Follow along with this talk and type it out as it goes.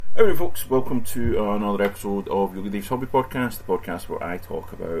Howdy folks, welcome to another episode of Yogi Dave's Hobby Podcast, the podcast where I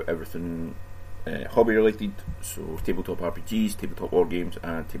talk about everything hobby related, so tabletop RPGs, tabletop war games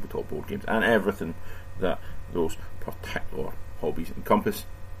and tabletop board games and everything that those particular hobbies encompass.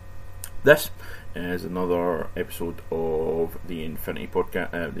 This is another episode of the Infinity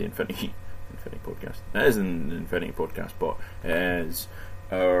Podcast, Infinity Podcast. It is an Infinity Podcast, but it is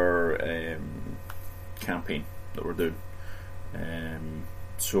our campaign that we're doing.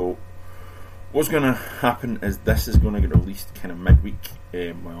 So what's going to happen is this is going to get released kind of midweek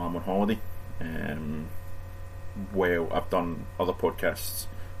while I'm on holiday. Well, I've done other podcasts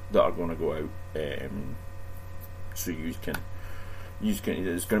that are going to go out, so there's going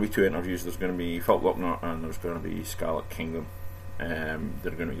to be 2 interviews. There's going to be Philip Lochner and there's going to be Scarlet Kingdom.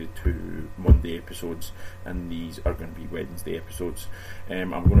 They're going to be 2 Monday episodes, and these are going to be Wednesday episodes. I'm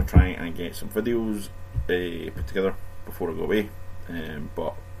going to try and get some videos put together before I go away.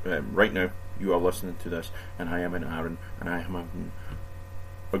 But right now you are listening to this and I am in Arran and I am having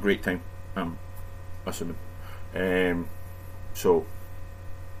a great time, I'm assuming. So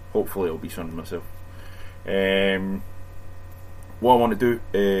hopefully I'll be sunning myself. What I want to do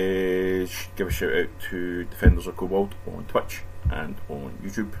is give a shout out to Defenders of Cobalt on Twitch and on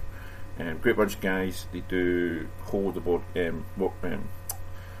YouTube. Great bunch of guys. They do hold the board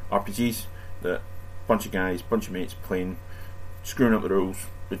RPGs that bunch of guys, bunch of mates playing, screwing up the rules,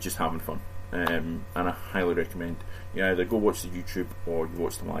 but just having fun. And I highly recommend you either go watch the YouTube or you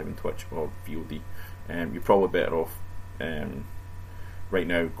watch them live on Twitch or VOD. You're probably better off right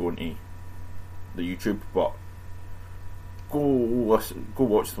now going to the YouTube, but go watch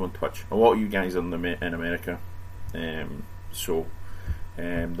them on Twitch. A lot of you guys are in America, so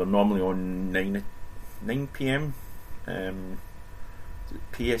they're normally on 9 PM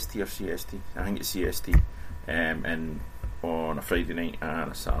PST or CST. I think it's CST, and on a Friday night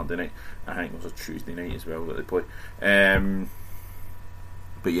and a Saturday night. I think there's a Tuesday night as well that they play.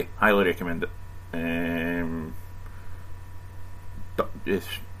 But yeah, highly recommend it. They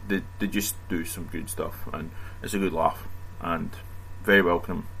just do some good stuff, and it's a good laugh and very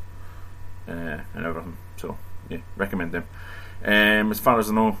welcome and everything. So yeah, recommend them. As far as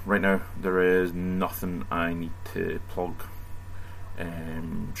I know, right now there is nothing I need to plug,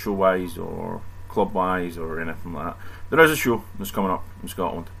 show wise or club wise or anything like that. There is a show that's coming up in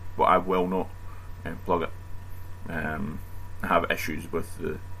Scotland, but I will not plug it. I have issues with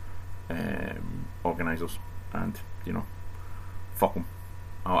the organisers, and fuck them.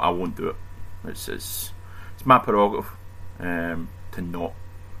 I won't do it. It's my prerogative to not.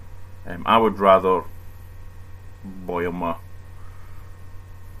 I would rather boil my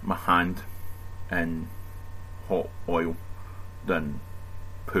hand in hot oil than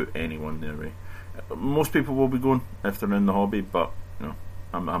put anyone their way. Most people will be going if they're in the hobby, but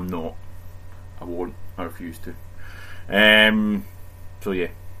I'm not. I won't. I refuse to. So yeah,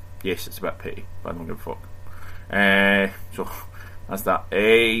 yes, it's a bit petty, but I don't give a fuck. So that's that.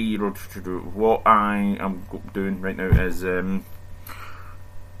 What I am doing right now is the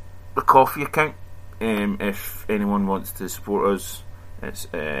coffee account. If anyone wants to support us, it's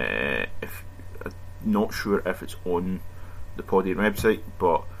if I'm not sure if it's on the Podium website,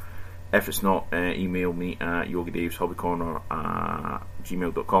 but if it's not, email me at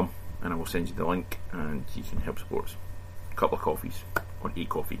yogidaveshobbycorner@gmail.com and I will send you the link and you can help support us. A couple of coffees or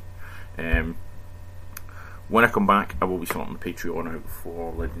e-coffee. When I come back, I will be sorting the Patreon out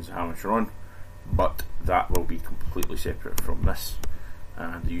for Legends of Hammer and Sharon, but that will be completely separate from this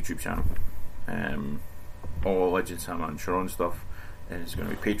and the YouTube channel. All Legends of Hammer and Sharon stuff is going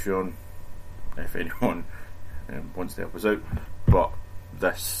to be Patreon if anyone wants to help us out, but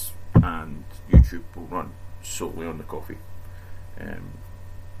this and YouTube will run solely on the coffee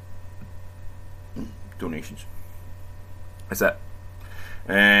donations. That's it.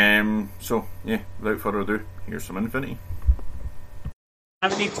 So yeah, without further ado, here's some Infinity. I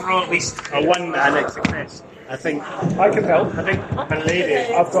need to roll at least a 1 success. I think I can help. I think my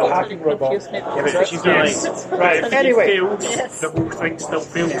lady, I've got a hacking robot. Yeah, but she's right. Anyway, the whole thing still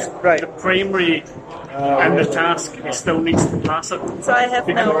fails. Right. The primary and the task, it still needs to pass it. So I have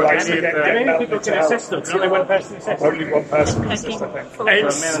no. Many people can assist them. Only one person assists. Only one person can assist. I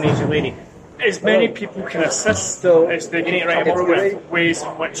think. Lady. As many people can assist, as they can come up with ways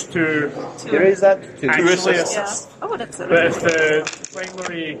in which to actually assist. Yeah. Oh, that's it. But if the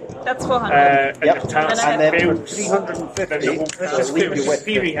primary that's 400. the task and then for fails, 350, just leave you with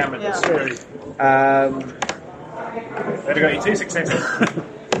theory hammer the story. I've got you 2 successes.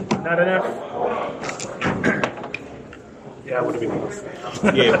 Not enough. Yeah, would have been enough.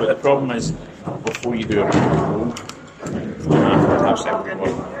 Yeah, but the problem is, before you do a roll, you have That's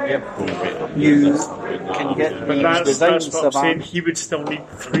everyone. Yep. You can get But these that's designs what I'm saying. savant. He would still need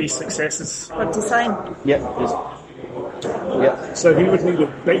 3 successes. What design? Yep. Yep. So he would need a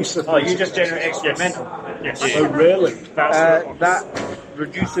base of... Oh, you just generate extra mental. Yes. Oh, really? That's how it works. That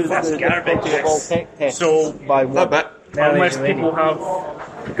reduces That's the garbage. difficulty of all tech tests So, by one. That bit. unless people have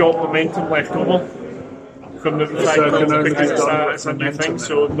got momentum left over from the fact So it can that only because be it's done a with new momentum thing, then.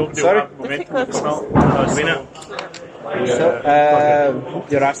 so nobody will Sorry? have momentum. It's Difficult. not doing it.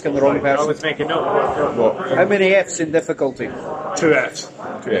 You're asking the wrong I person. was making note. How many F's in difficulty? 2 F's. 2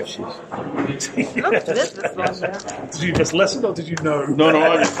 FCs. Look, this is one there. Did you just listen or did you know? No,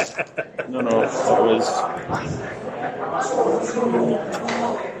 I was.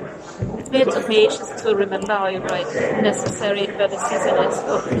 It's weird to me just to remember how you write necessary where the season is.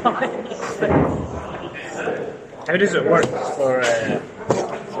 How does it work for...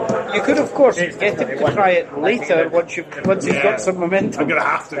 You could, of course, get him to try it later once he's got some momentum. I'm going to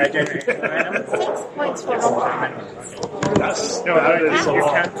have to. 6 points for rock. That's, No, that is a you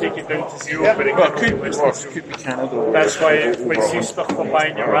lot. can't take it down to 0, Yeah. but it Well, can it could only be list worse. it. It could be Canada. That's why when you see stuff for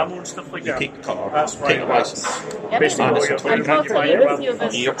buying your ammo and stuff like You that, take the car, that's why take the license. basically And what it's you're a doing I when you totally buy agree your with you ammo.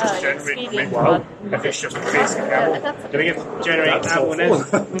 with You just generate expedient momentum. one. If it's just basic ammo. That's Do we get to generate ammo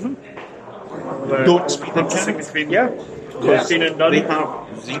in? Don't speed in Difference Canada. between Yeah. seen and done. They have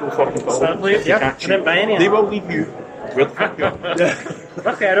 0 fucking Sadly, problems. They can't I didn't buy any. They will leave you where the fuck you are.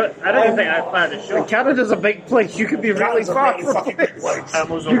 Luckily, I don't even think I fired a shot. Canada's a big place. You could be really far from places.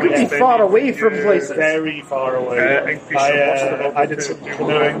 ammo's You could be far away from places. Very far away. I did some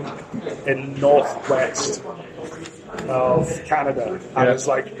canoeing in northwest of Canada, and it's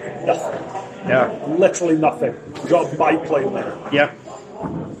like nothing. Yeah. Literally nothing. You got a biplane there. Yeah.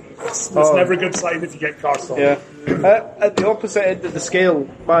 It's never a good sign if you get car stopped. Yeah. At the opposite end of the scale,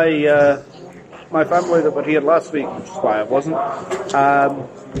 my family that were here last week, which is why I wasn't,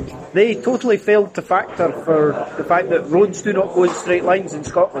 they totally failed to factor for the fact that roads do not go in straight lines in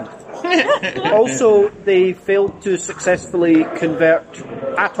Scotland. Also, they failed to successfully convert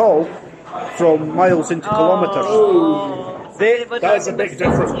at all from miles into kilometres. That is a big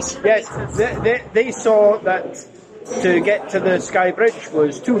difference. Yes, they saw that to get to the Skye Bridge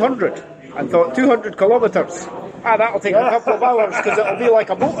was 200 and thought 200 kilometres. That'll take a couple of hours because it'll be like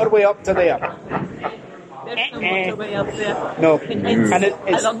a motorway up to there. There's no motorway up there. No, It's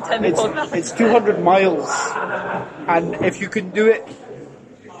and a long time ago. it's 200 miles, and if you can do it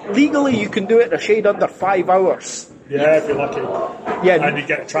legally, you can do it in a shade under 5 hours. Yeah, if you're lucky. Yeah, And you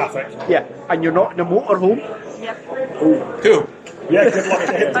get traffic. yeah, and you're not in a motorhome. Yeah. Cool. Yeah, good luck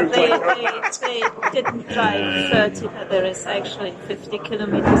to hit But through they like didn't drive 30, but there is actually 50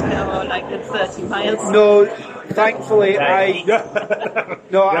 kilometers per hour, like at 30 miles. No, thankfully I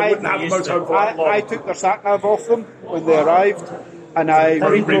wouldn't have a motorhome for that long. I took their sat nav off them when they arrived, and I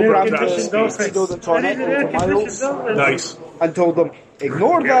reprogrammed the speedo that's on it to miles, Nice. and told them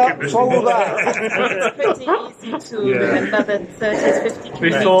ignore that, follow that. It's pretty easy to remember that 30 is 50 We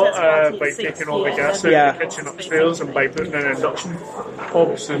kilometers. thought 40 by is taking all the 60, gas out and Yeah. of the kitchen upstairs and by putting in induction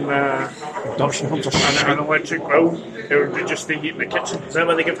hobs and Induction hobs are an electric grill, it would reduce the heat in the kitchen. Is that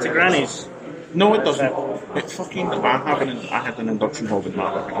what they give to grannies? No, it doesn't. It fucking. I had an induction hob in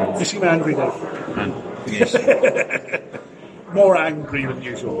my work. You seem angry, Dave. And yes, More angry than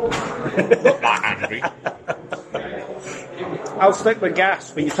usual. not that angry. I'll stick with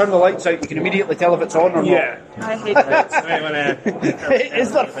gas. When you turn the lights out, you can immediately tell if it's on or Yeah. I hate that. Right, when, not.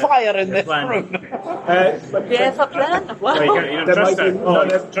 Is there fire in this plan. room? We have a plan. Wow. you don't There trust might, be, it? no,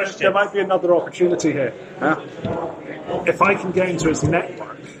 there, Trust there it. might be another opportunity here. Huh? If I can get into his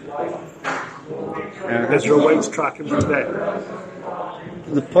network, is there a way to track him from there?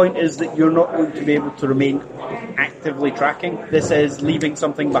 The point is that you're not going to be able to remain actively tracking. This is leaving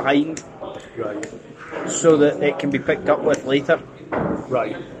something behind Right. so that it can be picked up with later.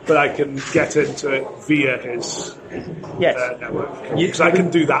 Right. But I can get into it via his Yes. network. You- Because I can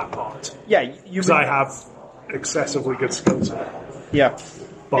do that part. Yeah, you Because I have excessively good skills in it. yeah.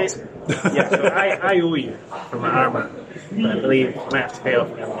 But Yeah. So I owe you for my armour. But I believe I might have to pay off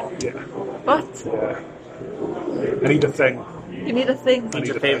now. yeah. What? I need a thing. You need a thing. I need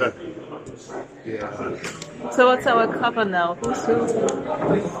It's a favour. Yeah. So what's our cover now? Who's who?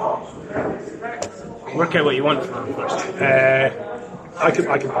 Work out what you want from them first. I can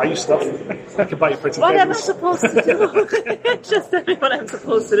buy you stuff. I can buy you pretty What am I things. supposed to do? Just tell me what I'm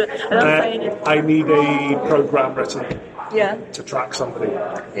supposed to do. I don't find it. I need a program written Yeah, to track somebody.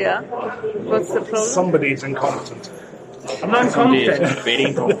 yeah. What's the problem? Somebody's incompetent. I'm not Somebody incompetent. is very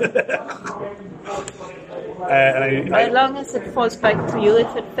incompetent. As long as it falls back to you,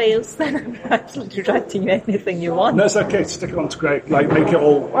 if it fails, then I'm actually writing anything you want. No, it's okay. Stick it on to Greg. Like, make it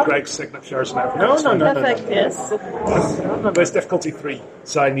all Greg's signatures and everything. No. Perfect, yes. But it's difficulty 3,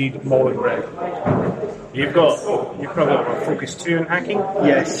 so I need more than Greg. You've probably got a focus 2 in hacking.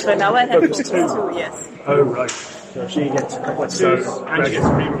 Yes. So now I have Focus focus 2. 2, yes. Oh, right. So she gets a couple of So, 2s, and Greg, she gets a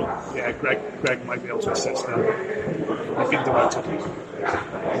reroll. yeah, Greg might be able to assist now. I've been demoted.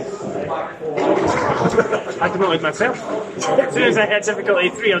 I demoted myself. As soon as I had difficulty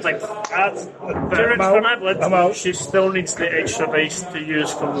 3, I was like, that's turret for my blood. I'm out. She still needs the extra dice to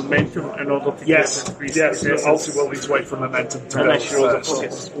use for momentum in order to Yes, get increased but successes. also will need to wait for momentum to Unless she build rolls a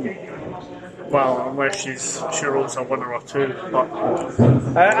first. focus. Well, unless she rolls a 1 or a 2.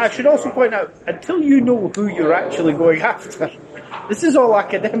 But I should also point out, until you know who you're actually going after, this is all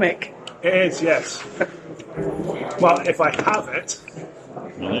academic. It is, yes. Well, if I have it,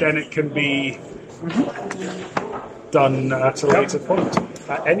 then it can be done at a later point.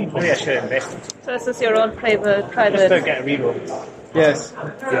 At any point. Maybe I should have invested. So this is your own private... Just to get a reroll. Yes.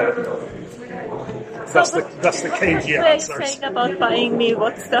 Yeah. That's the cagey What are you answer. saying about buying me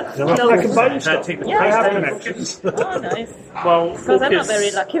what stuff? I can buy you stuff. Take the Yeah. I have Yeah. connections. Oh, nice. well, Because I'm not focus.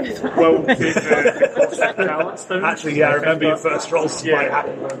 very lucky with mine. Well, talents down. Actually, yeah, I remember your first rolls to buy Yeah.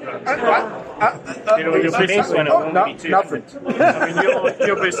 hacking programs. You know, you're basically, When it won't be too nothing. I mean,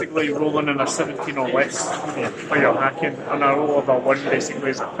 you're basically rolling in a 17 or less for your hacking, and a roll of a 1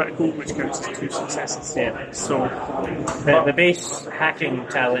 basically is a critical, which counts as 2 successes. Yeah. So, The base hacking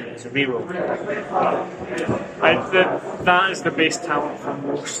talent is a reroll. that is the base talent for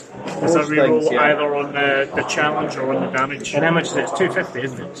most. It's a Most reroll things, yeah. either on the challenge or on the damage. And how much is it? It's 250,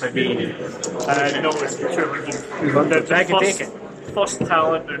 isn't it? So it'd be... No, it's 200. I can take it. First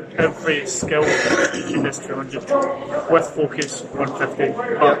talent in every skill is 200. With focus, 150.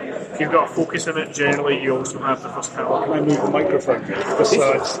 But if you've got a focus in it, generally you also have the first talent. Can I move the microphone?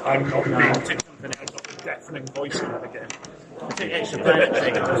 Besides, I'm not being... I've got a deafening voice in it again. Take extra planet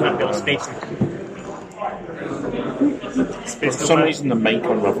thing, it's not got space. For some reason, the mic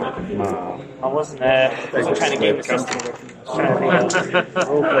on River. I wasn't trying to game the system. I was trying to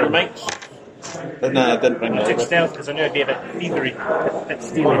The mics. No, I didn't bring I it took over. stealth because I knew I'd be a bit thievery, a bit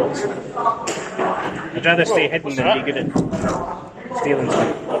stealing. I'd rather stay hidden than be good at stealing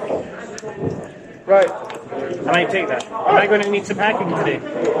stuff. Right. I might take that. Am I going to need some hacking today?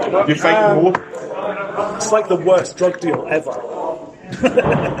 You fight more? It's like the worst drug deal ever.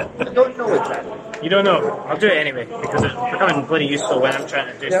 I don't know exactly. You don't know. I'll do it anyway because it's becoming bloody useful when I'm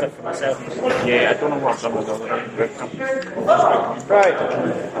trying to do stuff for myself. Yeah, I don't know what some of the other Right. I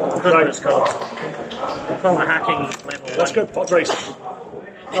don't know what it's called. I call it hacking level Let's 1. go pod racing.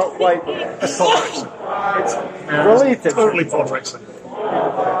 Not quite. It's pod racing. Related. Totally pod racing.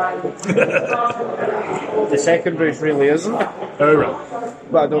 The second race really isn't. Oh, right.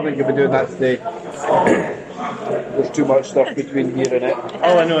 But I don't think you'll be doing that today. There's too much stuff between here and it.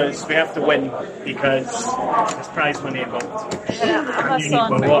 All I know is we have to win because there's prize money involved.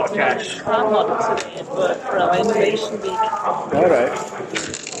 Amazon a lot of cash. car model today at work for our innovation week. Alright.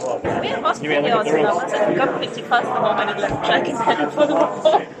 I mean, it was You pretty mean look at the awesome. rules? It got pretty fast the moment it left track and headed for the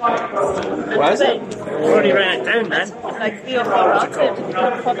wall. What is it? We've already ran it down, man. Like 3 or 4 rounds, it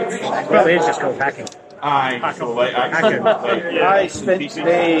didn't follow the track. Probably is just called hacking. Aye, so like, Hacking. I spent the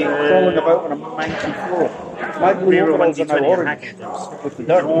day crawling about on a mountain floor. My blue Reroll overalls are now 1d20 and orange hacking attempts. with the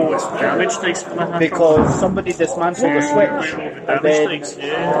dirt. Oh, it's damage dice for the hacker. Because somebody dismantled the switch. Reroll the And damage then dice,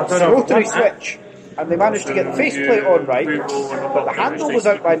 yeah. it's a rotary switch. And they managed to get the faceplate on right, but the handle was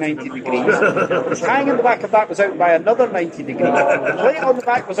out by 90 degrees. The hang in the back of that was out by another 90 degrees. The plate on the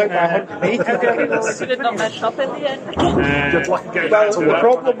back was out by 180 degrees. Did it not match up in the end? Good luck getting Well, back to the that.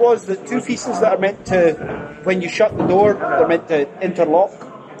 problem was that 2 pieces that are meant to, when you shut the door, they're meant to interlock,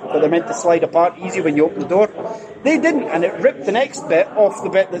 but they're meant to slide apart easy when you open the door. They didn't, and it ripped the next bit off the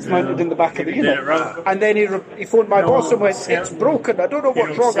bit that's mounted in the back of the unit. And then he phoned my boss and went, "It's broken, I don't know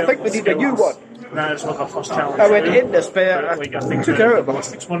what's wrong, I think we need a new one." That is what the first challenge I went is. in this bit, I Like, took it out of the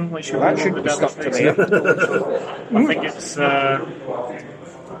ballistics one, like you That roll should the be stuck to damage there. dice. I think it's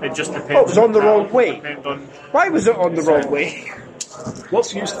it just depends. Oh, it was on the wrong way. Depends on Why was it on the wrong way?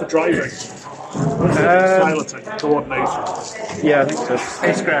 What's used for driving? Piloting, coordination. Yeah, I think so.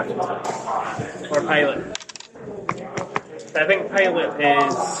 Spacecraft. Or pilot. I think pilot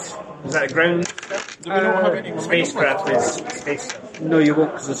is that a ground? do we not have any Spacecraft is space. No, you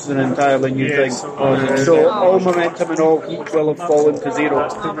won't, because this is an entirely new thing. so- So all momentum and all heat will have fallen to zero.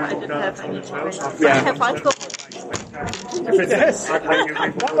 I didn't have any. Yeah. Have I got Yes. That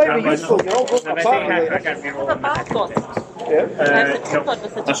might be useful. You're all going And I apart think with I it. can't a reroll. bad one? Yeah.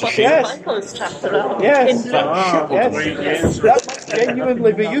 That's a shame. Yes. Yes. Yes. That might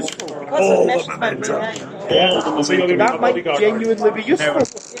genuinely be useful. That That might genuinely be useful.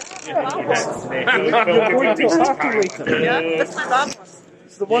 You're going to start later. Yeah, that's my last one.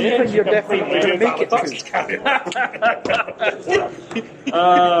 It's the one thing you're definitely going to make it to.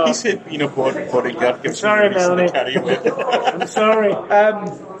 He said being a bodyguard gives Sorry, you reason to Melanie. carry away. I'm sorry.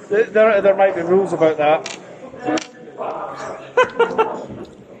 There might be rules about that.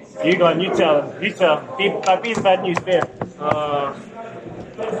 You go on, you tell him. You tell him. Be the bad news bear.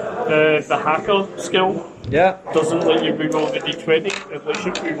 The hacker skill Yeah. doesn't let you reroll the d20, it lets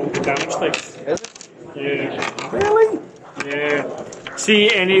you reroll the damage dice. Is it? Yeah. Really? Yeah. See,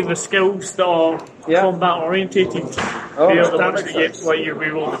 any of the skills that are combat orientated, Oh, they are the damage ones that dice. let you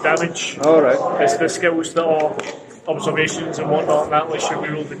reroll the damage. Alright. It's the skills that are observations and whatnot, that lets you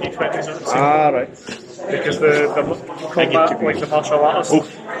reroll the d20s on it. Right. Because the combat, like the martial arts,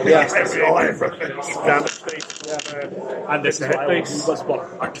 Yeah. it's damage dice and it's the hit dice.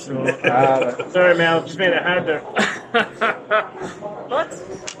 Right. Sorry, Mel, just made it harder. What?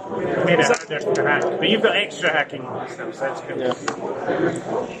 Made it harder to hack. But you've got extra hacking. So that's good.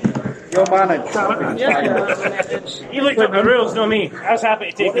 You'll manage. You looked up the rules, not me. I was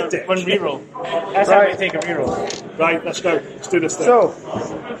happy to take one reroll. I was happy to take a reroll. Right, let's go. Let's do this then. So,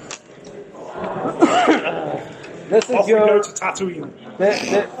 this is Off we your. go to Tatooine.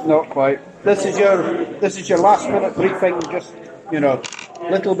 Not quite. This is your last minute briefing. Just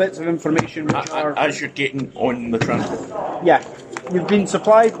little bits of information which are. As you're getting on the transport. Yeah, you've been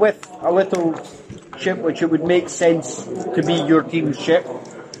supplied with a little ship which it would make sense to be your team's ship.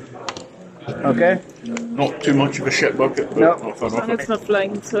 Okay. Not too much of a shit bucket, but No. not far And off. it's not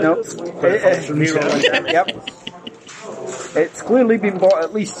flying, so No. it's Yep. It's clearly been bought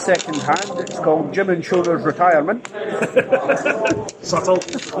at least second hand. It's called Jim and Shoulder's Retirement. Subtle.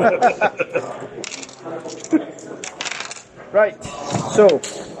 Right, so,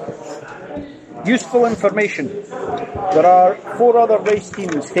 useful information. There are 4 other race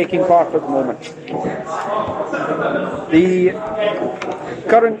teams taking part at the moment. The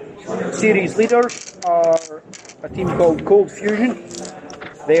current series leaders are a team called Cold Fusion.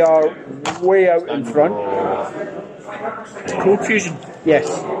 They are way out in front. Cold Fusion. Yes.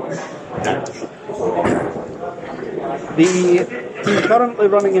 The team currently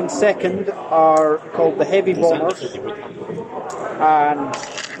running in second are called the Heavy Bombers, and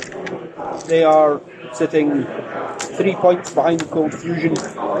they are sitting 3 points behind Cold Fusion,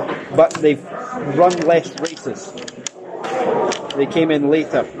 but they've run less races. They came in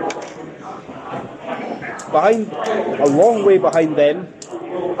later. Behind, a long way behind them,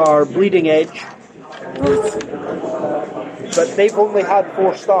 are Bleeding Edge, but they've only had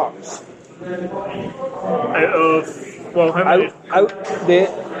 4 starts. Out of, well, how many?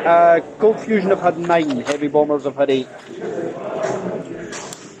 Cold Fusion have had 9, Heavy Bombers have had 8.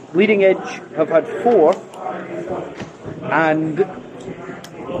 Bleeding Edge have had 4, and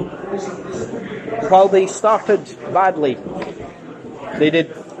while they started badly, they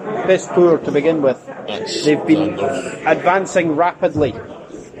did piss poor to begin with. They've been advancing rapidly,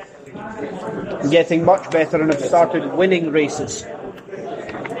 getting much better, and have started winning races.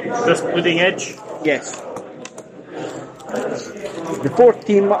 Just Bleeding Edge. Yes. The 4th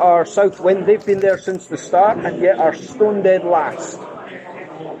team are Southwind. They've been there since the start and yet are stone dead last.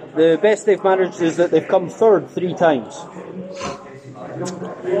 The best they've managed is that they've come 3rd 3 times.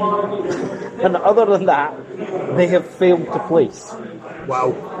 And other than that, they have failed to place.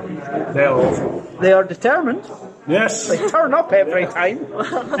 Wow. They're awful. They are determined. Yes. They turn up every time.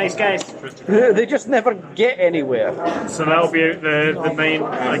 Nice guys. They just never get anywhere. So that'll be out the main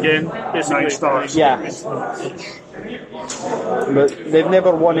again. Basically. 9 stars. Yeah. But they've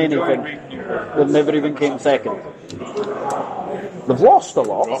never won anything. They've never even came second. They've lost a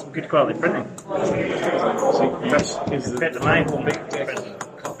lot. Good quality printing. Compared to my home big print.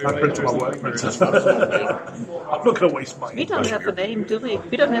 I print to my work. I'm not going to waste mine. We don't have a name, do we?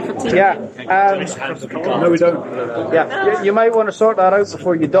 We don't have a team. Yeah. No, we don't. Yeah. You might want to sort that out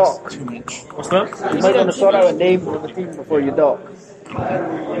before you dock. What's that? You might want to sort out a name for the team before you dock.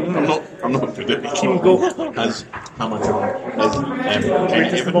 I'm not good at it. Team Go. As how much of as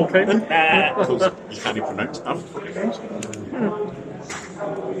Greatest of all time. because you can't even pronounce them.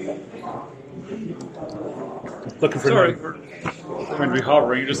 Looking for Sorry, going to be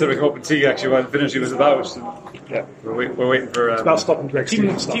hovering. You just said we hope and see actually what Infinity was about. Yeah. We're waiting for About stopping to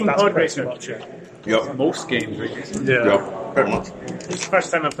Team Pod Racer. Yep. most games, really. Yeah. Pretty much. It's the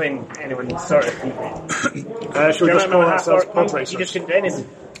first time I'm playing anyone sort of. should we just call ourselves Pod You Racers? just couldn't do anything.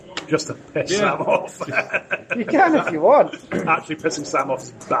 just to piss Sam off. You can if you want. Actually, pissing Sam off is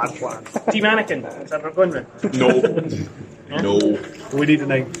a bad plan. Team Anakin. Is that what we're going with? No. We need a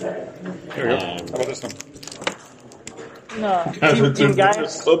name. Here we go. How about this one? No. Team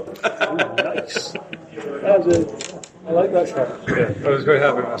Gaius. Nice. I like that shot. Yeah, I was very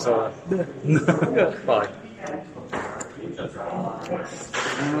happy when I saw that. Fine.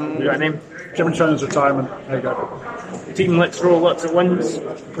 You got a name? Jim and Shannon's retirement. There you go. Team Let's Roll Lots of Ones,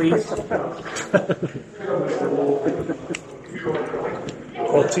 please.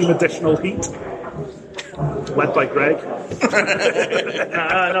 Or Team Additional Heat. Led by Greg.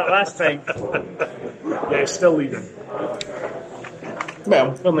 Not last time. Yeah, he's still leading.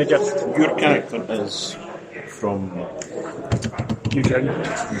 Well, Only just. your character is from Eugene.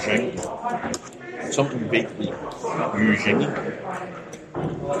 Eugene. Something vaguely Eugene.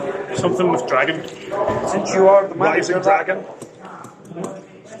 Something with dragon. Since you are the manager, Rising Dragon.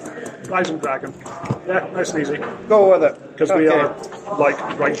 Rising Dragon. Yeah, nice and easy. go with it. Because we are, like,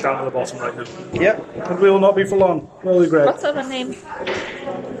 right down at the bottom right now. Yep. And we will not be for long. Will you, Greg? What's our name?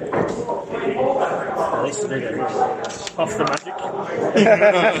 At least they did. Off the magic.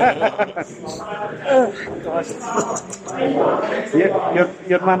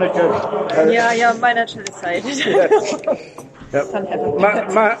 Your manager. Yeah, manager decided. Yep. Can't have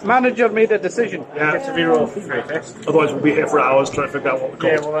it. Manager made a decision. Yeah. It's a reroll very fast. Otherwise, we'll be here for hours trying to figure out what we're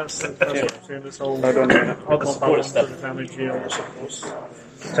Yeah, called. well, that's this whole I don't know. oddball balance to the family jail, I suppose.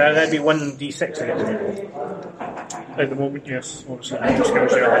 So that'd be 1d6 again. At the moment, yes. Obviously, I'm just going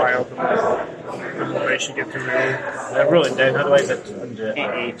to say a wild. And they should get to roll. Roll it down, otherwise it's under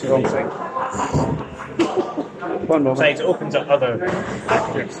 8 wrong thing. One moment. Besides, it opens up other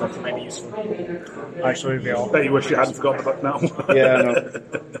active stuff that might be useful. Actually, I bet you wish you hadn't forgotten about now. Yeah, I know.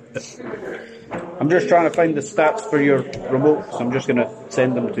 I'm just trying to find the stats for your remote, so I'm just going to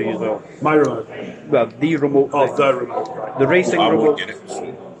send them to you, though. My remote. Well, the remote. Oh, thing. the remote, right. The racing I remote. won't get it.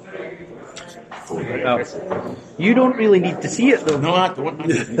 So. Oh. You don't really need to see it, though. No, I don't. I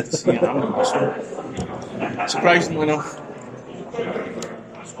don't need to see it. I'm not so. Surprisingly enough,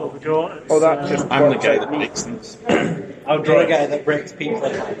 What we draw? Oh, that just I'm the works guy out. that breaks things. I'll draw a guy that breaks people.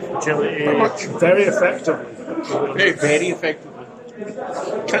 Agility. Very effectively. Very, very effective.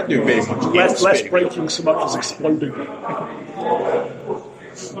 Can't do very much. Less It's very breaking so much as exploding. good.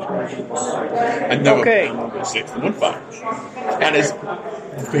 And never Okay. six in one fire. And is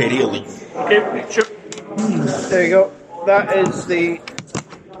very elite. Okay, sure. There you go. That is the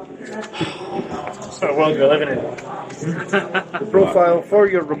Sort of world we're living in. profile for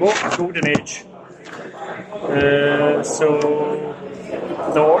your remote. Golden Age. So,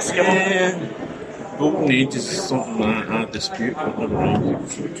 the war skill. Golden Age is something that I dispute, but never mind.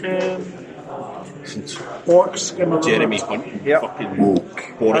 Since Orc skimmer. Jeremy Hunt, Yep. fucking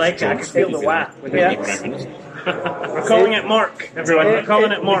Boris I like that. I can Johnson feel the is wah. the Yeah. Prime Minister. We're calling it Mark, everyone. We're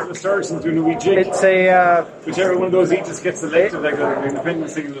calling it Mark. The stars and doing a wee jig. It's a Whichever one of those each just gets elected, like the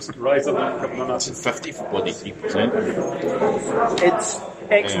independence thing, just rise up and come on us. 50 for bloody 3%. it's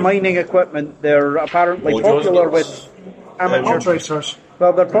ex-mining equipment. They're apparently Oh, popular John's- with amateur. Tracers.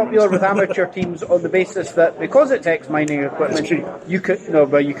 Well, they're popular with amateur teams on the basis that because it's ex-mining equipment, It's cheap. you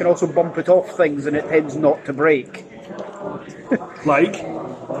can also bump it off things and it tends not to break. Like,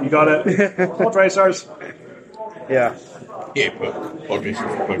 you got it. What racers? Yeah. Yeah, but obviously.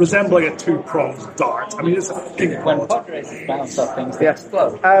 Resembling a two-pronged dart. I mean, it's a fucking When pod. pod races bounce off things, they Yeah.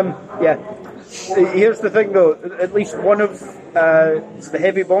 explode. Yeah. Here's the thing, though. At least one of the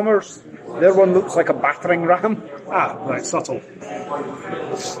heavy bombers, their one looks like a battering ram. Ah, right, subtle.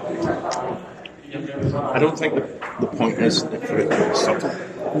 I don't think the point is for it to be subtle.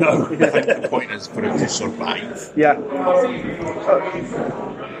 No. I think the point is for it to survive. Yeah.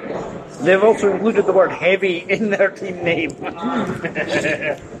 They've also included the word heavy in their team name.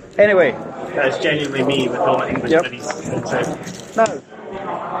 Anyway, That's genuinely me with all my English Yep. studies. now,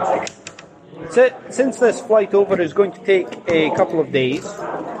 since this flight over is going to take a couple of days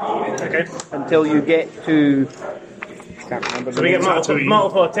Okay. until you get to... Can't remember So the we get name.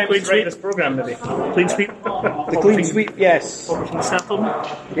 multiple attempts to write this program, maybe. Clean sweep. The clean sweep, yes. Operation Sample.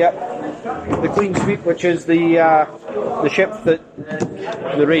 Yep. The clean sweep, which is the ship that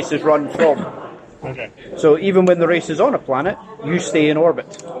the race is run from. Okay. So even when the race is on a planet, you stay in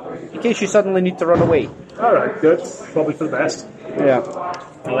orbit. In case you suddenly need to run away. Alright, good. Probably for the best. Yeah.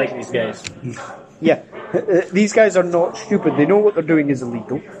 I like these guys. Yeah. These guys are not stupid. They know what they're doing is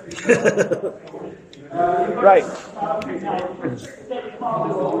illegal. Right.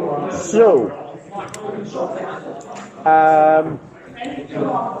 So,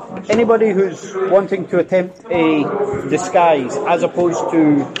 anybody who's wanting to attempt a disguise as opposed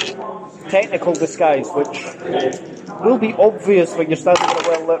to technical disguise, which will be obvious when you're standing in a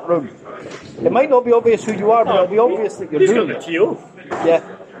well-lit room. It might not be obvious who you are, but it'll be obvious that you're He's doing got the it. TO.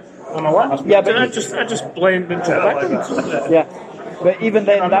 Yeah. I'm a what? Yeah, but I just blend into the background. Yeah. But even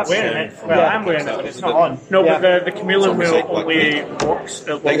then, I'm that's... wearing it. Well, yeah. I'm wearing it, but it's not on. No, Yeah. but the chameleon will only works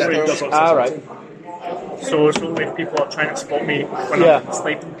at one range. Ah, right. So it's only if people are trying to spot me when Yeah. I'm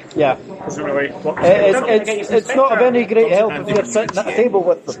sleeping. Yeah. Doesn't really work. It's not of any great help if you're sitting at a table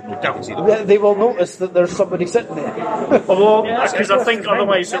with them. They will notice that there's somebody sitting there. Although, because I think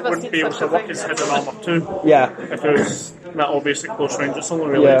otherwise it wouldn't be able to work as hidden armour too. Yeah. If it was that obvious at close range. It's only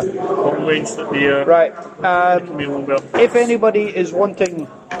really long range that the Right. chameleon will. If anybody is wanting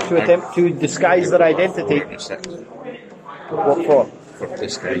to attempt to disguise their identity, what for? For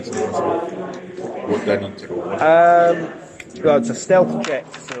disguise. What do I need to roll? Well, it's a stealth check,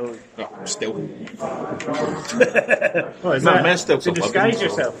 so... No, still. Oh, is No, that messed up to for disguise living,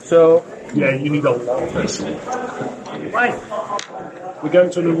 yourself? So, Yeah, you need a lot of this. Why? We're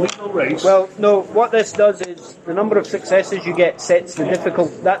going to an illegal race. well, no, what this does is the number of successes you get sets the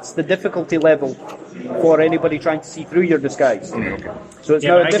that's the difficulty level for anybody trying to see through your disguise. So it's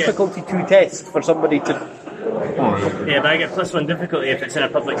Yeah, now but a I get- difficulty 2 test for somebody to... Yeah, but I get +1 difficulty if it's in a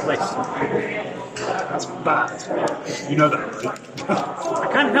public place. That's bad. You know that, right? I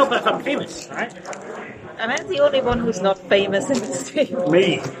can't help it if I'm famous, right? Am I the only one who's not famous in this game?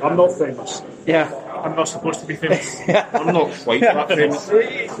 Me, I'm not famous. Yeah. I'm not supposed to be famous. I'm not quite that famous.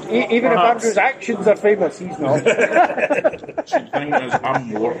 Even if Andrew's actions are famous, he's not. The thing is, I'm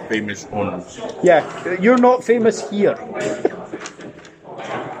more famous on... Yeah, you're not famous here.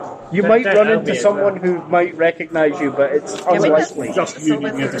 You might run that'll into be it, someone who might recognise you, but it's unlikely. Just you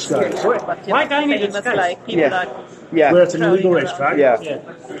needing a disguise. Why do I need a famous disguise? like people Yeah. are Yeah, We're at an illegal racetrack. yeah. Yeah.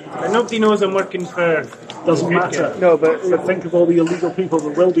 And nobody knows I'm working for... Doesn't matter. No, but But think of all the illegal people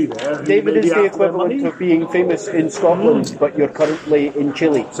that will be there. who David may is be the after their equivalent money. of being famous in Scotland, but you're currently in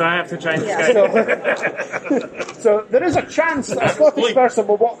Chile. So I have to try and disguise. So there is a chance that a Scottish person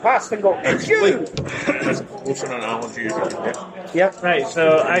will walk past and go, "It's you!" As close an analogy as you can get. Yeah, Right,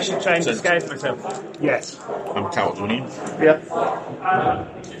 so I should try and disguise myself. Yes. I'm Caledonian. yeah.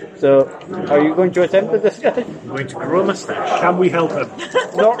 So, are you going to attempt to disguise? I'm going to grow a moustache. Can we help him?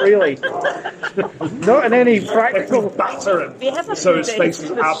 Not really. Not in any practical. We'll batter him. We have a So few his face days is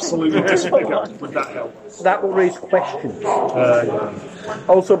in the absolutely disfigured. Would that help? That will raise questions.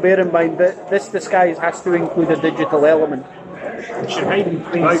 Also, bear in mind that this disguise has to include a digital element. Should hide in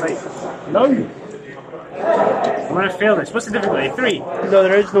plain Right. sight. No. I'm going to fail this. What's the difficulty? 3. No,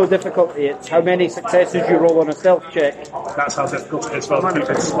 there is no difficulty. It's how many successes you roll on a stealth check. That's how difficult it is for other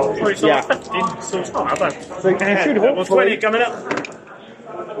people to spot Oh, you. it's Yeah. only 15, so it's not that bad. So you should Well, 20 hopefully coming up.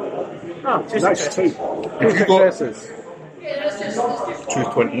 Oh, 2 Nice successes. too. two you got- successes. 2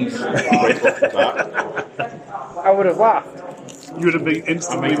 20s right off the bat. I would have laughed. You would have been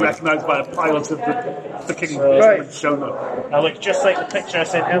instantly recognised by a pilot of the King Right. shown up. I look just like the picture I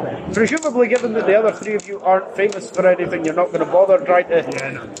sent earlier. Presumably, given that the other three of you aren't famous for anything, you're not going to bother trying to... Yeah,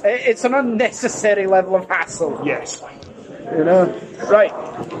 no. It's an unnecessary level of hassle, Yes. you know? Right.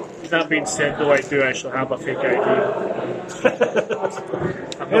 That being said, though, I do actually have a fake ID.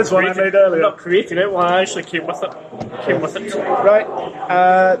 Here's one I made I'm earlier. not creating it, well, I actually came with it. Right.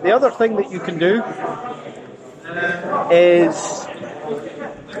 The other thing that you can do is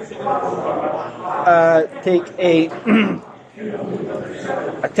take a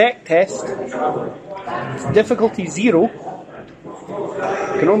a tech test. Difficulty 0.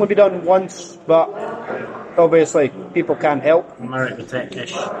 Can only be done once, but obviously people can't help. I'm alright with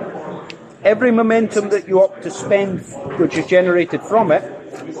tech-ish. Every momentum that you opt to spend, which is generated from it,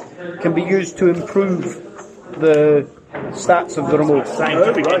 can be used to improve the stats of the remote.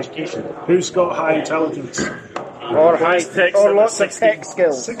 Scientific right. education. Who's got high intelligence? Or high, Tech, or so lots of 16. tech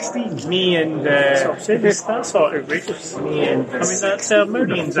skills. 16. Me and that's not outrageous. Me and I mean that's me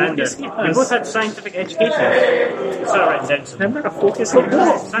and Xander. We both had scientific education. It's not written down. Remember a focus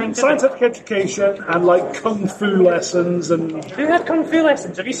on Scientific education and like kung fu lessons and Who had kung fu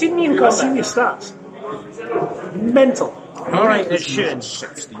lessons? Have you seen me in I've seen your combat? stats. Mental. Alright, it's shooting.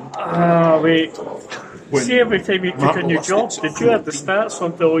 Oh wait. See, every time you took a new job, did you have the stats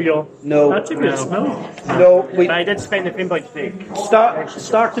until your No. attributes? No. No, we But I did spend the pinpoint today.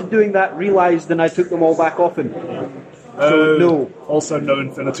 started doing that, realised, and I took them all back off him. So, no. Also no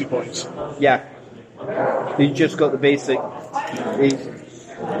infinity points. Yeah. He just got the basic.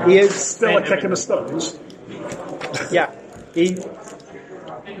 He is... Still a kick in the stones. Yeah.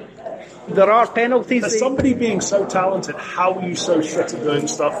 There are penalties. As somebody being so talented, how are you so shit at doing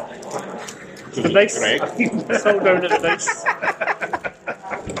stuff? The dice. It's all down at the dice.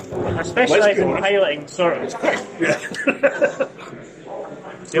 I specialise in piloting, sort of.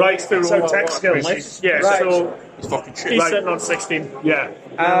 He likes to roll tech skills. Yeah, Right. so He's fucking shit. he's sitting on 16. Yeah.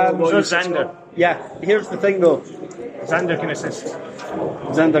 So Xander. Yeah, here's the thing though. Xander can assist.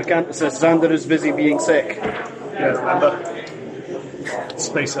 Xander can't assist. Xander is busy being sick. Yeah, remember?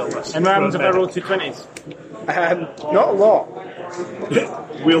 Space illness. And what happens if I roll 2 20s? Not a lot.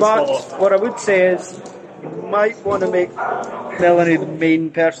 Wheels But fall off. what I would say is, you might want to make Melanie the main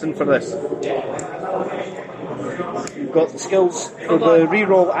person for this. You've got the skills for the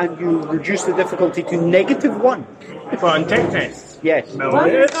reroll, and you reduce the difficulty to -1. For on tech tests. Yes. What are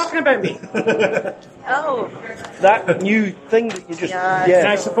you talking about me? Oh, That new thing that you just... Yeah. Can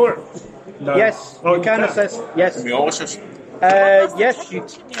I support? No. Yes, Oh, you can assist. Yes. We all assist. Yes, you,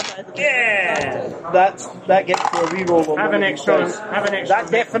 Yeah! that gets you a reroll on Have one an of extra. these dice. Have an extra.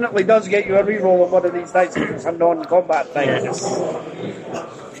 That definitely does get you a reroll on one of these dice because it's a non-combat thing. Yes.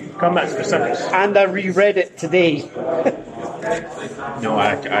 Combat specifics. And I reread it today. No,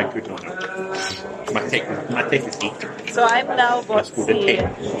 I could not. My tech is 8. so I'm now Let's what's go to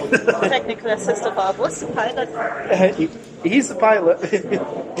the technical assistant of what's the pilot? He's the pilot.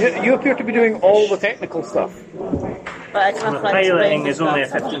 you appear to be doing all the technical stuff. But I can't find Piloting the is only a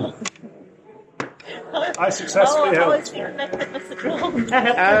stuff. 15. I successfully How helped. is he connected with the drone?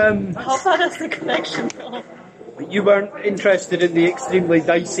 How far does the connection go? You weren't interested in the extremely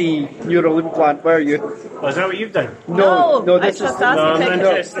dicey neural implant, were you? Oh, is that what you've done? No, I this is just No, asked I'm if I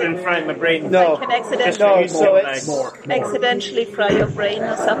interested in frying my brain. no, can accidentally, no. So it's accidentally fry your brain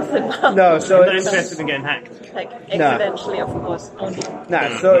or something. no, so I'm not it's interested in getting hacked. Like accidentally, of course, only. no,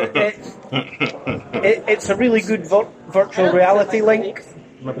 so it's a really good virtual reality link,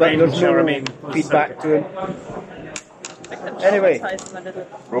 My but brain there's shall no remain feedback to him. Anyway.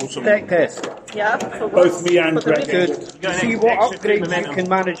 Roll some. Tech test. Yeah, for Both what? me and For the Greg. review. To see what extra upgrades momentum. you can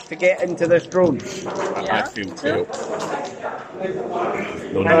manage to get into this drone. I Yeah. feel Two. terrible.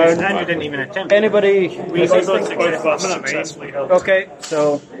 No, And you didn't even attempt. Anybody? We Both both of successful. us successfully helped. Okay,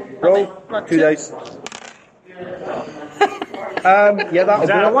 so roll Not 2 two. dice. Yeah, that'll Is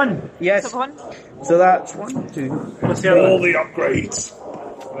that do a it. 1? Yes. So one. So that's 1, 2. What's the other All one? the upgrades.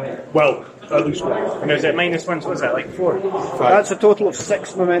 Well, at least one. And is it -1? So what's that, like 4? That's a total of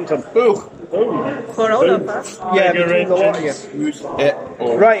 6 momentum. For all of us. Yeah, Bigger between the lot of you. engines. Use it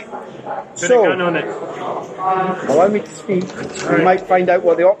or Right. Put a So, gun on it. allow me to speak. We might find out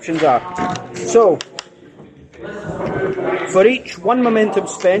what the options are. So, for each 1 momentum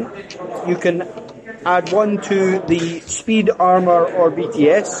spent, you can add 1 to the speed, armor, or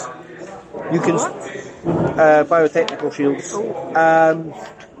BTS. You can biotechnical shields.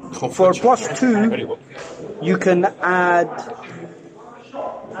 For +2, you can add.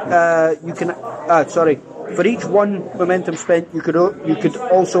 For each 1 momentum spent, you could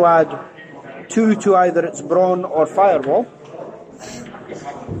also add 2 to either its brawn or firewall.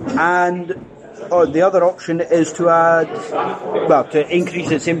 And the other option is to add, to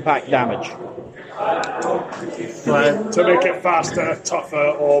increase its impact damage. To make it faster, tougher,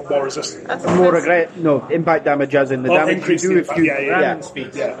 or more resistant. More impact damage as in the damage you increase do the if you. impact, yeah. Random speed.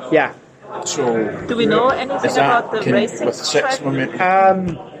 Yeah. so. Do we know anything Is that about the can, racing with 6 track?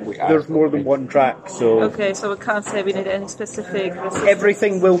 momentum? There's more than 1 track, so Okay, so we can't say we need any specific resistance.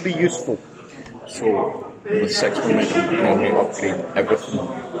 everything will be useful. So with 6 momentum, can we upgrade everything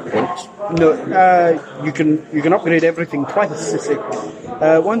once? No, you can upgrade everything twice.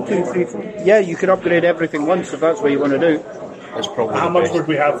 1, 2, 3, 4. Yeah, you can upgrade everything once if that's what you want to do. That's probably How the much best. would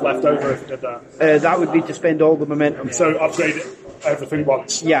we have left over if we did that? That would be to spend all the momentum. So upgrade everything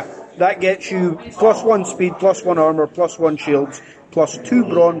once. Yeah, that gets you +1 speed, +1 armor, +1 shields, +2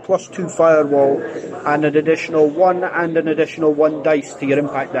 brawn, +2 firewall, and an additional 1 dice to your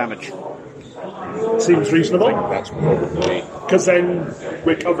impact damage. Seems reasonable. That's probably. Because then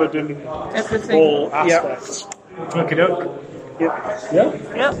we're covered in Everything. all aspects. Okie doke. Yeah?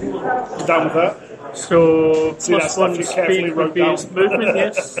 Yep. Down with that? So, See, that stuff +1 you carefully speed would wrote be down. its movement,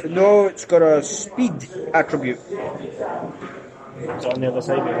 yes. No, it's got a speed attribute. It's on the other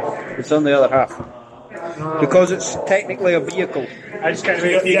side of it. It's on the other half. Because it's technically a vehicle. I just can't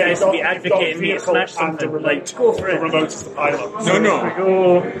wait for you guys to be advocating me to smash and the something. remote. Like, go for The it. remote is the pilot. No. We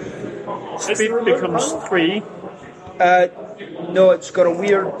go. Speed becomes 3. No, it's got a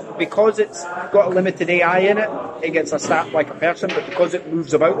weird, because it's got a limited AI in it, it gets a stat like a person, but because it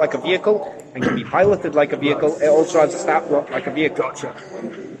moves about like a vehicle and can be piloted like a vehicle, it also has a stat block like a vehicle. Gotcha.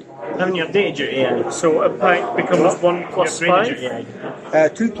 Haven't you updated your AI? So impact becomes 1 plus You've upgraded 5. your AI.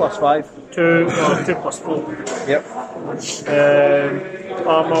 2 plus 5. 2 plus 4. Yep.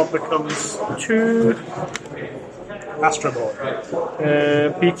 Armor becomes 2. Astro Boy.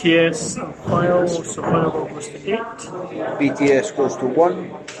 BTS file, so file goes to 8. BTS goes to 1.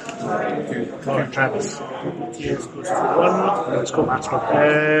 Travis. BTS goes to 1. No, it's called Astro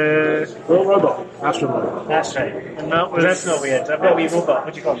Boy. Little robot. Astro Boy. That's right. And that was... That's not weird. I've got a wee robot.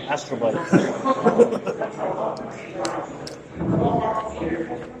 What do you call him? Astro Boy.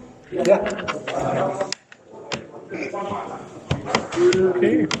 Yeah.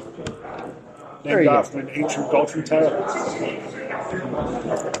 Okay. Named after an ancient god from Terra.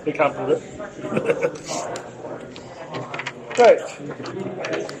 They can't prove it. Right.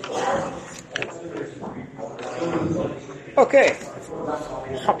 Okay.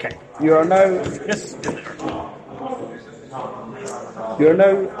 Okay. You are now Yes.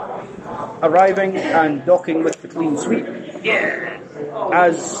 arriving and docking with the clean sweep. Yeah.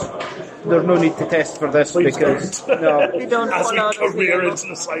 As there's no need to test for this because no, We don't As fall we out of career the into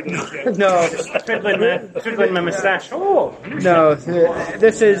the side of the ship. no, Twiddling my moustache. Oh! no.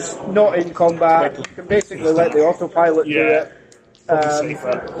 This is not in combat. You can basically let the autopilot do Yeah. it. Probably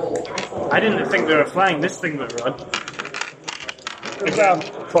safer. I didn't think we were flying. This thing would run.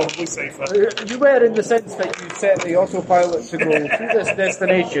 Probably safer. You were in the sense that you set the autopilot to go to this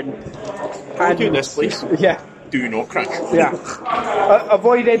destination. And Do this, please. yeah. Do not crash. Yeah.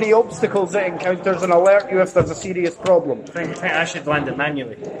 Avoid any obstacles it encounters and alert you if there's a serious problem. I think I should land it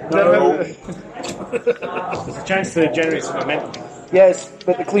manually. No. There's a chance to generate some momentum. Yes,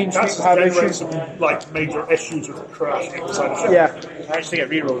 but the clean sweep That's have generating issues. some major issues with the crash inside the ship. Yeah. I actually get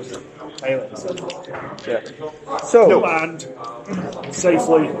rerolls of pilots. Yeah. So, And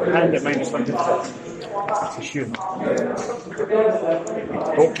safely. And at minus 1%. To shoot.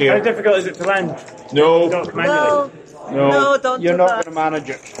 Don't care. How difficult is it to land? No. Dock manually. No, don't you're do not that. going to manage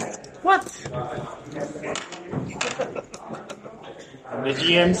it. What? The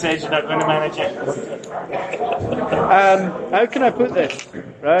GM says you're not going to manage it. How can I put this?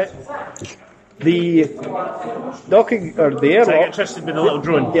 Right? The docking, or the So I get airlock, trusted with a little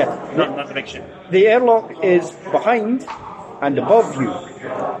drone. Yeah. Not the big ship. the airlock is behind and above you.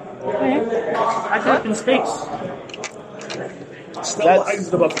 I grew up in space. Still That's- behind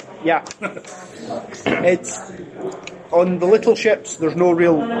the above. Yeah. It's, on the little ships, there's no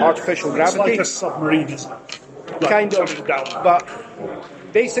real artificial It's gravity. like a submarine, isn't it? Like Kind of, coming down. but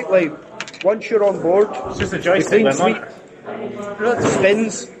basically, once you're on board, It's just a the joystick. clean with a sweep motor.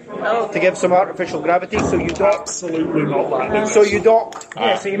 spins to give some artificial gravity, so you dock. Absolutely not landing. So you dock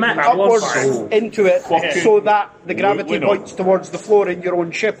Yeah, so you match upwards one into it, so that the gravity we know. points towards the floor in your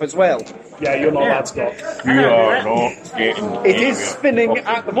own ship as well. Yeah, you're not that Scott. You are not getting It anywhere. is spinning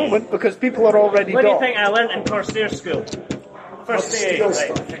at the moment because people are already What do you docked. think I learnt in Corsair school? First day.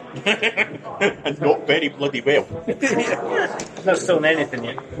 Right. And not very bloody well. Not stolen anything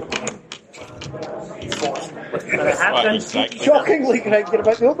yet. But I have done Exactly. Shockingly, Greg, you're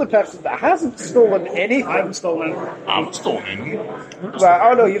about the only person that hasn't stolen I anything. haven't stolen. I'm stolen. Well,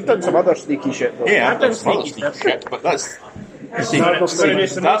 oh no, you've done some other sneaky shit though. Yeah, I've done that's not sneaky sneaky shit, but that's. See, Not that, sneaky. do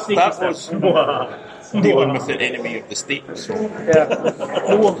some more sneaky that stuff. was dealing with an enemy of the state. So Yeah.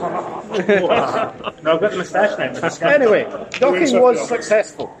 No, I've got the moustache now. but it's Anyway, docking was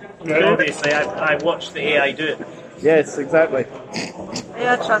successful. obviously, I watched the AI do it. Yes, exactly.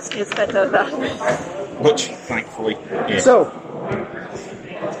 Yeah, trust me, it's better than that. which, thankfully, yes. So,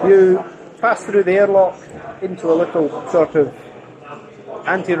 you pass through the airlock into a little sort of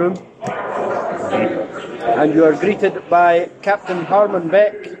anteroom, and you are greeted by Captain Harmon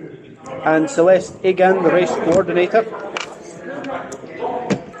Beck and Celeste Egan, the race coordinator.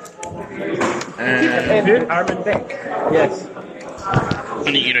 Armin Beck. Yes.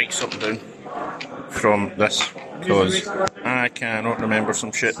 I need to write something down from this because I cannot remember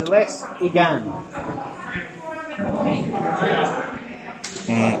some shit. Celeste Egan.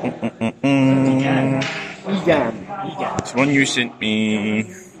 Egan. It's one you sent me.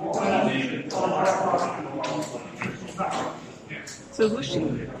 So who's she?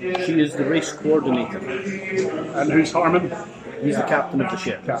 She is the race coordinator. And who's Harmon? He's the captain of the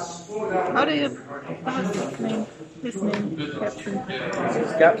ship. How do you pronounce his name? His name, Captain.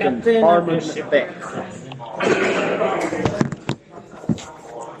 Captain Harmon Beck.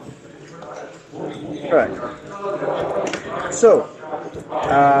 Right. So,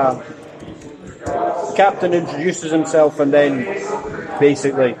 Captain introduces himself and then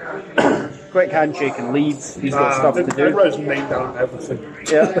basically quick handshake and leaves. He's got stuff to I do. wrote his name down and everything.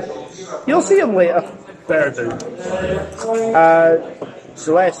 Yeah. You'll see him later. There, dude.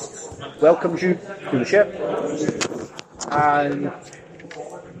 Celeste welcomes you to the ship and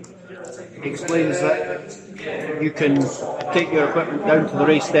explains that you can take your equipment down to the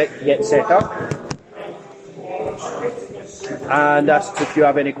race deck to get set up. and asks if you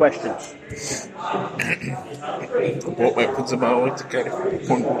have any questions. What weapons am I allowed to carry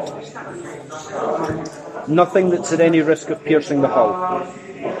on board? Nothing that's at any risk of piercing the hull.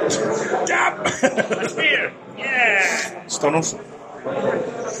 Jab! Spear! Yeah! Stunners? Is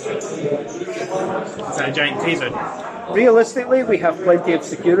that a giant taser? Realistically, we have plenty of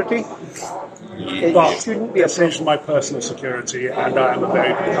security. It But shouldn't be a this is my personal security, and I am a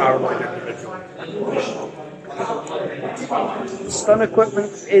very paranoid individual. Stun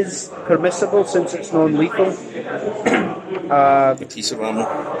equipment is permissible since it's non-lethal. A piece of ammo.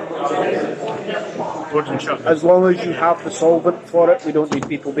 Gordon shot. As long as you have the solvent for it, we don't need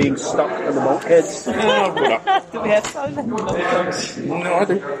people being stuck in the bulkheads. Do we have solvent? No, I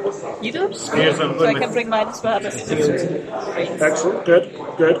do. You do? Spears on So I wood. can bring mine as well. Great. Excellent, good,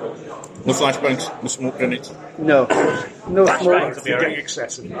 good. No flashbangs, no smoke grenades. No. No smoke. Flashbangs will be You're getting alright.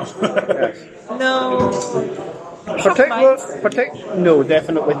 excessive. No. No,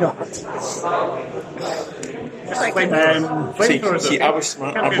 definitely not. See, I was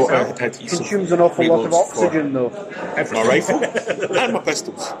smart. I bought a adhesive. Consumes an awful lot of reloads oxygen, though. for my rifle and my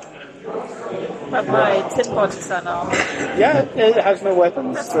pistols. But my tin boxes are now. Yeah, it has no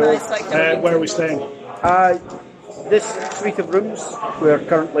weapons. That's So, nice. I can Where are we staying? this suite of rooms we're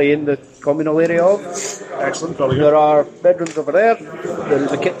currently in the communal area of. Excellent, probably good. There are bedrooms over there, there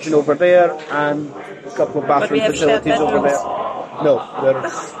is a kitchen over there, and a couple of we bathroom have shared facilities over bedrooms. there. No,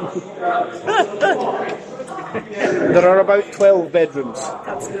 there are about 12 bedrooms.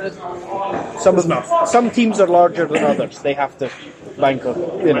 That's good. Some teams are larger than others. They have to bank on,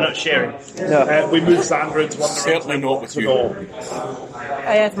 We're not sharing. No. We moved Xander into one of the Certainly not with you. door.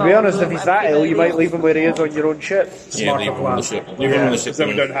 I have To be honest, if he's that ill, you might leave him where he is on your own ship. Yeah, leave him on the ship. Leave him on the ship. Then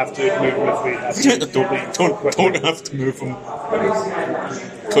we don't have to move him if we have to. don't have to move him.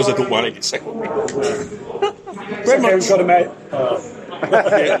 Because I don't want to get sick with me. Very much. We've got a mate.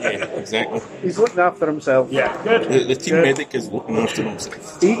 Yeah, exactly. He's looking after himself. Yeah, good. The team medic is looking after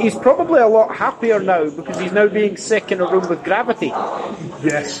himself. He's probably a lot happier now because he's now being sick in a room with gravity.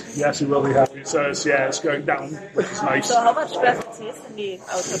 Yes, he will be happy. So it's going down, which is nice. So how much gravity is in the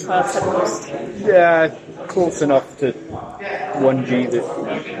outer parts at most? Yeah, close enough to 1G.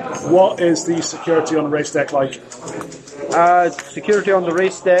 What is the security on the race deck like? Security on the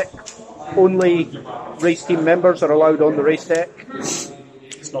race deck. Only race team members are allowed on the race deck. It's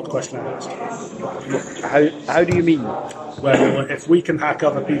not the question I asked. How do you mean? Well, if we can hack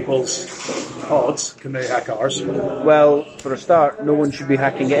other people's pods, can they hack ours? Well, for a start, no one should be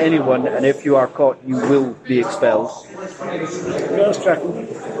hacking at anyone, and if you are caught, you will be expelled. Just checking.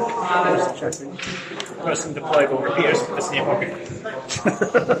 Person deployed will repeat us the same pocket.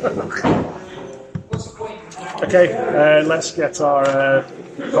 Okay, let's get our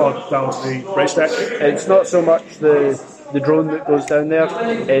pod down to the race deck. It's not so much the drone that goes down there,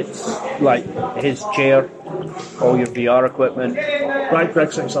 it's like his chair, all your VR equipment, Right,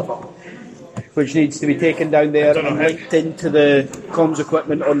 Greg, set yourself up. which needs to be taken down there and linked into the comms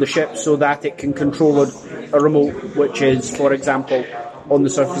equipment on the ship so that it can control a remote, which is, for example, on the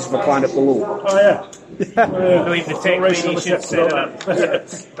surface of a planet below. Oh, yeah. I believe the tech lady should set it up.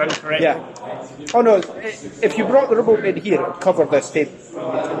 Done correctly. Yeah. Oh no, if you brought the remote in here, it would cover this table.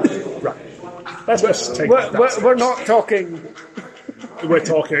 Right. Let's take that. We're not talking... We're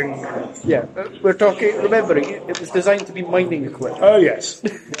talking... Yeah, we're talking... Remember, it was designed to be mining equipment. Oh, yes.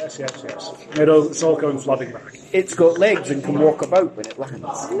 Yes. It's all going flooding back. It's got legs and can walk about when it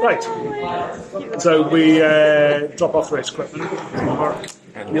lands. Right. So we drop off race equipment.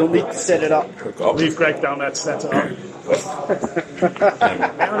 You'll need to set it up. Leave Greg down there to set it up.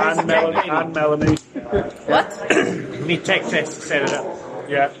 and Melanie. What? We need tech tests to set it up.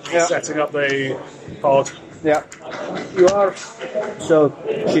 Yeah, setting up the pod. Yeah, you are. So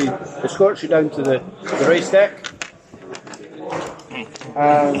she escorts you down to the race deck.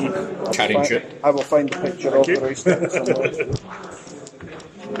 Carrying shit. I will find a picture of the race deck somewhere.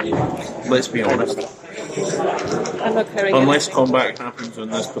 Let's be honest. I'm not carrying Unless anything. combat happens on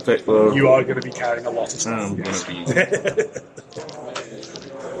this particular... You are going to be carrying a lot of stuff. I'm going to be...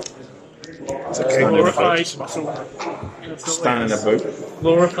 It's okay. Glorified. standing about.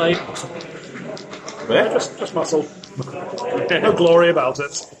 Glorified. Where? Just muscle. No glory about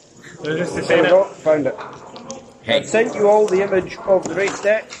it. Just to say There we that. go, found it. I sent you all the image of the race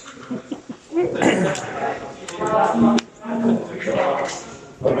deck.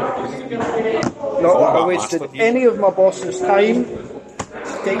 Not that I wasted any of my boss's time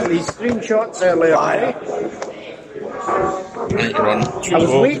taking these screenshots earlier today. I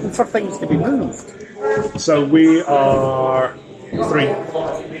was waiting for things to be moved. So we are 3.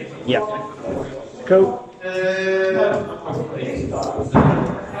 Yeah. Cool. Okay.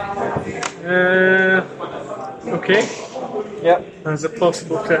 Yep. Is it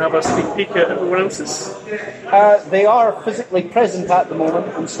possible to have a sneak peek at everyone else's? They are physically present at the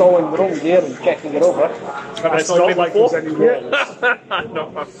moment, installing their own gear and checking it over. It's not like there's any rules.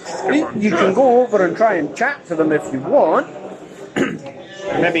 No. You can go over and try and chat to them if you want.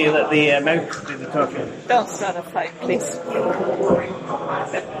 Maybe let the mouth do the talking. Don't start a fight, please.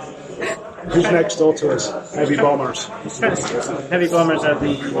 Who's next door to us? Heavy bombers. Heavy bombers are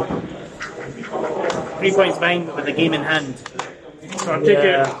the 3 points behind with the game in hand. So I take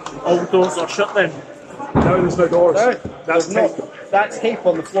it all doors are shut then. No, there's no doors. No, That's there's tape. That's tape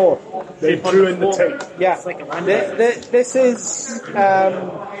on the floor. They drew in the tape. Yeah. This is.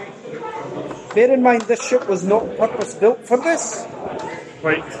 Bear in mind, this ship was not purpose built for this.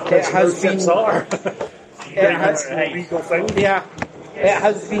 Right. It has been. are. It has, Legal thing. yeah. It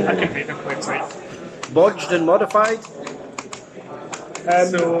has been I can read them quite right. bodged and modified.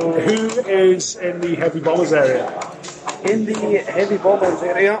 Who is in the heavy bombers area? In the heavy bombers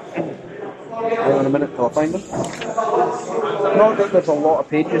area. Hang on a minute till I find them. Not that there's a lot of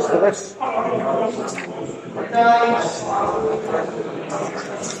pages to this.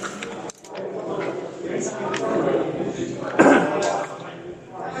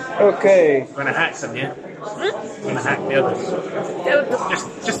 Okay. I'm going to hack some, yeah? I'm going to hack the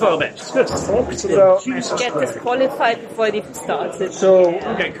others. Just a little bit. Just good. So, Get disqualified before it even started. so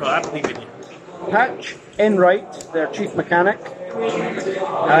Don't get caught. I believe in you. Patch, Enright, their chief mechanic,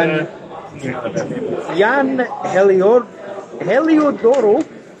 and Jan Heliodoro,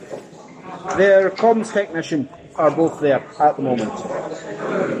 their comms technician, are both there at the moment.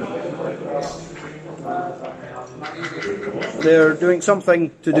 They're doing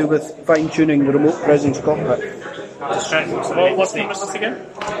something to do with fine-tuning the remote presence cockpit. Distract them. So What team was this again?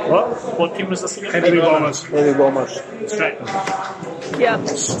 What team was this again? Heavy bombers. Heavy bombers. Distract them. Yeah.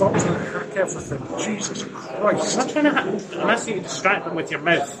 Stop trying to hack everything. Jesus Christ. I'm not trying to hack. I'm asking you to distract them with your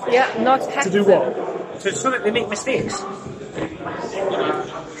mouth. Yeah, not hack To do them. what? So that they make mistakes.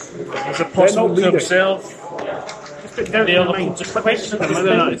 Is it possible to leading. observe Just put down the in your other mind. people's Just question them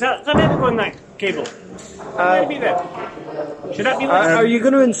whether or not. Is that maybe going that cable? Should that be there? Should that be there? Are you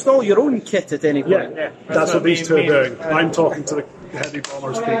going to install your own kit at any point? Yeah, that's what these two are doing. I'm talking to the heavy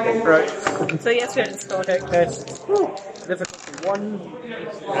bombers people. Right. So yes, you're installed. Test. Difficulty 1.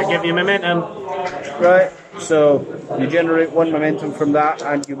 I give you momentum. Right. So you generate 1 momentum from that,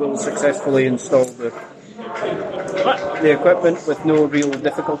 and you will successfully install the equipment with no real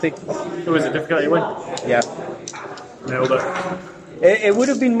difficulty. Who was it? Difficulty 1? Yeah. Nailed it. It would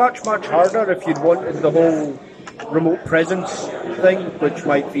have been much, much harder if you'd wanted the whole remote presence thing, which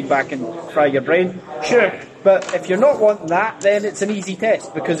might feed back and fry your brain. Sure. But if you're not wanting that, then it's an easy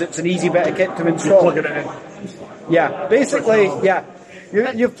test, because it's an easy bit of kit to install. Plugging it in. Yeah, basically, yeah.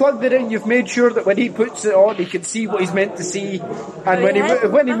 You've plugged it in, you've made sure that when he puts it on, he can see what he's meant to see, and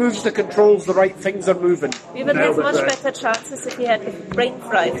when he moves the controls, the right things are moving. We would have much better chances if we had the brain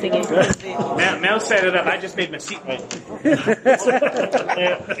fry thingy. Mel set it up. I just made my seat right.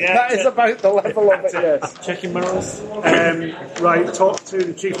 That is about the level of it, yes. Checking mirrors. Right, talk to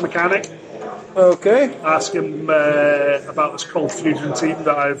the chief mechanic. Okay. Ask him about this cold fusion team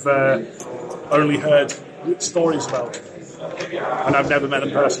that I've only heard stories about. And I've never met them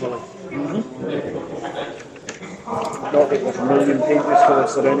personally. Not that there's a million pages to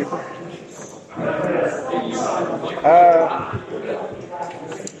this or anything.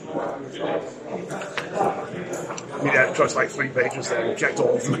 Yeah, just like 3 pages there. Reject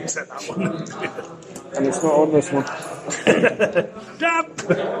all of them except that one. And it's not on this one. Damn!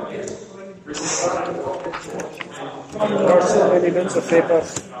 There are so many bits of paper.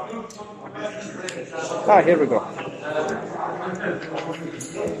 Here we go.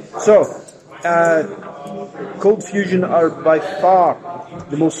 So, Cold Fusion are by far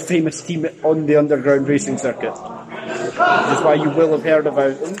the most famous team on the underground racing circuit. Which is why you will have heard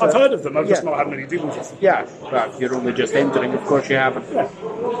about them. I've heard of them, I've just not had many dealings with them. Yeah, well, you're only just entering, of course you haven't.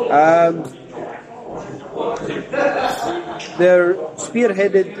 They're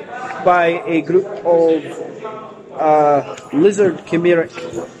spearheaded by a group of lizard chimeric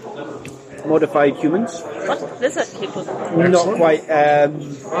modified humans. What lizard people? Not quite.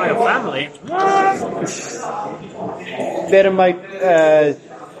 Royal family. Bear in mind,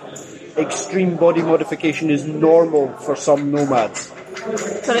 extreme body modification is normal for some nomads.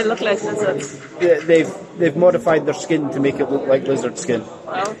 So they look like lizards. They've modified their skin to make it look like lizard skin.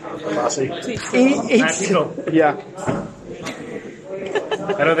 Well, Yeah,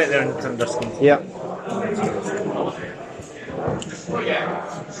 I don't think they're in Thunderstorm. yeah.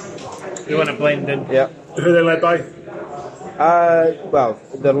 You want to blend in. Yeah. Who are they led by? Well,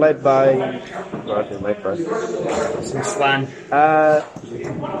 they're led by... What are they led by? Some slang.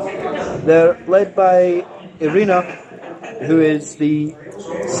 They're led by Irina, who is the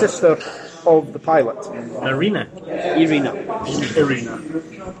sister of the pilot. Irina. Irina.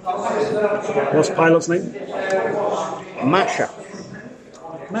 What's the pilot's name? Masha.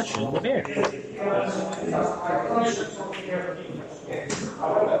 Masha, the bear.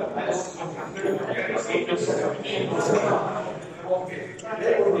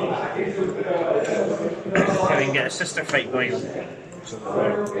 Yeah, we can get a sister fight going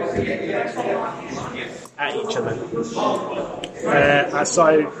at each other. So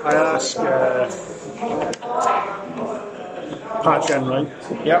I ask Pat Enright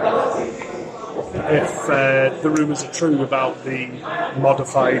if the rumours are true about the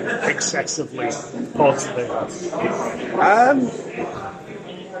modified excessively pods that they have.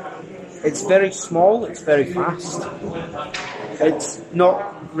 It's very small, it's very fast. It's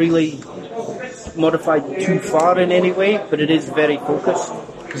not really modified too far in any way, but it is very focused.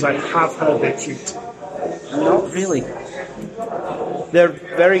 Because I have heard they're cute. Not really. They're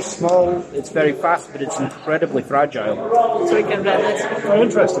very small, it's very fast, but it's incredibly fragile. So we can run this. Oh,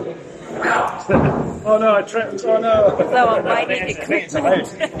 interesting. Oh no, I tripped. Oh no. So mining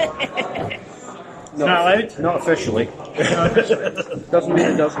equipment. Not allowed? Not officially. Doesn't mean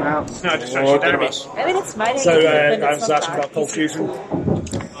it doesn't happen. It's not a distraction derby. I mean, it's mining So equipment. I was asking about Cold Fusion.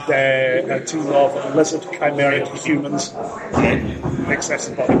 They're a team of lizard chimera humans in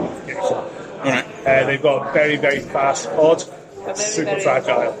excessive body modification. Alright. They've got a very, very fast pod, super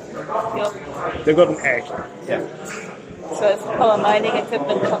fragile. Yep. They've got an egg. Yeah. So if our mining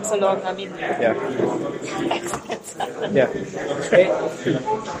equipment comes along, I mean, Yeah. accidents happen. Yeah.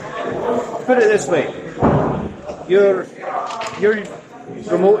 Put it this way. Your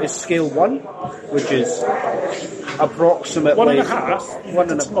remote is scale 1, which is approximately 1.5. One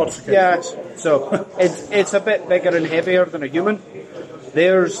and a Modifications. Yeah. So it's a bit bigger and heavier than a human.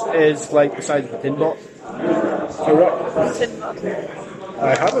 Theirs is like the size of a tin bot. Correct. Tin bot.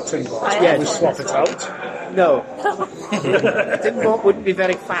 I have a tin box. Yeah. We swap it out. No. A tin bot wouldn't be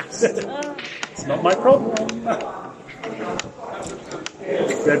very fast. It's not my problem.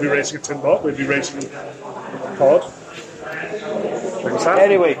 They'd be racing a tin bot. We'd be racing a pod.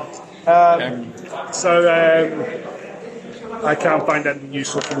 Anyway, So I can't find anything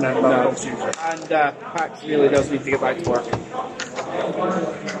useful from them about Cold Fusion. and Pax really does need to get back to work.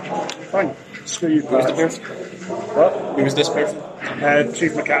 Fine. Screw you, Pat. What? Who was this person?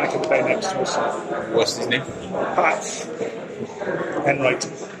 Chief mechanic of the day next to us. What's his name? Pat Enright.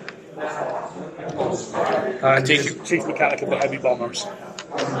 And take he's chief mechanic of the heavy bombers.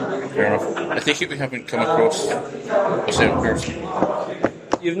 Fair enough. I take it we haven't come across a certain person.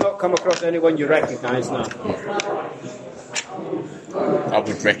 You've not come across anyone you recognise now? I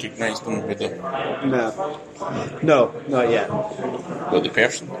would recognise them with the No, not yet.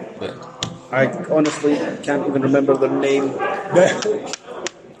 person. I honestly can't even remember their name.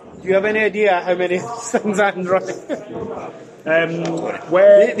 Do you have any idea how many things I'm running?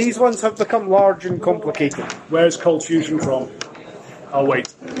 These ones have become large and complicated. Where's Cold Fusion from? I'll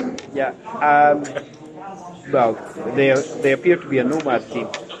wait. Yeah. Well, they appear to be a nomad team,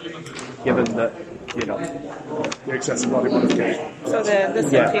 given that, you know. The excessive body modification. So the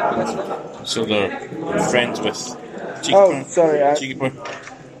same Yeah. people as well. So they're friends with Cheeky Oh, Boy. sorry. Cheeky Boy.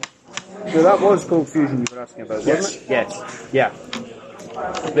 So that was Cold Fusion you were asking about, wasn't it? Yes. Yeah.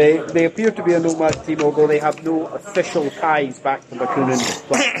 They appear to be a nomad team, although they have no official ties back to Bakunin.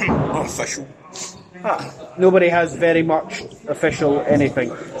 But Official. nobody has very much official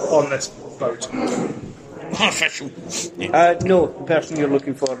anything. On this boat. Official. Yeah. No, the person you're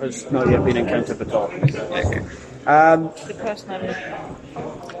looking for has not yet been encountered at all. Okay. The person I'm looking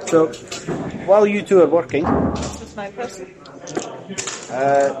for. So, while you two are working, This is my person.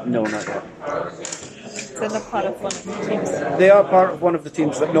 no, not yet. They're not part of one of the teams. They are part of one of the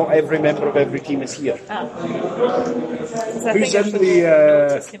teams, but not every member of every team is here. Because I Who's think I in should the,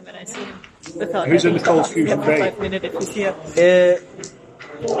 notice him when I see him. Without who's in the having Cold to Fusion ask him Bay? 5 minutes if he's here.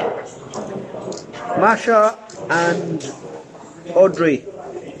 Masha and Audrey,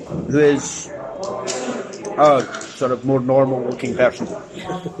 who is a sort of more normal-looking person.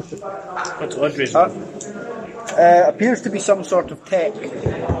 What's Audrey's Appears to be some sort of tech.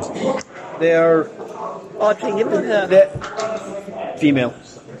 They're Audrey, him or her? female.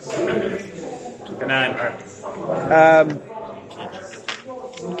 Keep an eye on her.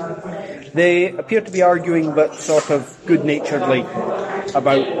 They appear to be arguing, but sort of good-naturedly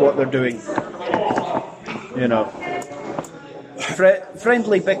about what they're doing. You know,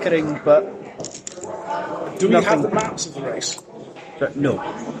 friendly bickering, but Do we have nothing. the maps of the race? No.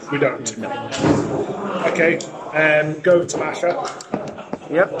 We don't. No. Okay. Go to Masha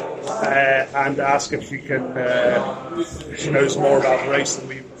Yep. and ask if she can. She knows more about the race than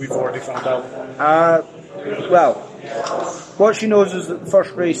we've already found out. Well, what she knows is that the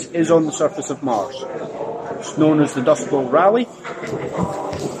first race is on the surface of Mars. It's known as the Dust Bowl Rally.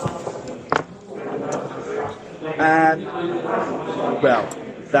 And, well,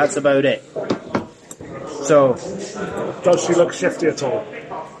 that's about it. So, Does she look shifty at all?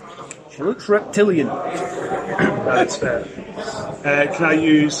 she looks reptilian. That's fair. Can I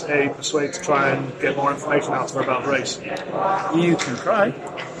use a persuade to try and get more information out of her about the race? You can try.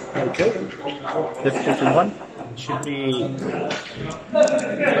 Okay. Difficulty 1. Should be.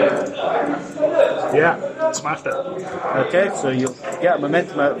 Yeah, smashed it. Okay, so you'll get a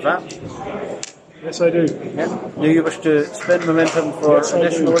momentum out of that. Yes, I do. Yeah. Do you wish to spend momentum for Yes, I do.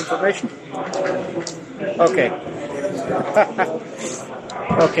 additional information? Okay.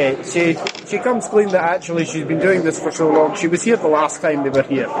 Okay, she comes clean that actually she's been doing this for so long. She was here the last time they were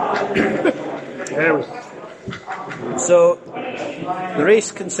here. There we go. So, the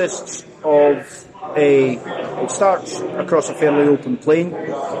race consists of it starts across a fairly open plain,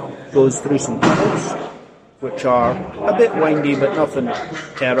 goes through some tunnels, which are a bit windy but nothing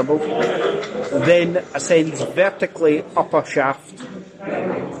terrible, then ascends vertically up a shaft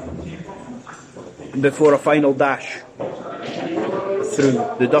before a final dash through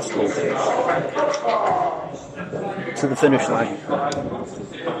the Dust Bowl to the finish line.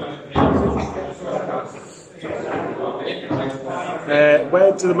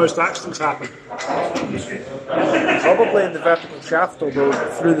 Where do the most accidents happen? Probably in the vertical shaft, although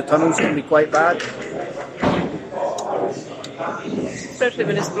through the tunnels can be quite bad. Especially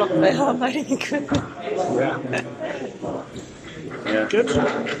when it's blocked by hard mining equipment. Yeah. Good.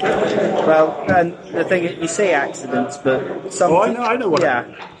 Well, and the thing is, you say accidents, but some... Oh, I know what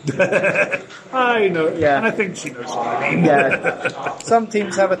Yeah, I know. Yeah. And I think she knows what I mean. yeah. Some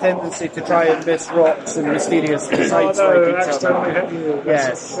teams have a tendency to try and miss rocks and mysterious Oh, sides no, like each accidentally other. hit you.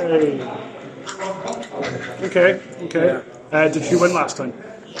 Yes. Okay. Did she win last time?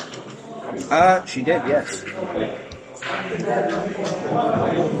 She did, yes.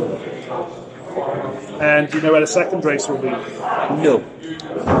 And do you know where the second race will be? No.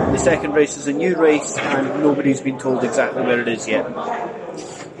 The second race is a new race and nobody's been told exactly where it is yet.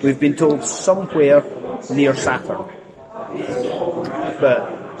 We've been told somewhere near Saturn.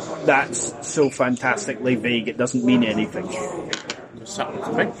 But that's so fantastically vague it doesn't mean anything. Something's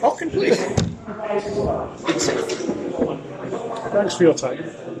a big fucking place. Thanks for your time.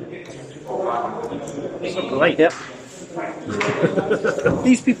 So polite. Yep.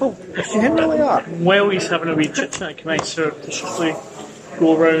 These people generally are. While he's having a wee chit chat, can I surreptitiously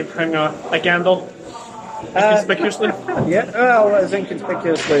go around hang a Gandalf? Inconspicuously? Yeah, well, as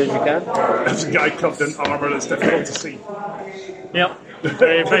inconspicuously as you can. There's a guy covered in armour that's difficult to see. Yep.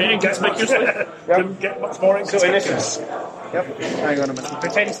 Very, very inconspicuously. Couldn't get much more inconspicuous. Yep, hang on a minute.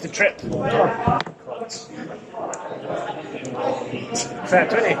 Pretends to trip. Fair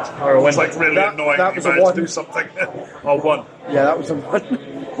 20. Or a win. It's like really annoying that you was a managed one. to do something. Or one. Yeah, that was a one.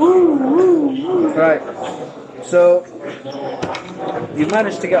 Right. So, you've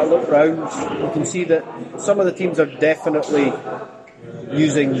managed to get a look round. You can see that some of the teams are definitely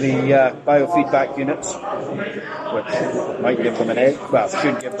using the biofeedback units, which might give them an edge. Well,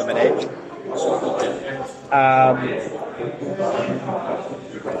 should give them an edge.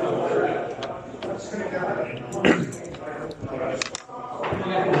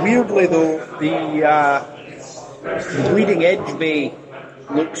 Weirdly though, the bleeding edge bay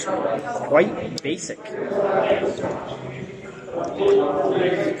looks quite basic.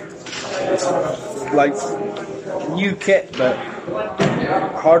 It's like new kit, but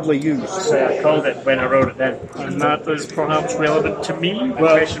hardly used. I called it when I wrote it then. And that is perhaps relevant to me.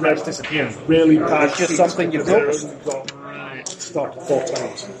 Well, Question marks disappearing. Really bad. It's just something you've noticed. Started 4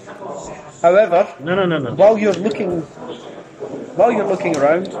 times. However, No. while you're looking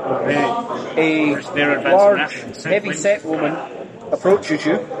around, a They're advancing large, nations, heavy-set woman approaches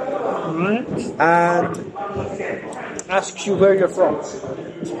you and asks you where you're from.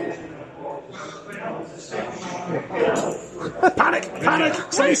 Panic!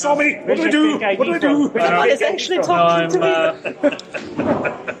 Somebody saw me! What do I do? What do I do? It's actually talking to me.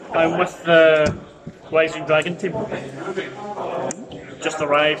 I'm with the Rising Dragon team. Just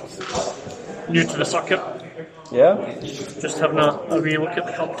arrived, new to the circuit. Yeah? Just having a wee look at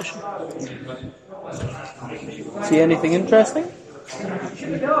the competition. See anything interesting?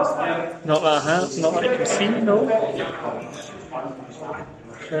 Not that I can see, no.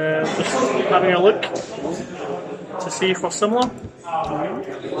 Just having a look to see if we're similar.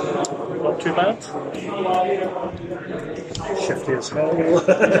 Not too bad. Shifty as hell.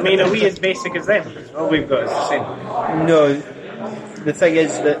 I mean, are we as basic as them? All we've got is the same. No, the thing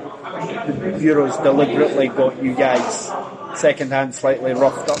is that the Bureau's deliberately got you guys second-hand, slightly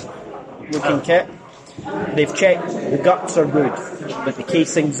roughed up looking kit. They've checked the guts are good, but the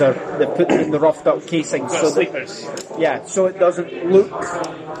casings they've put in the roughed up casings so Sleepers. so it doesn't look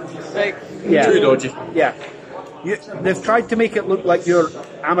Too dodgy. Yeah. They've tried to make it look like you're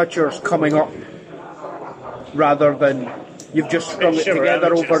amateurs coming up rather than you've just strung it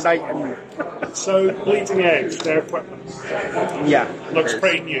together overnight and So, bleeding edge, their equipment looks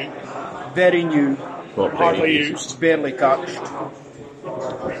pretty new, very new, hardly used. barely touched.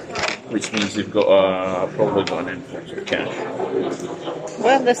 Which means they've got probably got an influx of cash.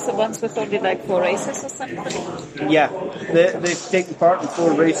 Well, there's the ones with only like 4 races or something. Yeah, they've taken part in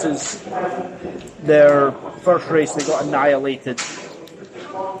 4 races. Their first race they got annihilated.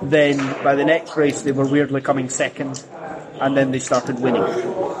 Then by the next race they were weirdly coming second, and then they started winning.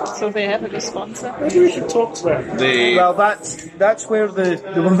 So they have a good sponsor. Maybe we should talk to them. Well, that's where the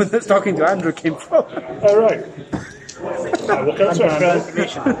woman that's talking to Andrew came from. All right. I will come to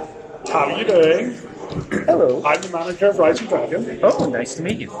Andrew. How are you doing? Hello. I'm the manager of Rising Dragon. Oh, nice to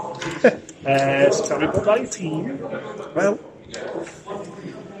meet you. So tell me about your team. Well,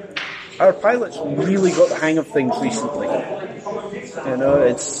 our pilot's really got the hang of things recently. You know,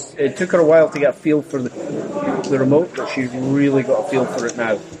 it took her a while to get a feel for the remote, but she's really got a feel for it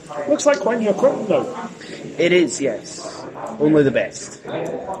now. Looks like quite new equipment, though. It is, yes. Only the best.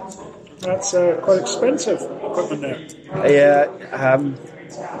 That's quite expensive equipment there. Yeah,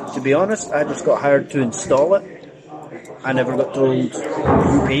 to be honest, I just got hired to install it. I never got told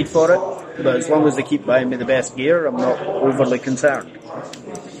who paid for it, but as long as they keep buying me the best gear, I'm not overly concerned.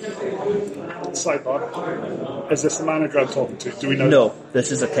 Sidebar. Is this the manager I'm talking to? Do we know? No,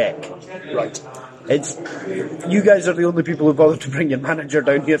 this is a tech. Right. It's you guys are the only people who bother to bring your manager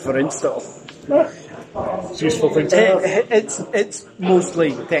down here for install. It's a useful thing to have. It's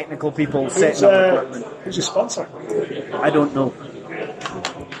mostly technical people setting up equipment. Who's your sponsor? I don't know.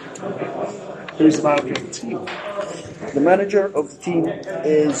 Who's the manager of the team? The manager of the team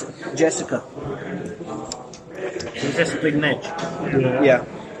is Jessica. Is this a big niche? Yeah.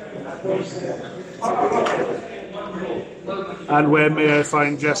 And where may I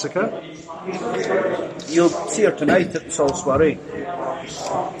find Jessica? You'll see her tonight at the Sol Soiree.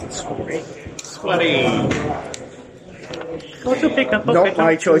 Not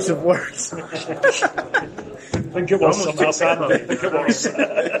my choice of words. I think it was someone else. I think it was.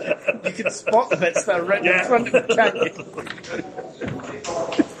 You can spot the bits that are written in front of you, can't you?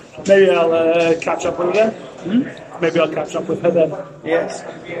 Maybe I'll catch up with her then. Maybe I'll catch up with her then. Yes.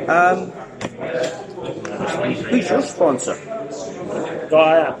 Who's your sponsor? Oh,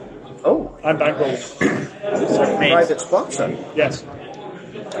 I am. Oh, I'm Bankroll. private sponsor. Yes.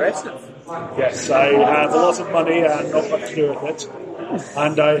 Impressive. Yes, I have a lot of money and not much to do with it.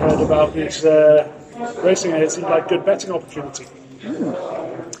 And I heard about this racing and it seemed like a good betting opportunity.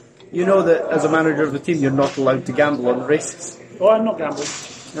 You know that as a manager of the team, you're not allowed to gamble on the races. Oh, I'm not gambling.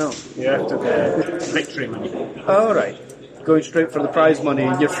 No. You have to the victory money. All right. Going straight for the prize money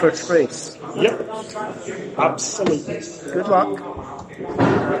in your first race. Yep. Absolutely. Good luck.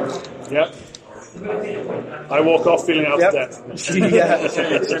 Yep. I walk off feeling out of death.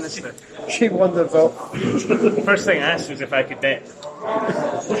 She wondered off. The first thing I asked was if I could bet.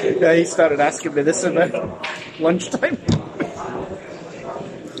 Yeah, he started asking me this about lunchtime.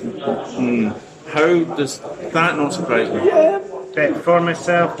 How does that not surprise me? Yeah. Bet for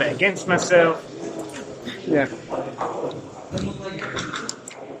myself, bet against myself. Yeah.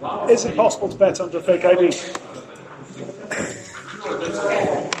 Is it possible to bet under fake ID?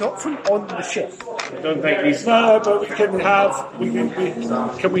 Not from on the ship. I don't think these. No, but we can have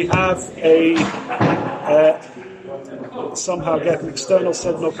a somehow get an external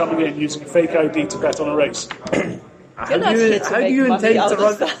signal coming in using a fake ID to bet on a race. How do you intend to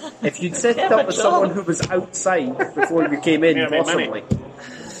run? If you'd set it up with someone who was outside before you came in, possibly.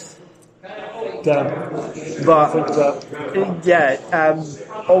 But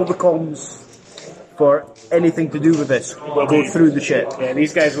all the comms for anything to do with this will go through the ship. Yeah,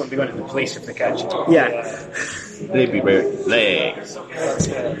 these guys won't be going to the police if they catch it. Yeah. They'd be wearing legs. That's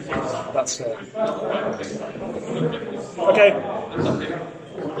fair. Okay.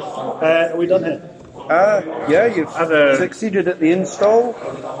 Are we done here? Yeah, you've succeeded at the install.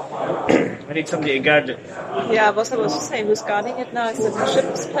 I need somebody to guard it. Yeah, I was about to say, who's guarding it now? Is it the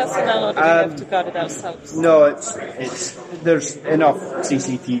ship's personnel, or do we have to guard it ourselves? No, it's there's enough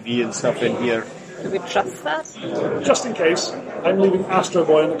CCTV and stuff in here. Do we trust that? Just in case, I'm leaving Astro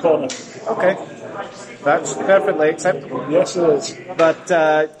Boy in the corner. Okay. That's perfectly acceptable. Yes, it is. But,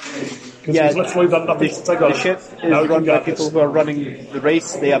 he's literally done nothing since I got the it. ship is run by people who are running the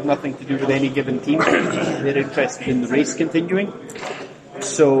race. They have nothing to do with any given team. They're interested in the race continuing.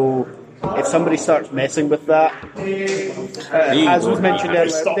 So, if somebody starts messing with that, as was mentioned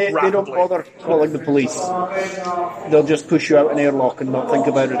earlier, they don't bother calling the police. They'll just push you out an airlock and not think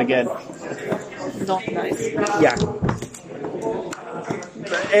about it again. Not nice. Yeah.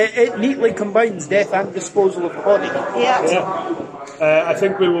 It neatly combines death and disposal of the body. Yeah. I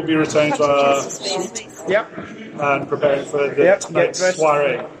think we will be returning to our Yep. and preparing for the tonight's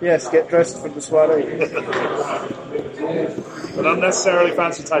soiree. Yes, get dressed for the soiree. An unnecessarily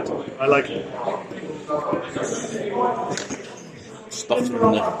fancy title. I like it. Stuff in the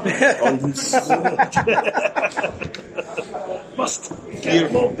Must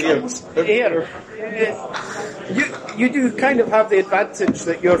Here, you do kind of have the advantage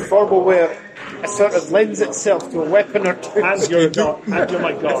that your formal wear sort of lends itself to a weapon or two. And you're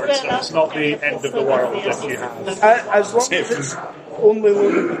my guard, so it's not the end of the world that you have. As long as it's only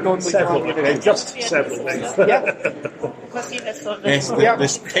loaded with non-lethal ammunition. Just several things. Yeah. Yes,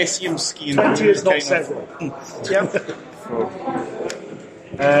 the potassium skiing. 20 is not several.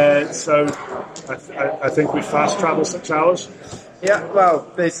 So, I think we fast travel 6 hours. Yeah, well,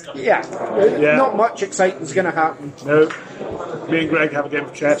 not much exciting's going to happen. No. Me and Greg have a game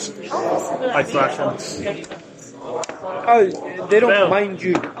of chess. I thrash him. Oh, they don't mind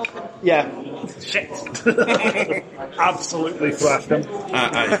you. Yeah. Shit. Absolutely thrashed him.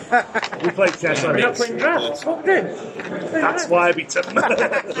 We played chess. We're not playing drafts. What we do? That's why I beat him.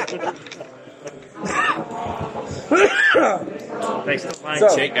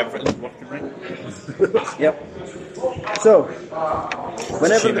 Check everything's working right. Yep. So,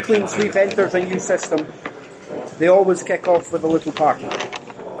 whenever the clean sweep enters a new system, they always kick off with a little party.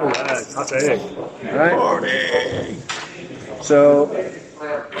 Oh, that's it. Right? Party! So,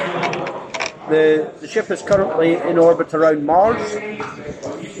 the ship is currently in orbit around Mars,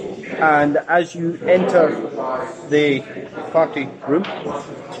 and as you enter the party room,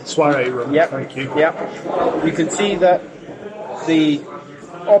 soiree room, thank you. Yep, you can see that the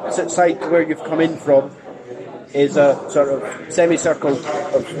opposite side to where you've come in from is a sort of semicircle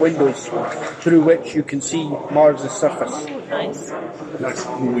of windows through which you can see Mars' surface. Nice.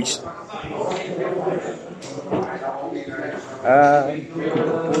 Nice.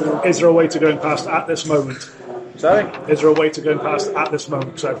 Is there a way to go past at this moment? Sorry? Is there a way to go past at this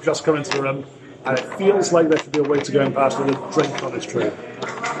moment? So I've just come into the room, and it feels like there should be a way to go past with a drink on its tray.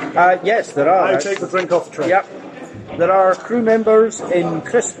 Yes, there are. I take the drink off the tray. Yep. There are crew members in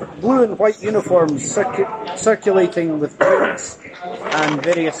crisp blue and white uniforms circulating with drinks and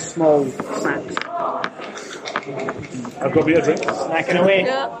various small snacks. I've got me a drink. Snacking away.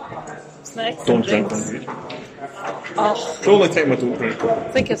 Yeah. Snacks Don't and drink drinks. on you. Oh, It's the only time I don't drink. I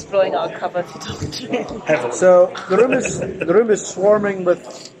think it's blowing our cover if you don't drink. So the room is swarming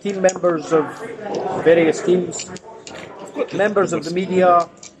with team members of various teams, members of the media.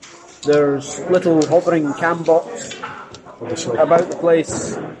 There's little hovering cam bots about the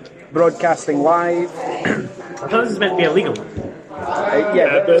place, broadcasting live. I thought this was meant to be illegal. But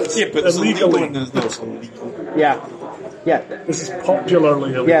it's illegally. and it's not illegal. Yeah. This is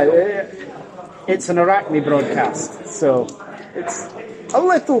popularly illegal. Yeah, it's an Arachne broadcast, so it's a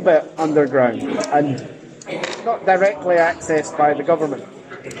little bit underground and not directly accessed by the government.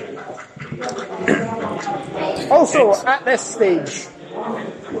 Also, at this stage,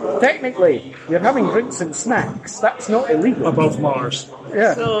 technically, you're having drinks and snacks. That's not illegal. Above Mars.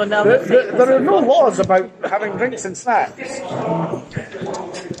 Yeah. So now There are no laws about having drinks and snacks.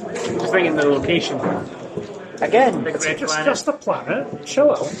 Just bringing the location. Again, Big red It's planet. just a planet.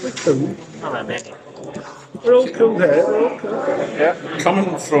 Chill out. We're cool. Not that many. We're all cool here. We're all cool. yeah.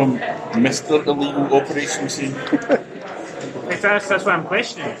 Coming from Mr. Illegal Operations Scene. That's what I'm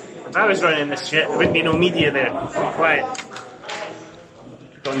questioning. If I was running this shit, there wouldn't be no media there. Quiet.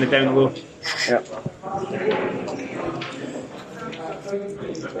 On the down low. Yeah.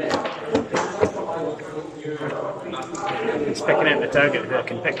 It's picking out the target that I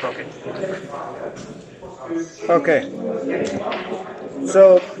can pickpocket. Okay.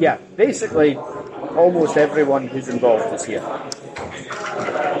 So, yeah, basically, almost everyone who's involved is here.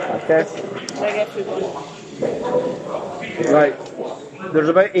 Okay? Right. there's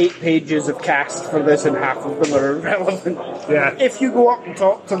about 8 pages of cast for this, and half of them are irrelevant. Yeah. If you go up and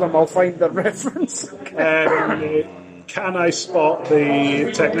talk to them, I'll find the reference. Can I spot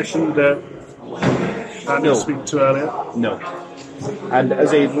the technician that I No. was speaking to earlier? No. And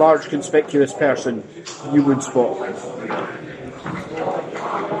as a large, conspicuous person, you would spot.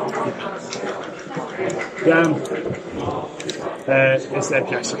 Is there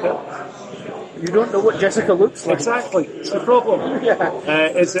Jessica? You don't know what Jessica looks like. Exactly. It's the problem. Yeah.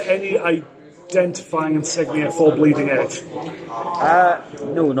 Is there any identifying insignia for Bleeding Edge?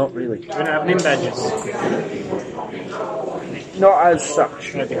 No, not really. Do you have name badges? Not as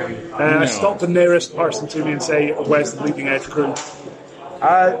such. I stop the nearest person to me and say, "Where's the Bleeding Edge crew?"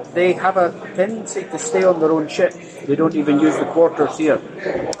 They have a tendency to stay on their own ship. They don't even use the quarters here.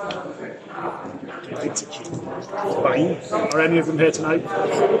 Fine. Are any of them here tonight?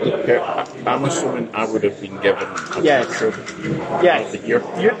 Okay, I'm assuming I would have been given a Yes. picture Yes. of the year.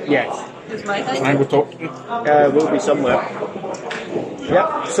 Yes. Who's my Can I height? go talk to you? Will be somewhere.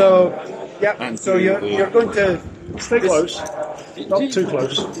 Yep. So, And So do you're the- you're going to. Stay close. Not too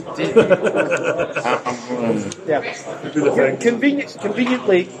close. I'm going to... Yeah. Do the thing.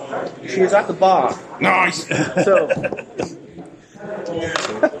 Conveniently, she is at the bar. Nice! So.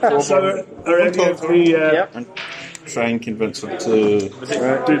 So, are any of the Yep. And try and convince them to do the thing?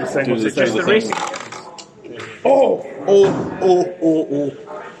 do What's the, it do just the the thing. racing? Oh!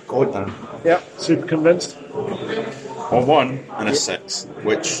 God damn. Yep. Super convinced. A 1 and a 6,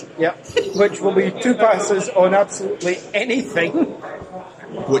 which Which will be 2 passes on absolutely anything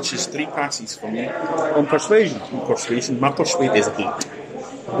is 3 passes for me. on persuasion. Persuasion. My persuade is 8.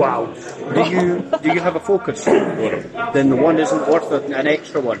 Wow. Do you have a focus? Then the 1 isn't worth an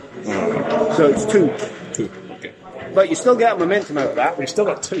extra 1. So it's 2. 2. Okay. But you still get a momentum out of that. We've still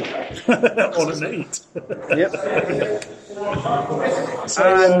got 2 on an 8. Yep. So,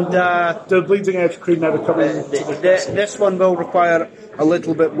 And the Bleeding Edge crew never come in. this one will require a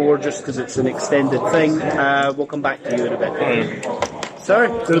little bit more just because it's an extended thing. We'll come back to you in a bit. Sorry?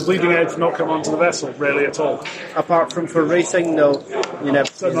 Did the Bleeding Edge not come onto the vessel, really, at all? Apart from for racing, no. You never.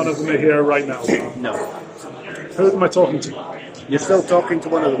 So none of them are here right now. No. Who am I talking to? You're still talking to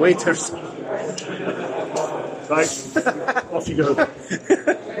one of the waiters. Right. Off you go. How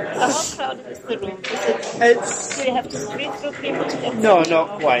crowded is the room? It's Do you have to street through people to get no,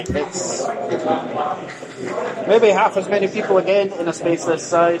 not quite. It's maybe half as many people again in a space this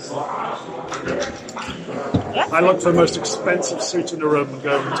size. I look for the most expensive suit in the room and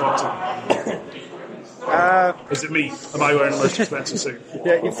go over and talk to him. Is it me? Am I wearing the most expensive suit?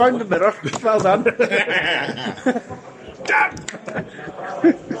 Yeah, you found the mirror. Well done. Damn!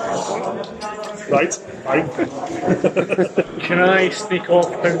 Right. Fine. Can I sneak off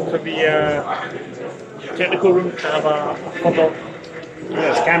down to the technical room to have a photo?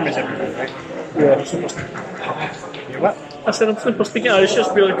 There's cameras everywhere, right? What? I said I'm supposed to get. It's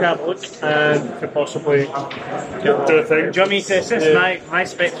just really to have a look and to possibly Do a thing. Do you want me to assist? My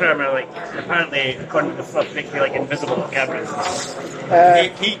spectrum are like apparently according to the fluff make me like invisible to cameras.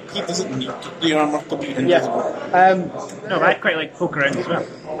 He doesn't need the armour to be invisible. No, but I quite like poke around as well.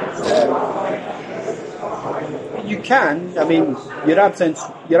 You can. I mean, your absence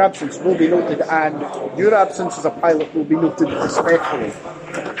will be noted, and your absence as a pilot will be noted especially.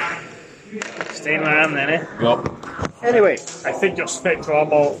 Staying where I am then, eh? Yup. Anyway, I think your spectral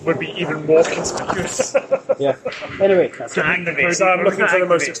armor would be even more conspicuous. yeah. Anyway, So I'm looking for the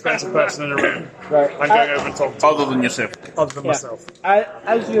most expensive person in the room. right. I'm going over and talking to Other than yourself. other than myself.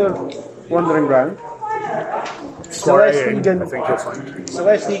 As you're wandering round, Celeste I Egan think you'll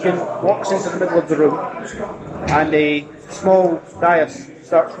find. walks into the middle of the room, and a small dais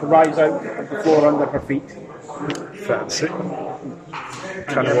starts to rise out of the floor under her feet. Fancy.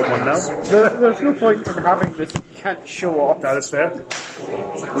 Kind of want one now. There's no point in having this you can't show off. That is fair.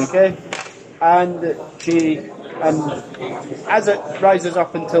 Okay, and as it rises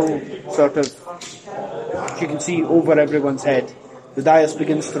up until sort of you can see over everyone's head, the dais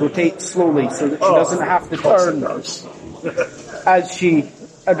begins to rotate slowly so that she doesn't have to turn as she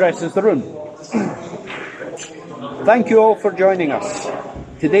addresses the room. Thank you all for joining us.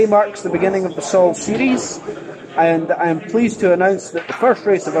 Today marks the beginning of the Sol series, and I am pleased to announce that the first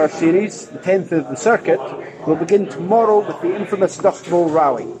race of our series, the 10th of the circuit, will begin tomorrow with the infamous Dust Bowl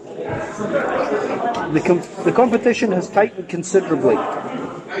Rally. The competition has tightened considerably.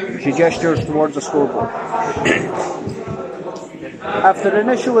 She gestures towards the scoreboard. After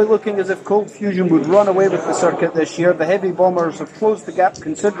initially looking as if Cold Fusion would run away with the circuit this year, the heavy bombers have closed the gap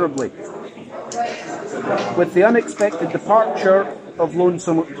considerably. With the unexpected departure of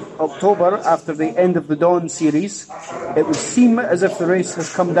Lonesome October after the End of the Dawn series, it would seem as if the race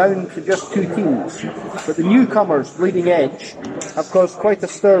has come down to just 2 teams. But the newcomers, Bleeding Edge, have caused quite a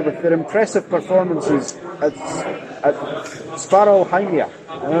stir with their impressive performances at Svartalheimia.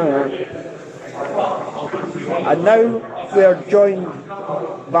 And now we are joined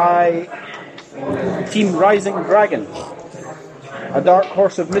by Team Rising Dragon, a dark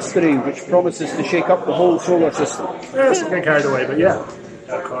horse of mystery which promises to shake up the whole solar system. Yeah, it's a bit carried away, but yeah,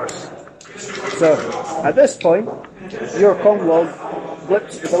 of course. So, at this point, your comm log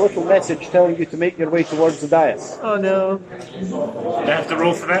blips with a little message telling you to make your way towards the dais. Oh no. Do I have to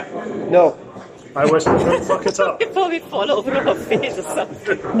roll for that? No. I wish I could fuck it up. Before we fall over our face or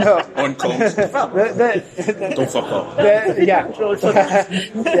something. No. On comms. Don't fuck up. Yeah.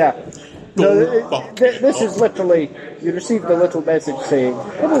 Yeah. No, this is literally, you received a little message saying,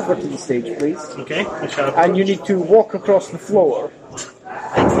 come over to the stage, please. Okay, I shall. And you need to walk across the floor.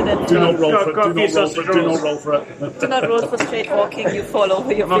 Accident. Do not roll for it. Go- Do not roll for it. Do not roll for it. Do not roll for straight walking, you fall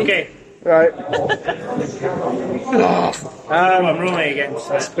over your feet. Okay. Right. I'm rolling against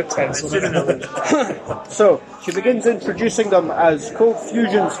that. It's a bit tense. So, she begins introducing them as Cold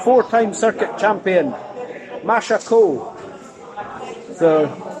Fusion's 4-time circuit champion, Masha Cole. So,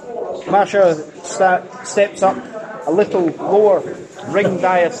 Masha steps up a little lower ring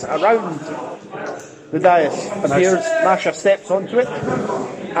dais around the dais. Appears, Masha steps onto it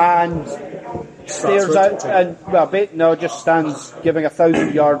and stares out and, just stands giving a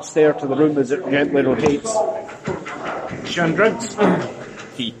 1,000-yard stare to the room as it gently rotates. She on drugs?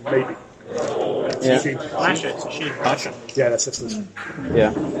 He. Maybe. Yeah. She. Masha, it's a she. Passion. Yeah, that's sisters. Yeah.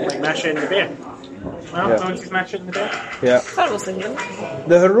 Like Masha and the bear. Well, Yeah. no one's Masha and the bear. Yeah. That was the hero.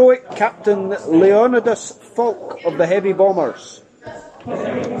 The heroic Captain Leonidas Falk of the Heavy Bombers.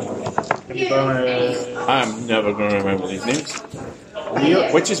 I'm never going to remember these names.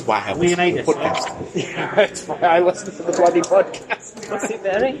 Which is why I listen to the podcast. That's why I listen to the bloody podcast. What's he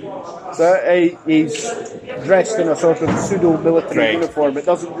wearing? So he's dressed in a sort of pseudo-military Right. uniform. It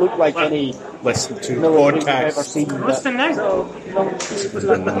doesn't look like any Listen to military you've ever podcasts. seen. What's but- the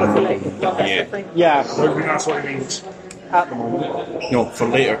name? Yeah. Yeah, That's what it means. at the moment. No, for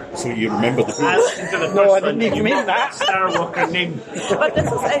later, so you remember the group. No, I didn't even mean that. Skywalker name. But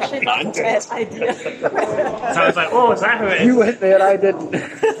this is actually not a bad idea. So I was like, oh, is that who it is? You went there, I didn't.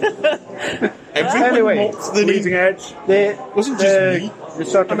 Everyone Anyway, mocks the name. Bleeding Edge. Wasn't just me. The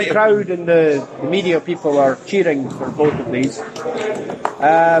sort of crowd and the media people are cheering for both of these.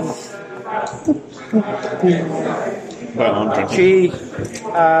 Well, I'm drinking. She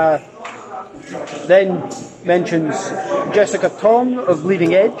then mentions Jessica Tong of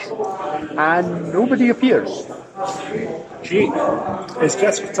Bleeding Edge, and nobody appears. Gee, is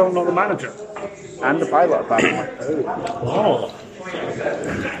Jessica Tong not the manager? And the pilot, apparently. Oh.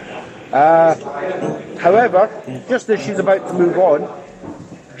 However, just as she's about to move on,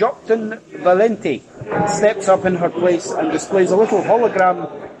 Joktan Valenti steps up in her place and displays a little hologram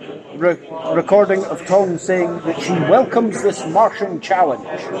recording of Tong saying that she welcomes this Martian challenge.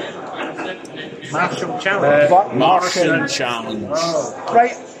 Martial challenge. But Martian challenge.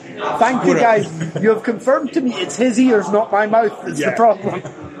 Right. Thank you, guys. You have confirmed to me it's his ears, not my mouth, that's the Yeah. problem.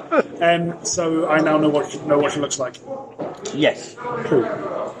 So I now know what she looks like. Yes. Cool.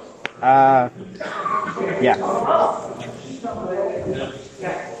 Yeah.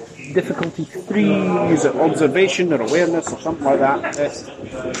 Difficulty 3, is it observation or awareness or something like that?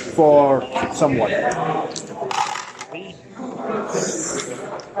 For someone.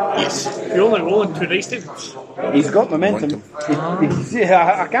 Yes. You're only rolling 2 dice, David. He's got momentum.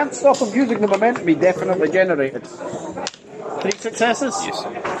 I can't stop him using the momentum he definitely generated. 3 successes? Yes.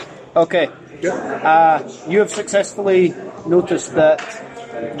 Okay. You have successfully noticed that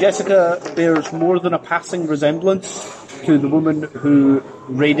Jessica bears more than a passing resemblance to the woman who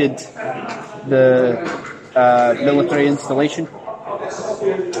raided the military installation.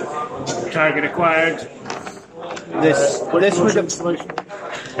 Target acquired. This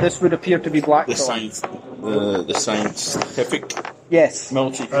would appear to be The Blackthorn. science, the scientific Yes.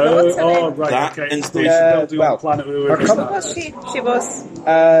 military. What's her name? Right, That okay. installation Building on the planet we her were com- Was she? She was.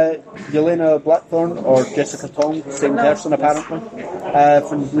 Yelena Blackthorn or Jessica Tong, same No. person apparently,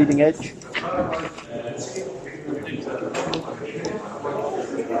 from Bleeding Edge.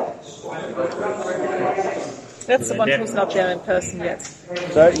 That's the one who's not there in person yet.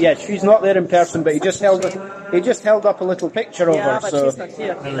 So yeah, she's not there in person, but he just held up a little picture of Yeah, her. but So she's not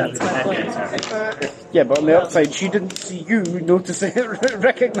here. That's my point. yeah, but on the upside, she didn't see you noticing it,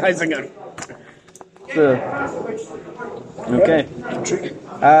 recognizing her. So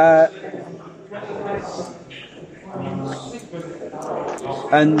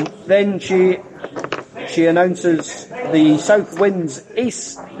And then she announces the South Wind's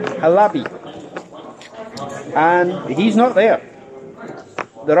Ace Halabi. And he's not there.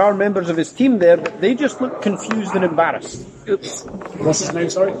 There are members of his team there, but they just look confused and embarrassed. Oops. What's his name,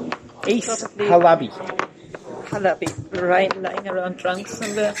 sorry? Ace Probably. Halabi. Halabi, right, lying around drunk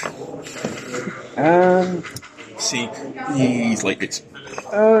somewhere. See, he's like it's.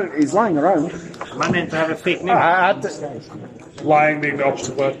 He's lying around. Am I meant to have a fake name? I had to, Lying being the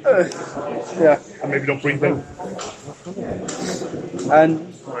opposite word. yeah. And maybe don't breathe in.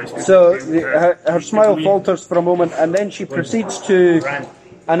 And so her smile falters for a moment, and then she proceeds to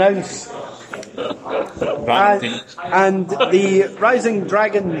announce and the Rising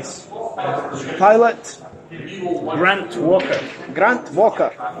Dragons pilot Grant Walker. Grant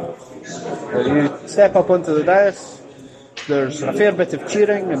Walker. You step up onto the dais. There's a fair bit of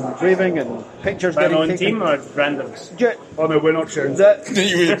cheering and waving and pictures By getting own taken. team or randoms? Oh no, we're not sharing.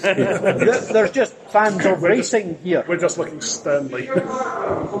 There's just fans of racing here, We're just looking sternly. you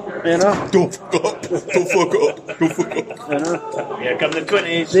know. Don't fuck up! Don't fuck up! Don't fuck up! You know? Here come the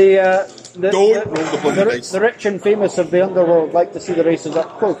 20s. Don't roll the bloody dice. The rich and famous of the underworld like to see the races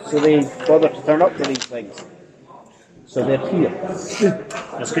up close, so they bother to turn up to these things. So they're here,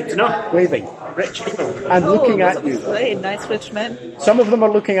 That's good to know. waving Rich people. and looking at you. Hey, nice rich man. Some of them are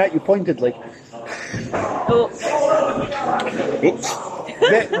looking at you pointedly. Oh, Oops.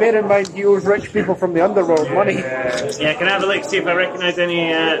 Bear in mind, he owes rich people from the underworld money. Yeah, can I have a look, see if I recognise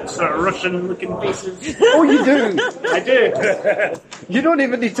any sort of Russian-looking faces? Oh, you do? I do. You don't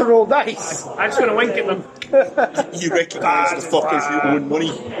even need to roll dice. I'm just going to wink at them. You recognise the fuckers who own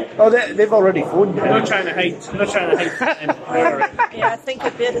money. Oh, they've already phoned you. I'm not trying to hide. I'm not trying to hide. yeah, I think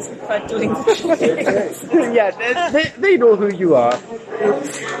your beard isn't quite doing the trick. Yeah, they know who you are.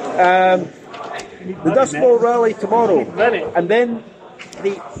 The Dust Bowl rally tomorrow. And then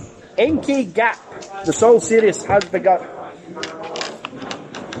the NK Gap, the Sol Sirius has begun.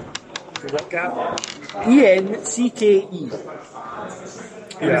 What gap? ENCKE.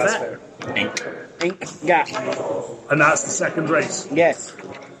 Yeah, that's fair. Ink Gap. And that's the second race. Yes.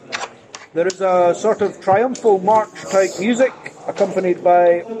 There is a sort of triumphal march type music accompanied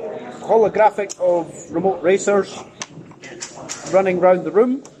by holographic of remote racers running round the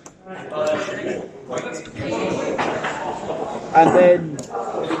room. And then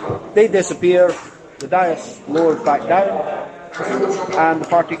they disappear, the dais lowers back down, and the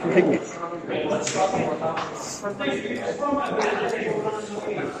party continues.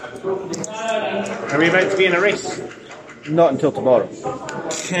 Are we about to be in a race? Not until tomorrow.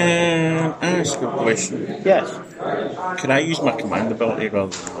 Can I ask a question? Yes. Can I use my command ability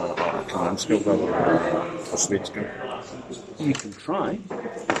rather than my command skill rather than persuade skill? You can try. Do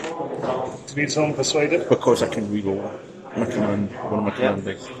you need someone persuaded? Because I can reroll my command, one of my command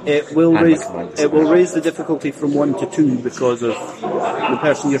dice. It will And raise my command it will raise the difficulty from 1 to 2 because of the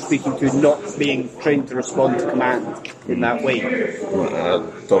person you're speaking to not being trained to respond to command in that way.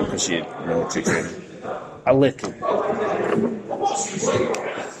 Don't appreciate military training. A little.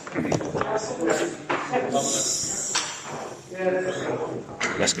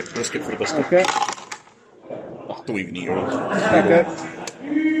 Let's get for the biscuit. Okay. Oh, don't even eat yours. Okay.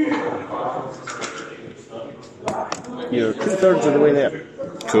 You're 2/3 of the way there.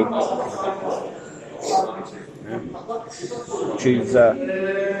 Cool. She's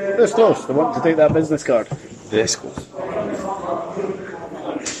this close. They want to take that business card. This goes.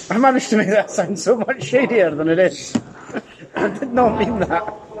 I managed to make that sound so much shadier than it is. I did not mean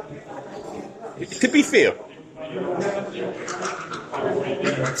that. To be fair,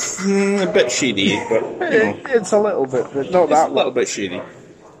 a bit shady, but you know, It's a little bit, but not it's a that little bit shady.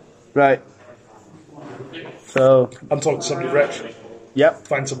 Right. So, I'm talking to somebody rich. yep,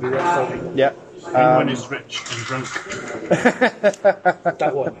 Find somebody rich for me. yep. One is rich and drunk.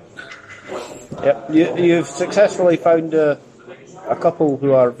 That one. Yep. You've successfully found a couple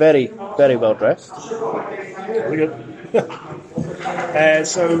who are very, very well dressed. Very good.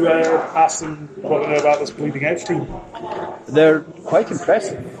 Ask them what they know about this bleeding edge team. They're quite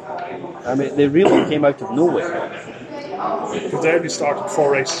impressive. I mean, they really came out of nowhere. Because they only started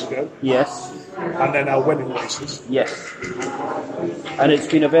 4 races ago, Yes, and they're now winning races. yes. And it's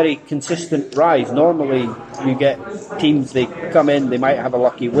been a very consistent rise. Normally, you get teams, they come in, they might have a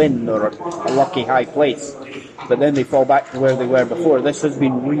lucky win or a lucky high place, but then they fall back to where they were before. This has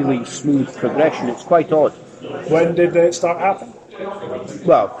been really smooth progression. It's quite odd. When did it start happening?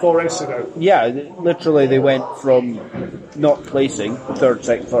 Well, 4 races ago. yeah, literally they went from not placing, 3rd,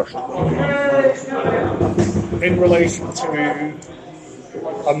 2nd, 1st. In relation to,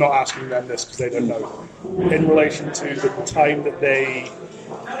 I'm not asking them this because they don't know. In relation to the time that they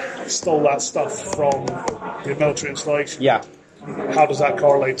stole that stuff from the military installation. Yeah. How does that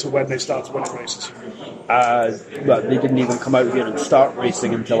correlate to when they started winning races? Well, they didn't even come out here and start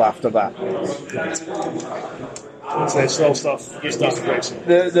racing until after that. So they stole stuff, you started racing.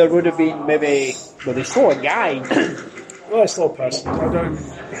 There would have been maybe... Well, they stole a guide. Well, I stole a person. I don't...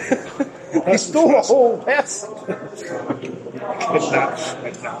 They stole a whole person. Kidnap.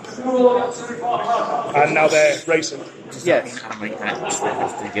 And now they're racing. Yes. I might actually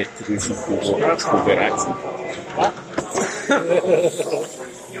have to get to do some covert action.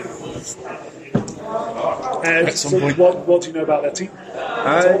 So what do you know about their team?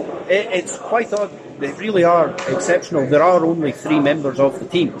 It's quite odd. They really are exceptional. There are only 3 members of the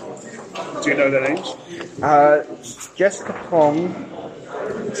team. Do you know their names? Jessica Pong,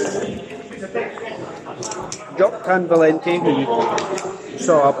 Jock Tan Valente, who you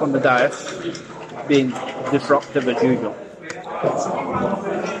saw up on the dais, being disruptive as usual,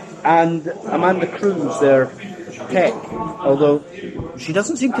 and Amanda Cruz, their tech, although she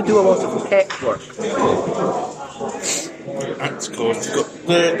doesn't seem to do a lot of tech work. Let's go to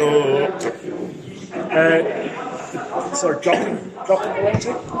the door. Sorry, Jock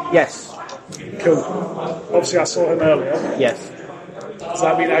Valente? Yes, Cool. Obviously, I saw him earlier. yes. Does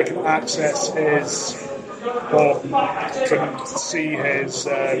that mean I can access his... or can see his...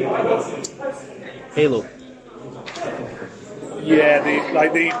 Halo. yeah,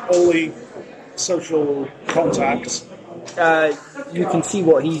 the only social contacts. You can see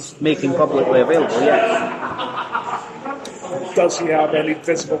what he's making publicly available, yes. Does he have any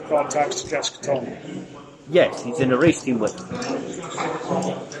visible contacts to Jessica Tom? Yes, he's in a race team with them.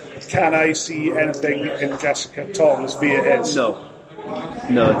 Can I see anything in Jessica Tom's via his? No,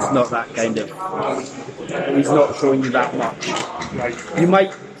 it's not that kind of... He's not showing you that much. Right. You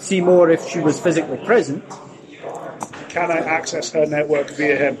might see more if she was physically present, Can I access her network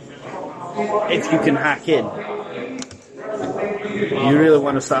via him? if you can hack in. You really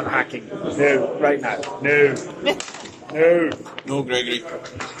want to start hacking No. right now. No. No. No, Gregory.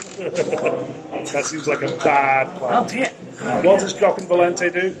 That seems like a bad plan. What does Jock and Valente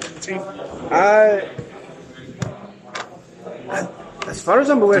do in the team? As far as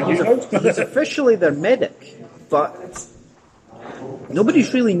I'm aware, he's officially their medic, but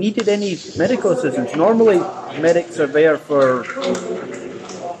nobody's really needed any medical assistance. Normally, medics are there for...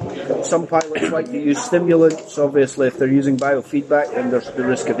 Some pilots like to use stimulants. Obviously, if they're using biofeedback, then there's the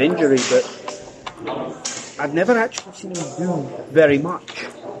risk of injury, but I've never actually seen him do very much.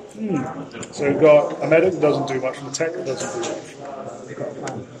 So we've got a medic that doesn't do much and a tech that doesn't do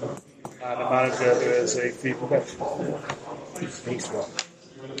much. And a manager who is a people professional.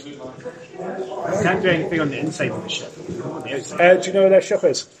 Can't do anything on the inside of the ship. On the outside. Do you know where their ship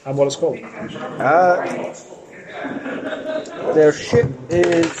is and what it's called? Their ship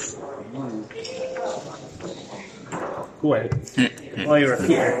is... Go ahead. While you're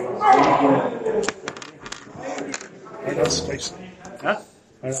here. That's space. Huh?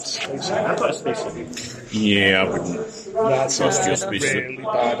 That's space. I've got a space suit. Yeah, I wouldn't. That's Trust a your space suit. really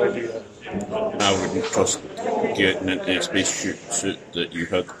bad idea. I wouldn't trust getting into a space suit that you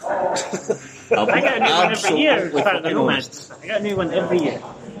had. I'll I get a new one every year. It's absolutely part of the fucking honest. romance. I get a new one every year.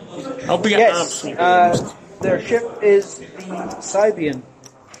 I'll be Yes, absolutely honest. their ship is the Sibian,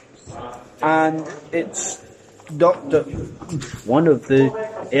 and it's docked at one of the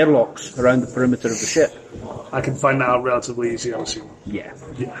airlocks around the perimeter of the ship. I can find that out relatively easy, I'm assuming. Yeah.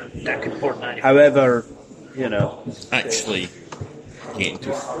 That could port that. However, you know... Actually, get into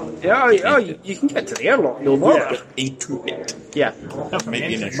you can get to the airlock, no bother. into it. Yeah.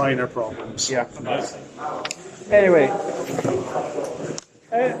 Maybe an issue. Minor problems. Yeah. Anyway,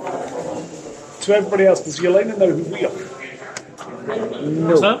 To everybody else, does Yelena know who we are?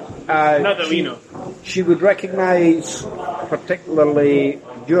 no. Not that we know. She would recognise particularly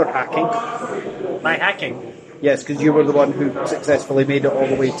your hacking. My hacking. Yes, because you were the one who successfully made it all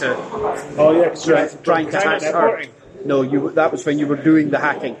the way to Oh, yeah. trying to hack her. No, that was when you were doing the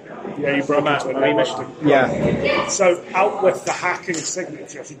hacking. Yeah, you broke into an mission. Yeah. So, out with the hacking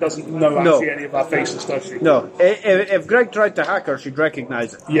signature, she doesn't know actually any of our faces, does she? No. If Greg tried to hack her, she'd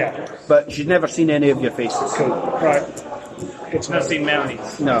recognise it. Yeah. But she'd never seen any of your faces. Cool. Right. Good to know. Not seen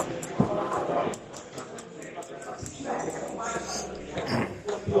Melanie's. No.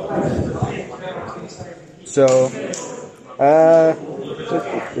 So,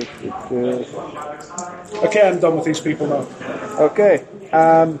 Okay, I'm done with these people now. okay.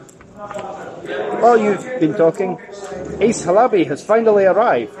 While you've been talking, Ace Halabi has finally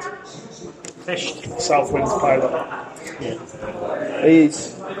arrived. Fished. Southwind's pilot.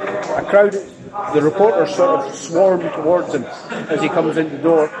 He's a crowd. The reporters sort of swarm towards him as he comes in the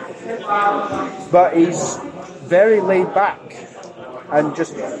door. but he's very laid back and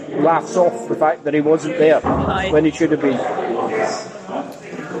just laughs off the fact that he wasn't there when he should have been.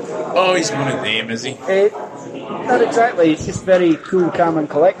 Oh, he's one of them, is he? Not exactly. He's just very cool, calm, and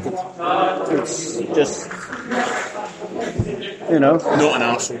collected. It's just, not an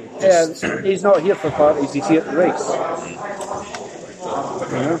arsehole. Yeah, he's not here for parties. He's here at the race.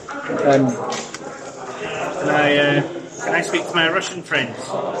 And Can I speak to my Russian friends?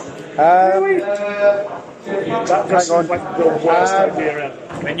 That just hang on. like the worst idea ever.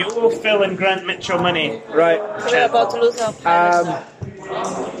 When you owe Phil and Grant Mitchell money, right. We're about to lose our planet.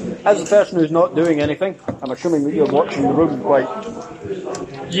 As a person who's not doing anything, I'm assuming that you're watching the room quite.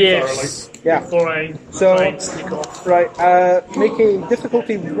 yes. Yeah. Before I So, try and sneak off. right. Make a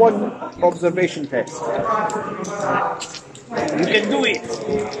difficulty 1 observation test. You can do it.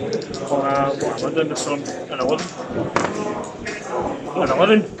 What am I doing this on? An 11? An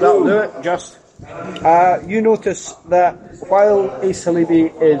 11? That'll do it. Just. You notice that while Ace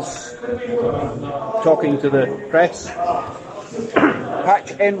Halibi is talking to the press,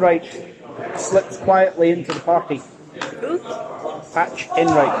 Patch Enright slips quietly into the party. Patch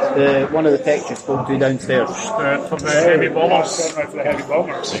Enright, one of the techs you spoke to downstairs. For the heavy bombers. For the heavy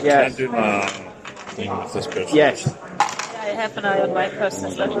bombers. Yes. Can't do my thing with this person. Yes. I have an eye on my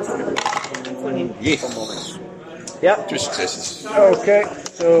person, so Yes. Yep. 2 successes. Okay,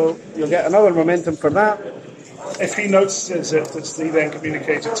 so you'll get another momentum for that. If he notices it, does he then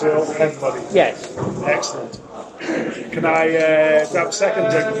communicate it to everybody? Yes. Excellent. Can I grab a second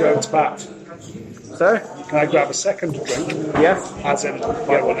drink and go to bat? Sir? Can I grab a second drink? Yes. As in,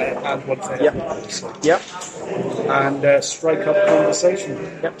 buy one and one for him. Yep. Yep. And strike up conversation.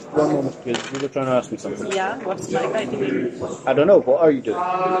 Yep. One moment, please. You were trying to ask me something. yeah, what's my guy doing? I don't know. What are you doing?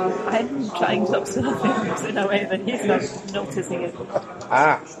 I'm trying to observe him in a way that he's not noticing it.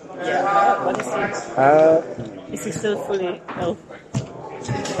 Ah. Yeah, what is he? Is he still fully ill?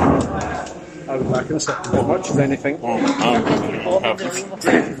 I'll be back in a second. As much as anything.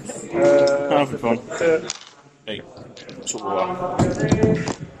 Have fun. Hey. So,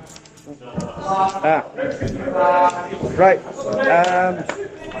 Right.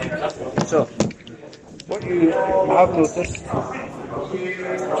 So, what you have noticed.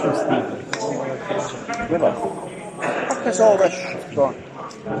 Where the fuck is all this shit gone?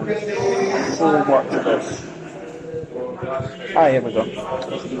 So much of this. Here we go.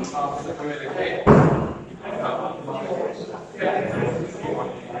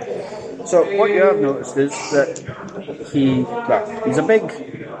 So what you have noticed is that he's a big,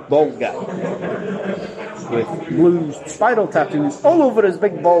 bald guy with blue spiral tattoos all over his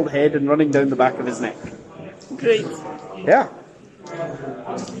big bald head and running down the back of his neck. Great. Yeah.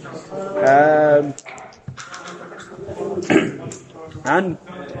 And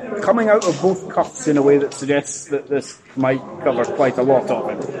coming out of both cuffs in a way that suggests that this might cover quite a lot of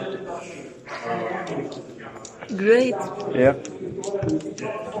him. Great. Yeah.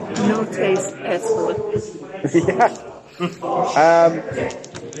 No taste asshole.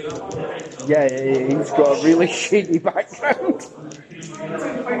 Yeah. He's got a really shady background.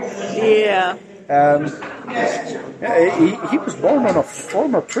 Yeah. He was born on a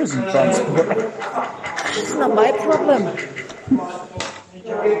former prison transport. It's not my problem.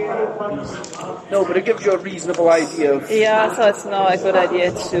 No, but it gives you a reasonable idea of... Yeah, so it's now a good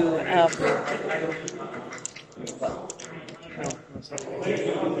idea to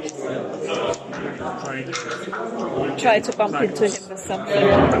try to bump into him with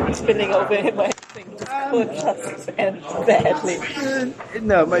something spilling over him. I think this could just end badly.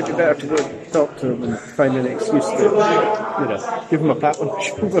 No, it might be better to go and talk to him and find an excuse to, give him a pat on the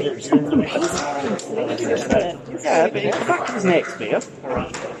shoulder or something. Yeah, but the back of his neck's there.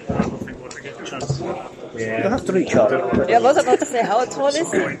 Yeah. You'll have to reach out. Yeah, I was about to say, how tall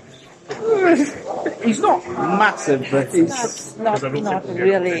is he? He's not massive, but he's... Not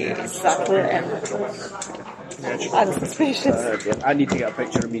really subtle and unsuspicious. I need to get a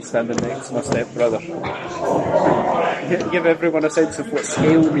picture of me standing next to my stepbrother. Give everyone a sense of what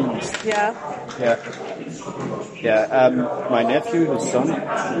scale means. Yeah. My nephew, his son,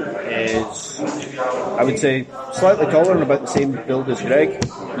 is, I would say, slightly taller and about the same build as Greg.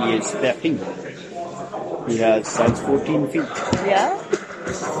 He is 13. He has size 14 feet. Yeah?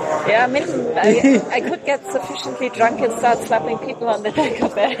 Yeah, I mean, I could get sufficiently drunk and start slapping people on the back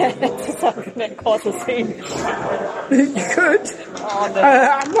of their heads or something and cause a scene. You could. Oh, no.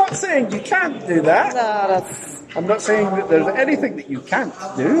 I'm not saying you can't do that. No, that's... I'm not saying that there's anything that you can't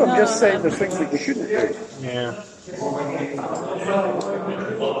do. I'm just saying there's things that you shouldn't do. Yeah.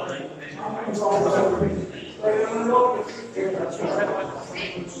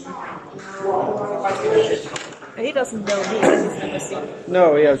 He doesn't know me, he's never seen me.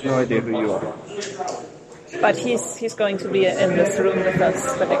 No, he has no idea who you are. But he's going to be in this room with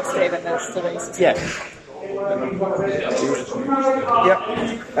us the next day when there's the race. Yes.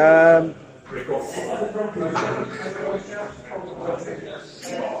 Yep.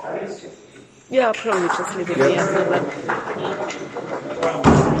 Yeah, I'll probably just leave it here until then.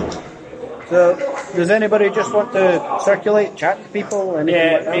 So, does anybody just want to circulate, chat to people?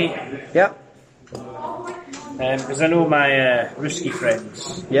 Anything like that? Me. Yeah. Because I know my Ruski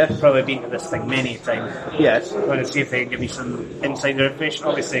friends Yes. probably been to this thing many times. Yes. I want to see if they can give me some insider information,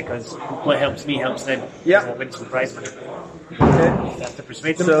 obviously, because what helps me helps them. Yeah. I win some prize money. Okay. I have to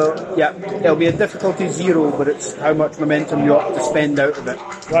persuade them. So, yeah, it'll be a difficulty 0, but it's how much momentum you ought to spend out of it.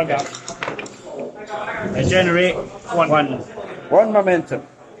 I generate one. 1 momentum.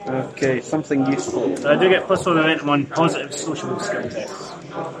 Okay, something useful. So I do get +1 momentum on positive social skill tests.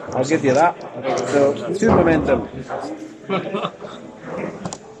 I'll give you that. So, 2 momentum.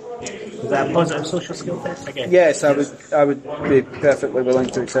 Is that a positive social skill test again? Yes, I would be perfectly willing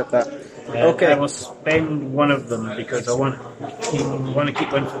to accept that. Okay. I will spend one of them because I want to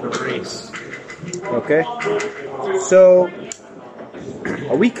keep one for the race. Okay. So,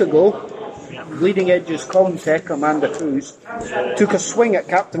 a week ago, Leading Edge's comm tech, Amanda Cruz, took a swing at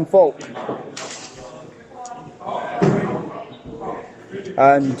Captain Falk.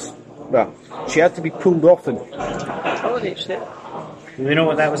 And, well, she had to be pulled off him. Holy shit. Do we know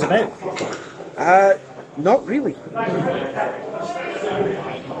what that was about? Not really.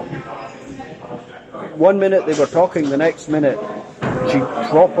 One minute they were talking, the next minute she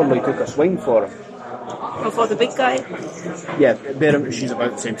properly took a swing for him. Oh, for the big guy? Yeah, she's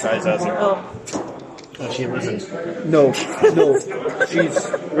about the same size as him. Oh. Oh, she wasn't. No. She's...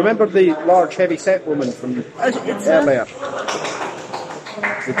 Remember the large, heavy-set woman from It's earlier?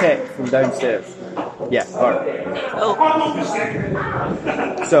 The tech from downstairs. Yeah, her.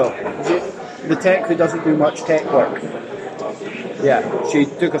 Oh. So, the tech who doesn't do much tech work. Yeah, she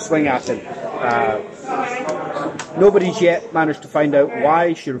took a swing at him. Nobody's yet managed to find out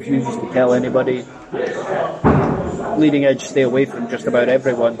why. She refuses to tell anybody. Leading Edge stay away from just about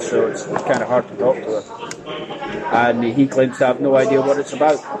everyone, so it's kind of hard to talk to her. And he claims to have no idea what it's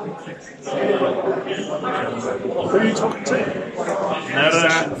about. Who are you talking to?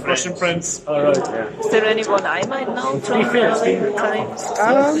 Russian Prince. Alright. Yeah. Is there anyone I might know from earlier times?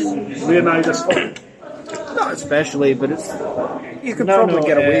 Leonidas Falk. Not especially, but it's... You could probably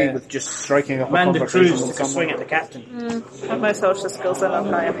get away with just striking up Amanda a conversation Cruz with took a swing someone. at the captain. And my social skills are not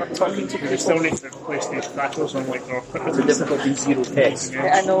high. I'm not talking to You people. still need to replace these battles on like North It's a difficulty 0 test.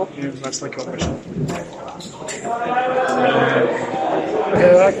 Yeah, I know. Yeah, that's like a mission.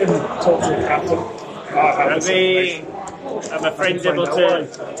 Yeah, I can talk to the captain. Are my friends able to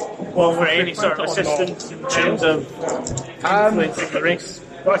offer any sort of assistance in terms of influencing the race?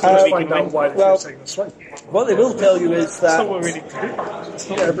 I can just find out why they're taking the swing. What they will tell you is That's that not what we need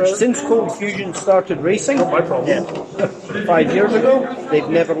to do. since Cold Fusion started racing, My problem. 5 years ago, they've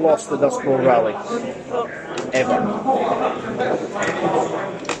never lost the Dust Bowl Rally. Ever.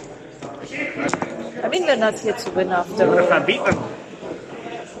 I mean, they're not here to win after What if I all. beat them?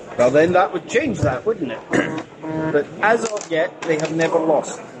 Well, then that would change that, wouldn't it? But as of yet, they have never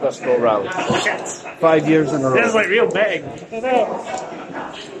lost the Dust Bowl Rally. 5 years in a This is row. like real betting.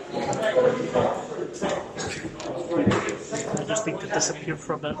 I just need to disappear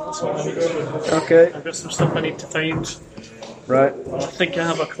for a bit. That's all I need. Okay, I've got some stuff I need to find. right. I think I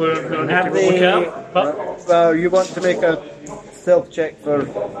have a clue who I need Have to go look they- at. But Well, you want to make a stealth check for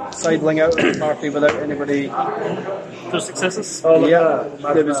sidling out of the party without anybody... no successes. Yeah,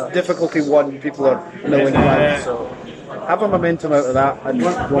 there was difficulty 1, people are milling around, so... Have a momentum out of that and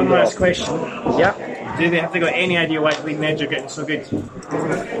One wander last off. question. Yeah, Do they have to got any idea why Leading Edge are getting so good?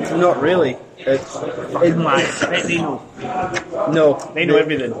 not really. It's... Lies. I bet they know. No. They know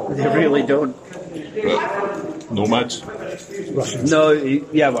everything. They really don't. Nomads. No,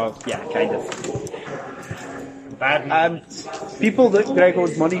 yeah, kind of. Bad. People that Greg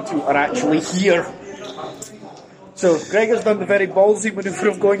owes money to are actually here. So Greg has done the very ballsy manoeuvre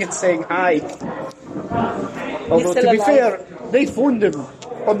of going and saying hi. Although, still to be alive? fair, they phoned him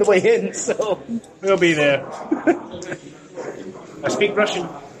on the way in, so... We'll be there. I speak Russian.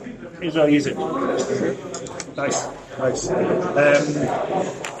 Here's how I use it. Nice.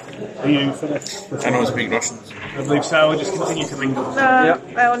 Are you finished? I know I speak Russian. I believe so. I'll just continue to mingle.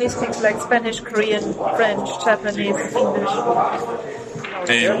 I only speak like Spanish, Korean, French, Japanese, English.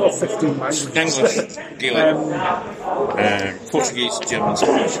 Or 15 languages. English, Gaelic, Portuguese, German,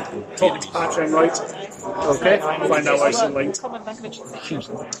 Spanish, Talk to Patch and right. Okay. Find out why so late. Common language.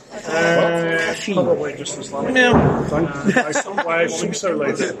 Probably just Islamic. Why is she so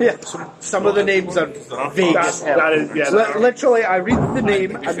late? Yeah. Some of the names are vague as hell. That is, yeah. Literally, I read the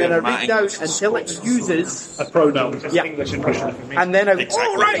name and then I read down until it uses A pronoun. yeah, English and Russian. and then I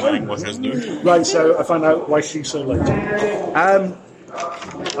exactly right. what English is now. Right, so I find out why she's so late. Um,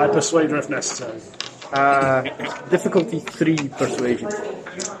 I persuade her if necessary. difficulty 3 persuasion.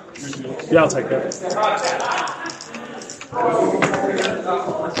 Yeah, I'll take that.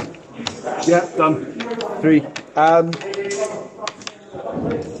 Yeah, done. 3.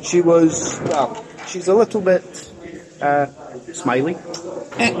 She's a little bit smiley. Who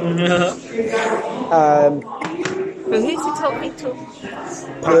is he talking to?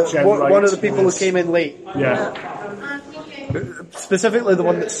 One of the people who came in late. Yeah. Specifically the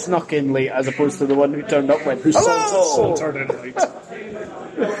one that snuck in late as opposed to the one who turned up went, Who hello! turned in late.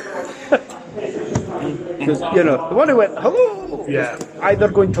 Because, the one who went, hello! Yeah. Either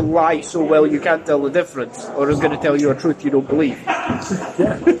going to lie so well you can't tell the difference, or is going to tell you a truth you don't believe.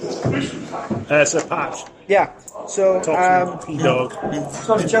 So Patch, Yeah, so, talk to me, dog.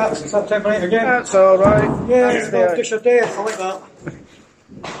 Sorry, chaps, it's that time right again. that's alright. Yeah, That's well, just your day, I like that.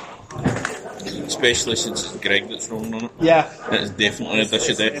 Especially since it's Greg that's rolling on it. Yeah. It's definitely a dish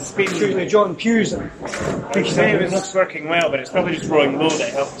of death. It's been through John Hughes. He's saying it looks working well, but it's probably just rolling low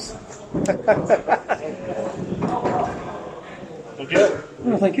that helps. Okay.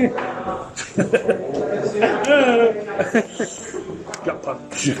 Oh, thank you. Gut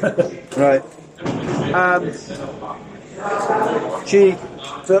punch. Right. She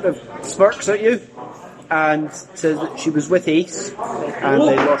sort of smirks at you and says that she was with Ace and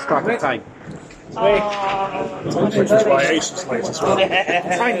they lost track of time. Which is why Ace was late as well.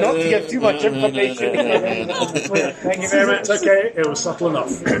 Trying not to give too much information. Thank you very much. It's okay, it was subtle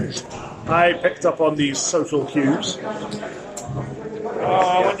enough. I picked up on these social cues.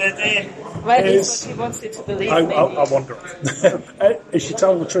 Well, it's what he wants you to believe. I maybe. wonder. Is she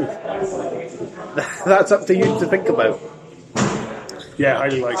telling the truth? That's up to you to think about. Yeah,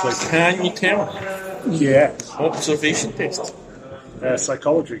 highly likely. Can you tell? Yeah. Observation test.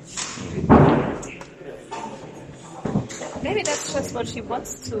 Psychology. Maybe that's just what she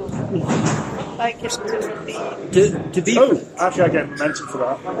wants to like it to be. To be Oh, actually I get mentioned for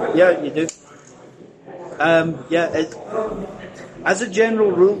that. Yeah, you do. As a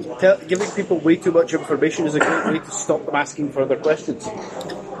general rule, giving people way too much information is a great way to stop them asking further questions.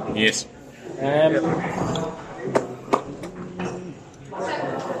 Yes.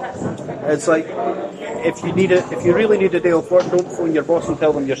 It's like if you really need a day off work, don't phone your boss and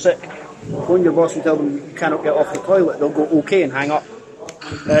tell them you're sick. Phone your boss and tell them you cannot get off the toilet. They'll go okay and hang up.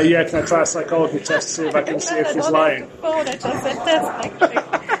 Yeah, can I try a psychology test to see if I can see if she's lying? Oh, I just said that.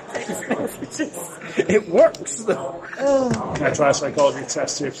 It works though. Can I try a psychology test to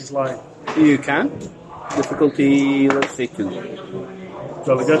see if she's lying? You can. Difficulty, let's say 2.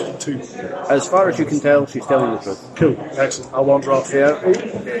 Jolly good. 2. As far as you can tell, she's telling the truth. Cool. Excellent. I'll wander off.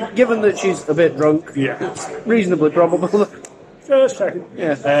 Yeah. Given that she's a bit drunk, Yeah. it's reasonably probable. Just checking.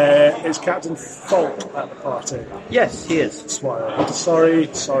 Yeah. Is Captain Fault at the party? Yes, he is. Swire. Sorry,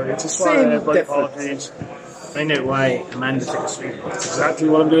 it's a swire. Same Everybody difference. apologies. Find out why Amanda took a swing. That's exactly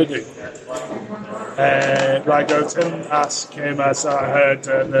what I'm going to do. Right, go to him, ask him, as I heard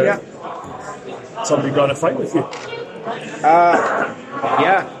that somebody got in a fight with you.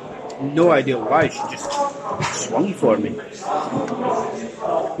 Yeah. No idea why, she just swung for me.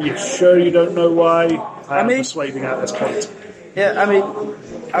 Are you sure you don't know why? I'm persuading at this point. Yeah, I mean,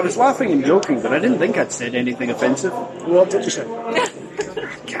 I was laughing and joking, but I didn't think I'd said anything offensive. What did you say?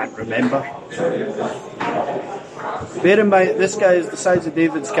 Can't remember. Bear in mind, this guy is the size of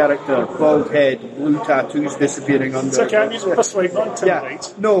David's character, bald head, blue tattoos disappearing under. It's okay, I'm using persuade, not intimidate.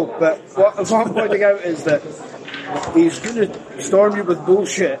 Yeah, no, but what I'm pointing out is that he's going to storm you with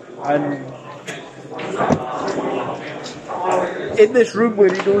bullshit, and in this room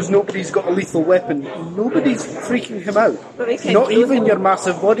where he knows nobody's got a lethal weapon, nobody's freaking him out. Not even your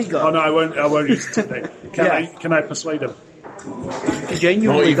massive bodyguard. Oh no, I won't use it today. Can I persuade him? He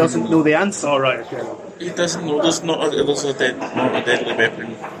genuinely doesn't know the answer. All right, okay. He doesn't know there's not a deadly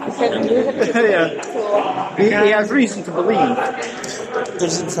weapon. Yeah. He has reason to believe.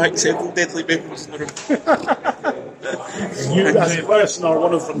 There's in fact several deadly weapons in the room. You as a person are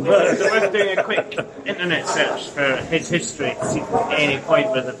one of them. So we're doing a quick internet search for his history to see at any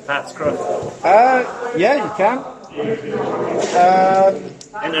point where the paths cross. Yeah, you can.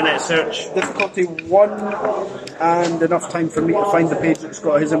 Internet search. Difficulty 1, and enough time for me to find the page that's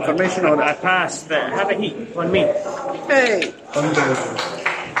got his information on I it. passed, but have a heat on me. Hey!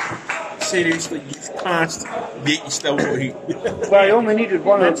 Seriously, you've passed, yet you still got heat. Well, I only needed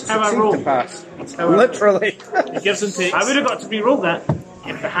one That's how I roll. to pass. how I- Literally. It gives and takes. I would have got to re-roll that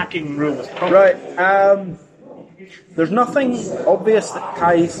if the hacking rule was proper. Right, there's nothing obvious that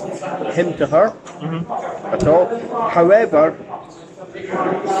ties him to her at all. However,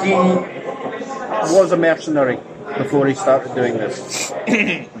 he was a mercenary before he started doing this.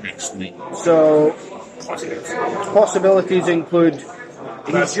 So, possibilities include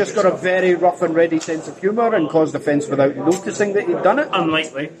he's just got a very rough and ready sense of humour and caused offence without noticing that he'd done it.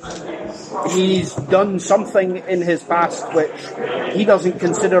 Unlikely. He's done something in his past which he doesn't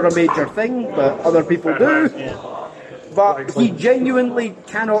consider a major thing, but other people do. But he genuinely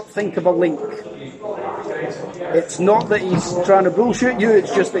cannot think of a link. It's not that he's trying to bullshit you,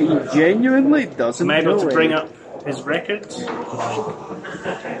 it's just that he genuinely doesn't Am I able know to bring it. up his records?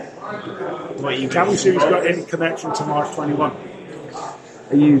 What you Can we see if he's got any connection to March 21?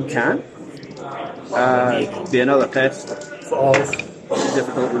 You can. Be another test. Of,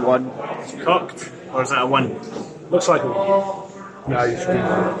 Difficulty 1. cocked? Or is that a 1? looks like a one. No, you should be.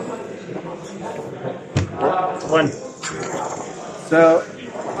 1. So,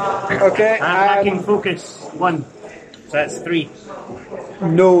 okay, Hacking focus. 1. So that's 3.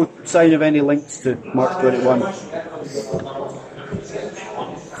 no sign of any links to March 21.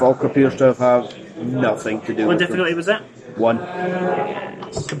 Falk appears to have nothing to do What with difficulty was that? 1.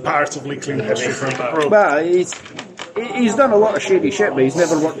 Comparatively clean history for him. Well, he's done a lot of shady shit, but he's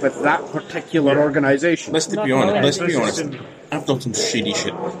never worked with that particular organisation. Let's be honest. I've done some shady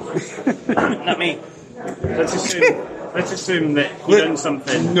shit. Not me. Let's assume that he's done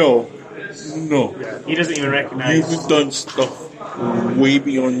something. No. He doesn't even recognise. You've done stuff way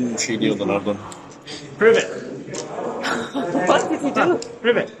beyond shadier than I've done. Prove it. What did you do?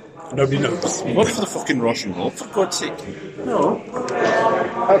 Prove it. Nobody knows. What for the fucking Russian law, for God's sake? No.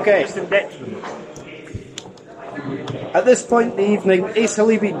 Okay, Just in debt to them. at this point in the evening, Ace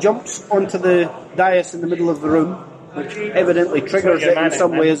Halibi jumps onto the dais in the middle of the room, which evidently triggers it in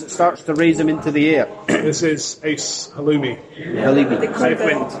some way as it starts to raise him into the air. This is Ace Halloumi. Halibi.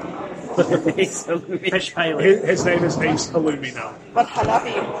 Southwind. Fish pilot. His name is Ace Halloumi now. But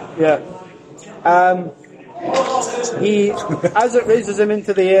halabi. Yeah. He, as it raises him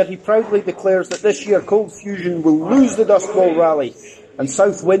into the air, he proudly declares that this year Cold Fusion will lose the Dust Bowl rally, and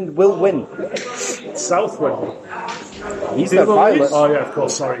Southwind will win. Southwind. He's their pilot. Oh yeah, of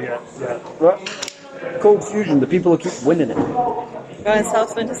course. Sorry, yeah. Right. Cold Fusion, the people who keep winning it. And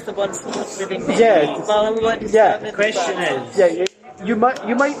Southwind is the ones who don't really make Yeah. well, everyone is Yeah. The question is, Yeah, you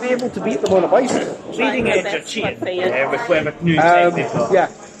might be able to beat them on a bicycle. leading Trying edge my of best, cheating. but fail. With whatever new technique. Yeah.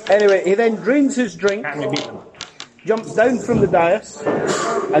 Anyway, he then drains his drink, Can we beat them? jumps down from the dais,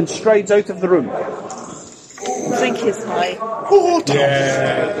 and strides out of the room. Drink his high.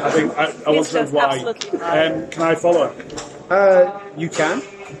 Yeah. I think I He's wonder just why. absolutely high. Can I follow him? You can.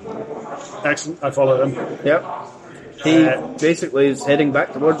 Excellent. I follow him. Yep. He basically is heading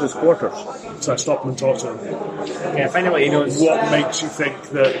back towards his quarters. So I stop him and talk to him. Yeah, find out what he knows. What makes you think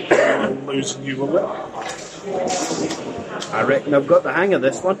that you will lose and you will win? I reckon I've got the hang of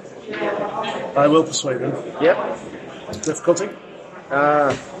this one. I will persuade him. Yep. Difficulty?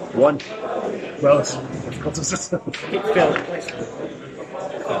 1. Well, it's difficult to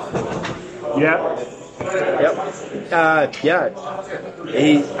Yeah. Yep. Yeah.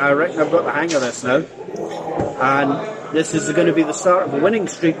 I reckon I've got the hang of this now. And this is going to be the start of a winning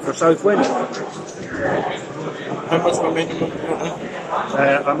streak for Southwind. How much momentum?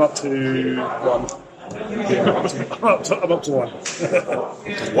 I'm up to 1. I'm up to 1.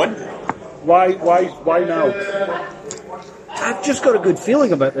 One? Why now? I've just got a good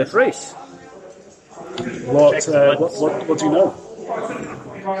feeling about this race. What do you know?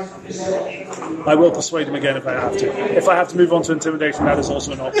 I will persuade him again if I have to. If I have to move on to intimidation, that is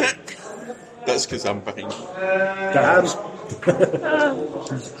also an option. That's because I'm behind.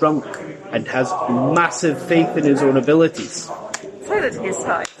 He's drunk and has massive faith in his own abilities. So did his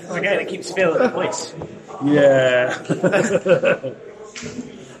high. The guy that keeps failing the place. Yeah.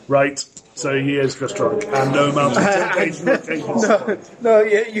 Right. So he is just drunk, and no amount of intimidation. No,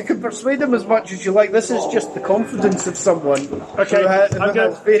 you can persuade him as much as you like. This is just the confidence of someone. Okay, who has I'm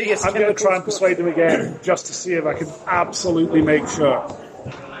going various to try and chemicals. persuade him again, just to see if I can absolutely make sure.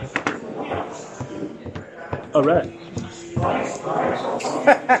 All right.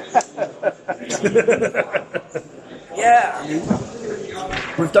 Yeah.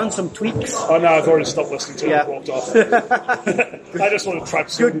 We've done some tweaks. Oh no, I've already stopped listening to him Yeah. and walked off. I just want to try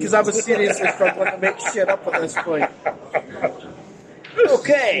Good, because I was seriously struggling to make shit up at this point.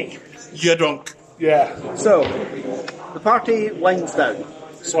 Okay. You're drunk. Yeah. So, the party winds down.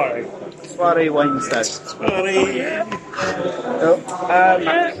 Sorry. Soiree winds down. Sorry.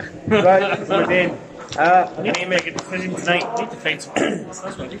 Right. My name. I need to make a decision tonight. I need to find some. That's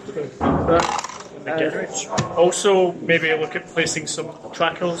what I need to do. Also, maybe look at placing some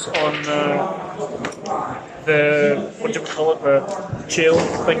trackers on the, what do you call it, the jail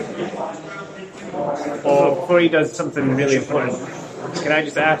thing. Or before he does something really important, can I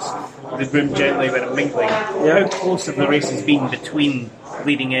just ask the room gently when I'm mingling, how close have the races been between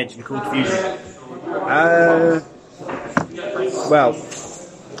Leading Edge and Cold Fusion? Well,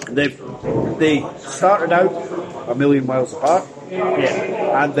 they started out a million miles apart,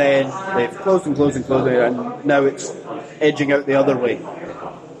 and then they've closed and closed and closed, and now it's edging out the other way.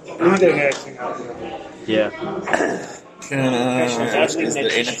 Leading edging out the other way. Yeah. Is there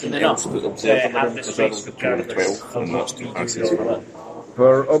anything else to observe in the room? Because I was looking at 12 and that's 2 passes.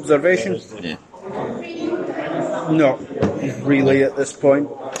 For observation? Yeah. Not really at this point.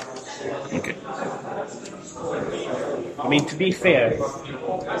 Okay. I mean, to be fair,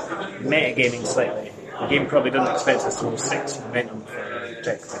 metagaming slightly, the game probably doesn't expect us to roll 6 momentum for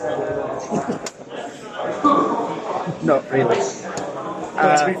checks. Not really.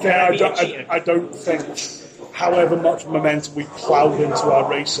 But to be fair, I don't think, however much momentum we ploughed into our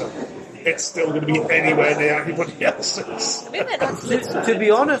racer, it's still going to be anywhere near anybody else's. To be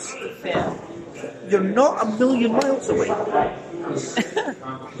honest, you're not a million miles away.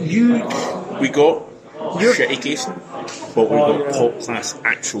 We got shitty casing, but we got top class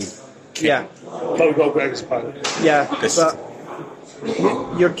actual kit. Yeah. But we got Greg's pilot. Yeah,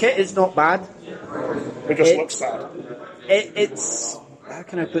 but your kit is not bad. It just looks bad. It's... How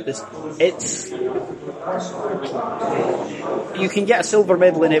can I put this? It's... You can get a silver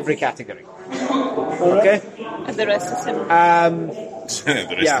medal in every category. Okay? And the rest is him.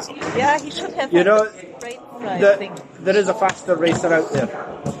 The rest is Yeah, he should have there is a faster racer out there.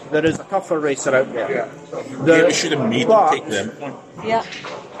 There is a tougher racer out there. Yeah, we should have made them take them. Yeah.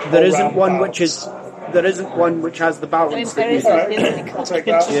 There isn't one which is... There isn't one which has the balance that you need. I'll take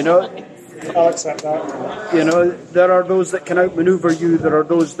that. You know? I'll accept that. You know, there are those that can outmaneuver you, there are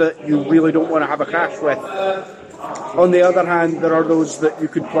those that you really don't want to have a crash with. On the other hand, there are those that you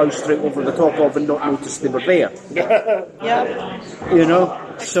could plough straight over the top of and not notice they were there. Yeah. You know?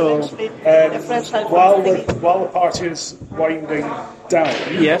 So, while the party is winding down,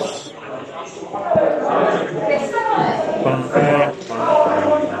 yes.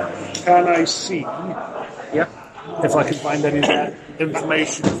 Can I see if I can find any of that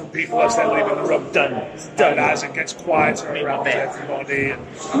information from people as they're leaving the room? Done. And as it gets quieter around everybody. And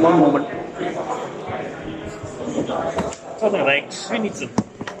one moment. Something like, who needs them?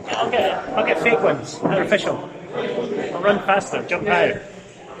 I'll get fake ones. They're official. I'll run faster, jump higher.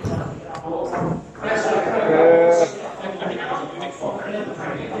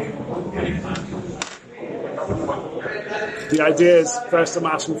 The idea is first I'm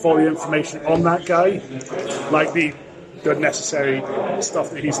asking for the information on that guy, like the necessary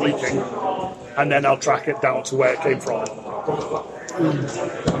stuff that he's leaking, and then I'll track it down to where it came from.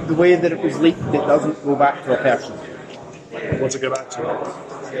 The way that it was leaked, it doesn't go back to a person. What's it go back to?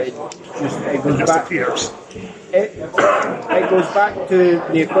 It goes back. Appears. It goes back to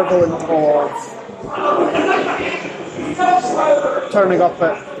the equivalent of turning up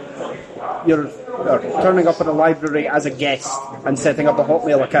at a library as a guest and setting up a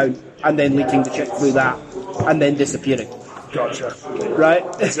Hotmail account and then leaking the shit through that and then disappearing. Gotcha. Right?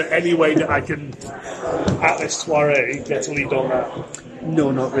 Is there any way that I can, at this soiree, get a lead on that?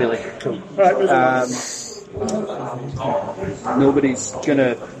 No, not really. Cool. Right, nobody's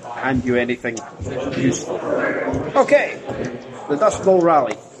gonna hand you anything useful. Okay, the Dust Bowl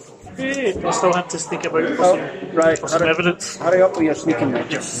rally. Hey, I still have to think about some evidence. Hurry up with your sneaking.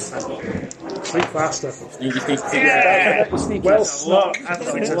 Sleep faster. Yeah. Well snuck.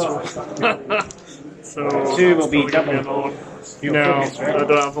 So 2 will be double. No, focus,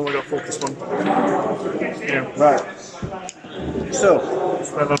 right? I've only got focus 1. Yeah. Right. So.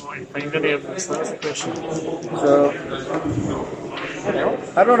 Whether or not you find any evidence, that's the question. So.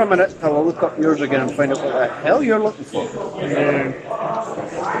 I don't know a minute till I'll look up yours again and find out what the hell you're looking for. Yeah.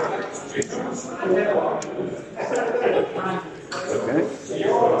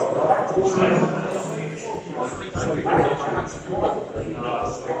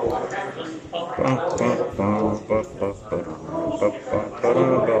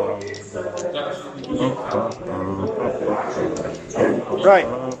 Right.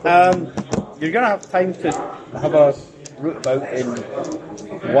 You're going to have time to have a route about in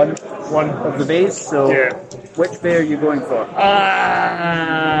one of the bays. So, which bay are you going for?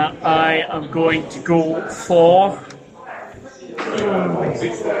 I am going to go for.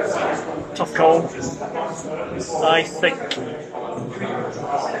 Tough call. I think.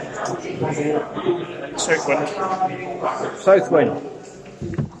 Southwind. Southwind.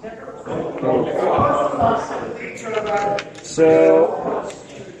 So.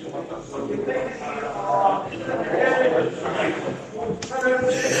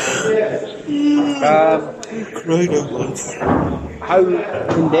 How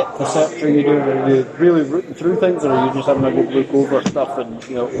in-depth research are you doing? Are you really rooting through things, or are you just having a good look over stuff and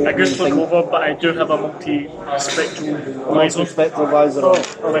I just look over, but I do have a multi-spectral visor. visor.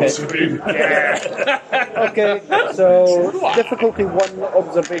 Okay, so difficulty 1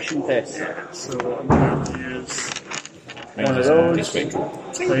 observation test. So I'm going to use one of those. So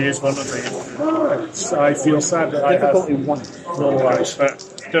use one of these. I feel sad that I have Difficulty 1. no eyes.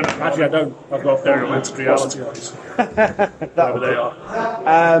 Actually, I don't. I've got perimental reality eyes. Whatever they are.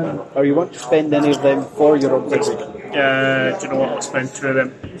 Or you want to spend any of them for your observation? Do you know what? I'll spend 2 of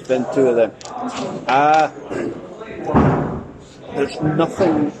them. Spend 2 of them. There's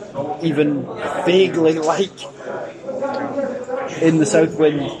nothing even vaguely like in the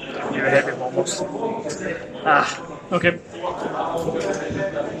Southwind. You're heavy almost. Okay.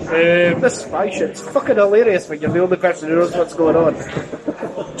 This spy shit's fucking hilarious when you're the only person who knows what's going on.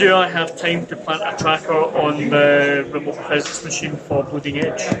 Do I have time to plant a tracker on the remote physics machine for Bleeding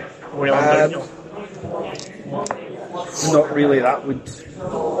Edge? While I'm down here? Not really. That would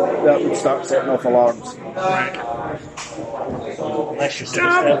start setting off alarms.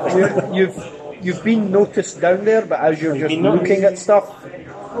 You've been noticed down there, but as you're just looking at stuff,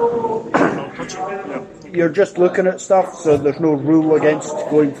 you're just looking at stuff, so there's no rule against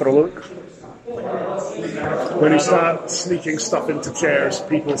going for a look. When you start sneaking stuff into chairs,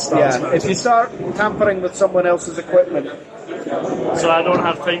 people start. Yeah, if you start tampering with someone else's equipment. So I don't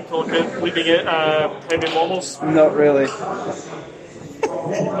have time to look at Bleeding heavy models? Not really.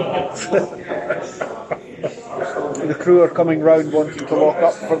 The crew are coming round wanting to lock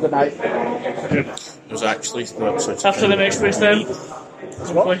up for the night. There's actually such after the next race then.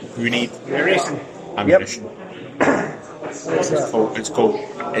 What? We need Yep. ammunition.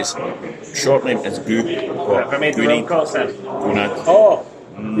 It's short name is Goo. I made the wrong call, Sam. Oh,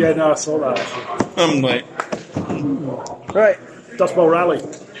 yeah, no, I saw that. I'm like, Right. Dust Bowl Rally.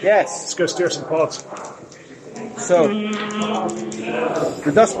 Yes. Let's go steer some pods. So,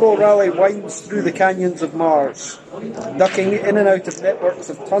 the Dust Bowl Rally winds through the canyons of Mars, ducking in and out of networks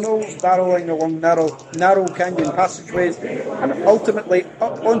of tunnels, barreling along narrow canyon passageways, and ultimately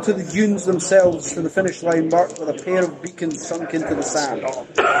up onto the dunes themselves to the finish line marked with a pair of beacons sunk into the sand.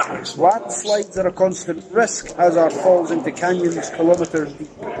 Landslides are a constant risk as our falls into canyons kilometres deep.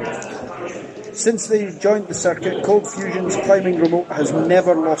 Since they joined the circuit, Cold Fusion's climbing remote has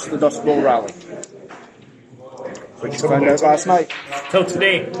never lost the Dust Bowl Rally. Which you found out last night. Till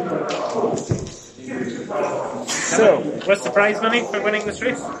today. So, what's the prize money for winning this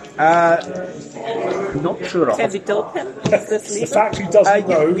race? not sure of. Can we dope him? Is this The legal? fact he doesn't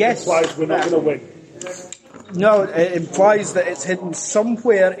know yes. implies we're not going to win. No, it implies that it's hidden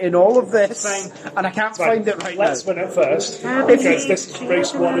somewhere in all of this, and I can't find it right Let's now. win it first, because this is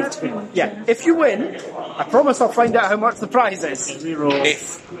race 1 of 2. Yeah, if you win, I promise I'll find out how much the prize is. Reroll.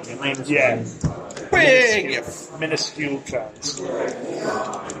 Yeah. big. Minuscule chance.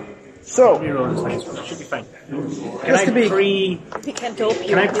 So, Should be fine. just to be... We can dope you.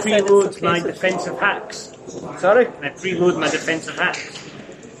 Can I You said it's preload okay my to- defensive hacks? Sorry? Can I preload my defensive hacks?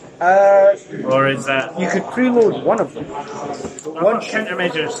 Or is that... You could preload one of them. I've got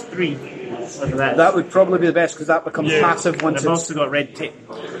countermeasures 3. Look at that. That would probably be the best, because that becomes passive And once I've it's... also got red tape.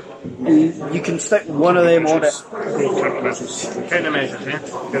 You can stick one of them on it. Countermeasures, yeah?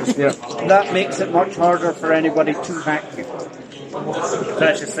 Yeah. That makes it much harder for anybody to hack you. So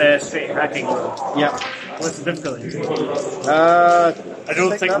that's just straight hacking. Yeah. What's the difficulty? I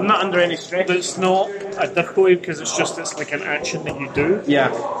don't think I'm not under any stress. it's not a difficulty because it's like an action that you do. Yeah.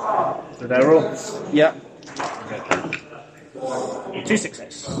 Did I roll? Yeah. 2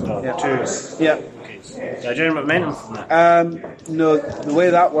 success. Yeah. 2. Yeah. Okay. Did I generate momentum from that? No, the way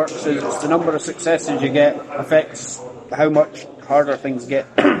that works is it's the number of successes you get affects how much harder things get.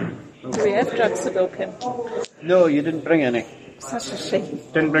 Do we have drugs to dope him? No, you didn't bring any. Such a shame.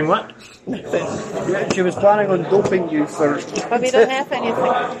 Didn't bring what? Yeah, she was planning on doping you for... But we don't have anything.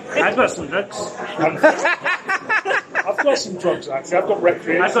 I've got some drugs. I've got some drugs, actually. I've got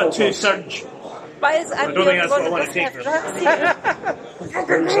recreational I've got 2 drugs. surge. Why is I'm don't the think only that's what I one want who to doesn't take have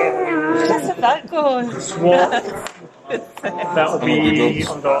drugs here? Just have alcohol. That'll be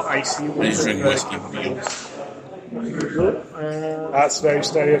under IC. Let's drink whiskey. That's very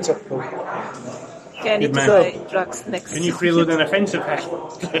stereotypical. Okay, I need to try drugs next. Can you preload an offensive hack?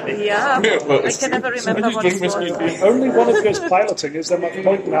 Yeah, I can never remember what it was. Only one of you is piloting. Is there much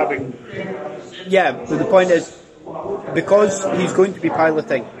point in having? Yeah, but the point is, because he's going to be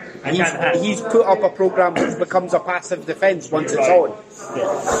piloting, he's put up a program which becomes a passive defense once it's on.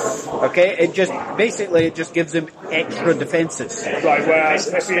 Okay, it just gives him extra defenses. Right, whereas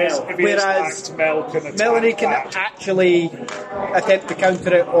if he is attacked, Mel can attack Melanie can back. actually attempt to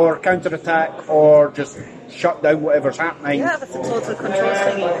counter it or counterattack or just shut down whatever's happening. Yeah, but the total control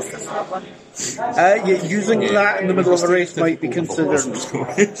thingy is the problem. Using that in the middle of a race might be considered.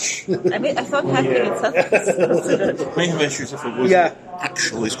 I mean, I thought hacking itself was considered. I have issues if it wasn't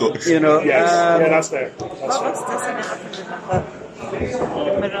actually Scottish. You know, That's there. What's this? I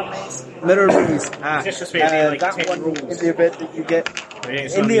never remember. Mirror maze. Just to say, like, that one, in the event that you get,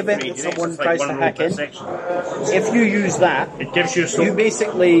 in the event that someone tries to hack in, if you use that, it gives you you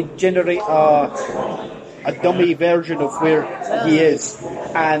basically generate a dummy version of where he is,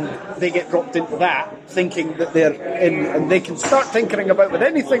 and they get dropped into that, thinking that they're in, and they can start tinkering about with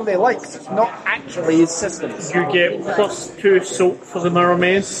anything they like. It's not actually his systems. You get +2 soap for the mirror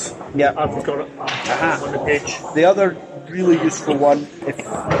maze. Yeah, I've got it on the page. The other really useful one,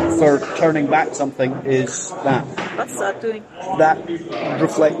 for turning back something, is that. What's that doing? That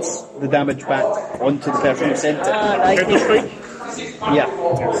reflects the damage back onto the person who sent it. Like it. Yeah.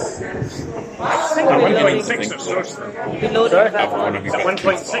 1.6 or source. Reloading Have that one one. of you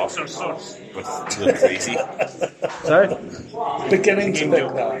 1.6 or source. with the crazy. Sorry? Beginning to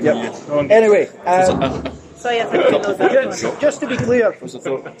think that. Yep. Anyway, So I have to reload that one. just to be clear, It's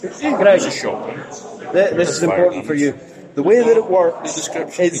a Greg, shot. this is important for you. The way that it works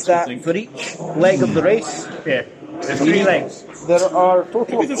is that for each leg of the race, Yeah. There's 3 legs. there are a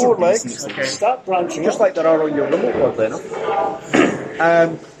total of 4 legs, Start branching. just like there are on your remote, oddly enough.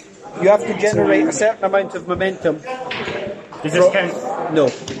 You have to generate a certain amount of momentum. Does this count? No,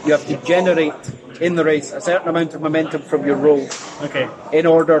 you have to generate in the race a certain amount of momentum from your roll Okay. in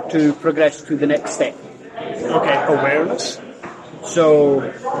order to progress to the next step. Okay. Awareness. So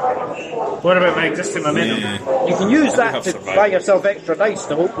What about my existing momentum? you can use that to buy yourself extra dice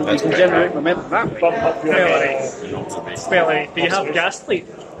to hope that you can generate momentum that way. Bump up your Spelling. Do you have gaslight?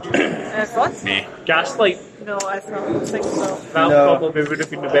 What? Gaslight. No, I don't think so. That No. probably would have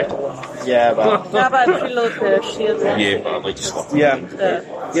been the better one. Yeah, but Yeah, but I preload the shield. Yeah, but I'd like to swap. yeah, The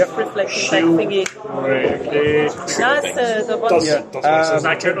reflecting back thingy. Right, okay. That's the one. does yeah, Is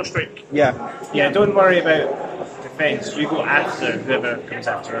that Counter-Strike? yeah. Yeah, don't worry about defense. You go after whoever comes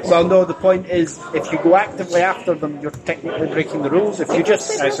after us. Well, no. The point is, if you go actively after them, you're technically breaking the rules. If you just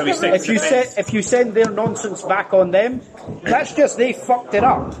So we stick if to you defense. if you send their nonsense back on them, that's just they fucked it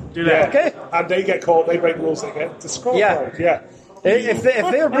up. Do that. Okay. And they get caught, they break rules, they get disqualified. Yeah. If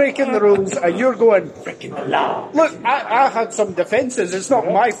they're breaking the rules and you're going, breaking the law. Look, I had some defences. It's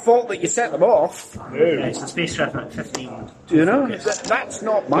not my fault that you set them off. It's a space trap at 15. You know, that's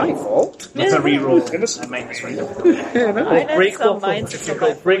not my fault. That's a reroll. Innocent. A minus 1. You know? I had Break some waffle. minds If you from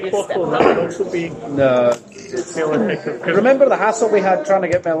go break my waffle, step that would also be No. fairly effective. Remember the hassle we had trying to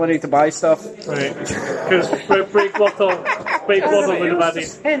get Melanie to buy stuff? Right. Because break waffle would have added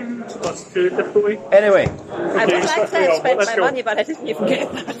 10 +2 difficulty. Anyway, I would like to have spent Let's my go. money, but I didn't even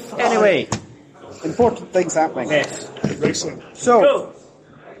get that. anyway, important things happening. Yes. Racing. So, Go.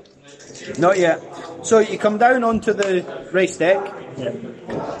 not yet. So you come down onto the race deck. Yeah.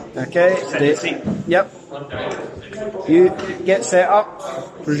 Okay. Yep. You get set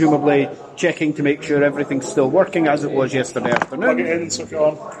up, presumably checking to make sure everything's still working as it was yesterday Plug it afternoon. in, switch it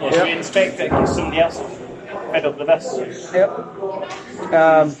on. Should we inspect it because somebody else fiddled with this? Yep.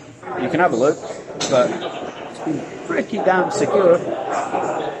 You can have a look, but it's been pretty damn secure.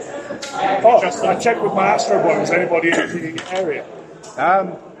 Oh, I checked with my Astro Boy. Was anybody in the area?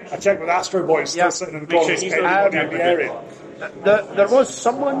 Um, I checked with Astro Boy, still Yeah. sitting in the Make corner. sure he's Anybody not in the area? there was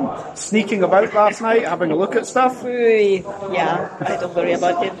someone sneaking about last night having a look at stuff. Yeah, I don't worry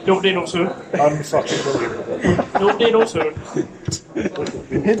about it. Nobody knows who. Unfucking Nobody knows who.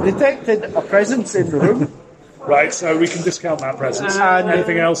 Detected a presence in the room. Right, so we can discount that presence. And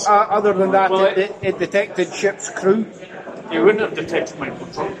Anything else? Other than that, Well, it detected ship's crew. You wouldn't have detected my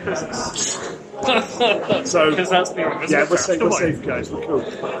control presence. So, Because that's the yeah, we're safe, guys. We're cool.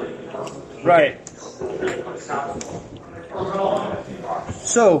 Right.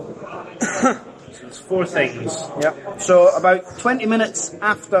 So, There's 4 things. yep. So about 20 minutes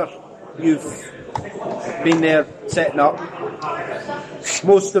after you've been there setting up,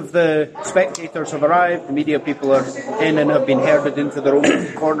 Most of the spectators have arrived, the media people are in and have been herded into their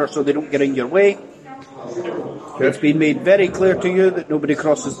own corner so they don't get in your way. It's been made very clear to you that nobody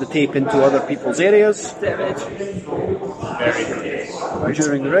crosses the tape into other people's areas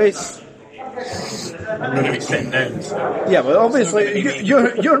during the race. I'm going to be sitting down. So. Yeah, but obviously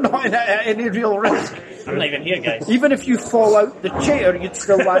you're not at any real risk. I'm not even here, guys. Even if you fall out the chair, you'd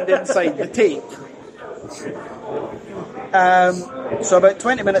still land inside the tape. So about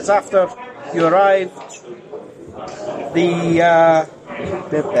 20 minutes after you arrived, the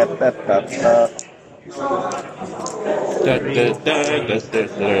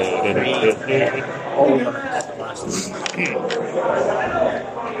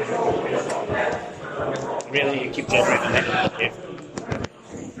Really, you keep generating it.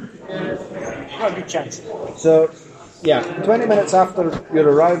 Not a good chance. So, yeah, 20 minutes after your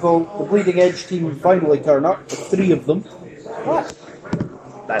arrival, the Bleeding Edge team finally turn up, the 3 of them. What?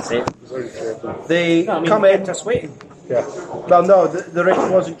 That's it. They come in. Just waiting. Yeah. Well, no, the race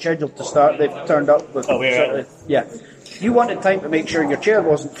wasn't scheduled to start. They've turned up with. Yeah. You wanted time to make sure your chair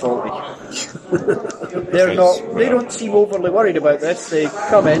wasn't faulty. They're not. They don't seem overly worried about this. They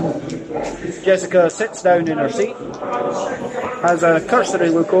come in. Jessica sits down in her seat, has a cursory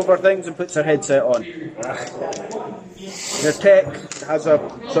look over things, and puts her headset on. Their tech has a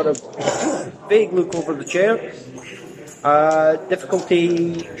sort of vague look over the chair.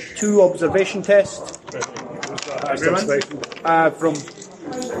 Difficulty 2 observation test. From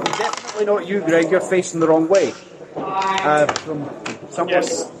definitely not you, Greg. You're facing the wrong way. From someone.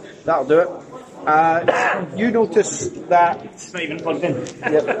 Yes. That'll do it. You notice that it's not even plugged in.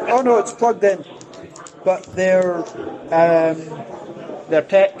 Yep. Oh no, it's plugged in, but their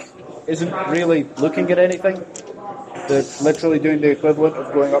tech isn't really looking at anything. They're literally doing the equivalent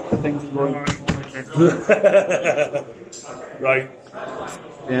of going up to things and going. Right.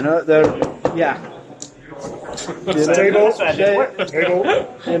 You know, they're Table.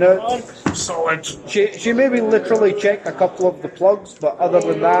 You know, solid. She maybe literally checked a couple of the plugs, but other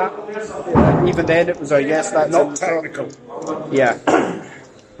than that, even then it was a yes. That's not technical. Yeah.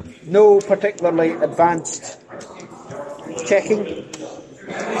 No particularly advanced checking.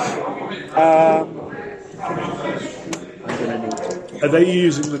 Are they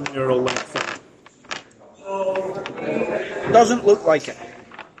using the neural link thing? Doesn't look like it.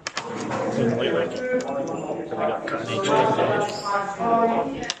 Doesn't look like it.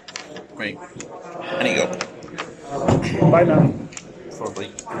 Right. And you go. Bye now. For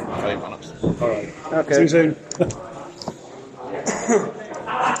like 5 minutes. Alright. Okay. See you soon.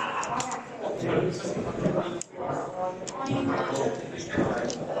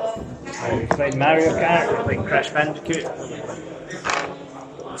 Like Mario Kart, like Crash Bandicoot.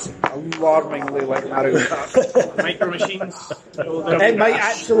 Alarmingly like Mario Kart. Micro Machines. It might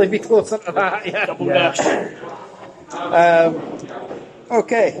actually be closer to that, yeah. Double Dash.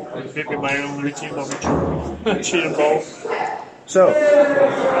 Okay. Maybe my own routine of cheating ball. So,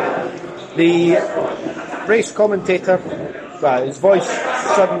 the race commentator, his voice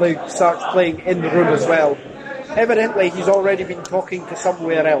suddenly starts playing in the room as well. Evidently, he's already been talking to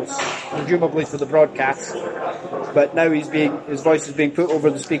somewhere else, presumably to the broadcast, but now his voice is being put over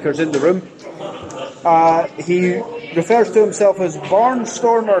the speakers in the room. He refers to himself as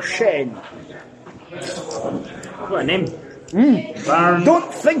Barnstormer Shen. What a name.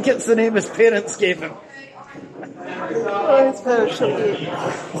 Don't think it's the name his parents gave him. Oh, it's very shitty.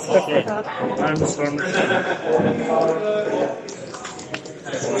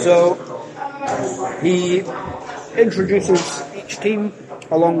 So, he introduces each team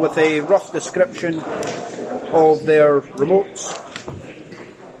along with a rough description of their remotes,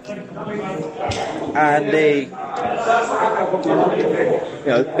 and they,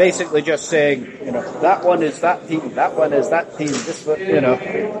 basically just saying, that one is that team, that one is that team, this one,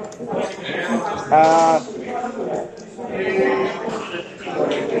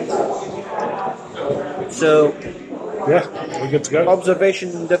 So, yeah, we're good to go.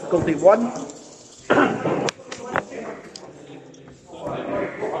 Observation difficulty 1.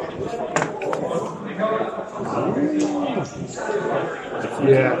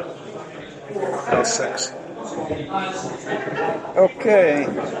 Yeah. That's 6. Okay.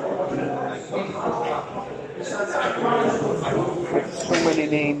 So many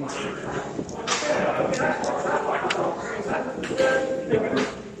names.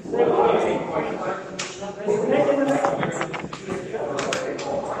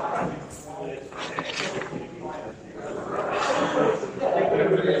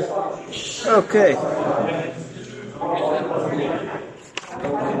 Okay.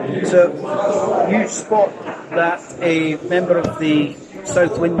 So, you spot that a member of the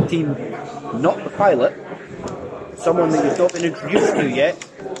Southwind team, not the pilot, someone that you've not been introduced to yet,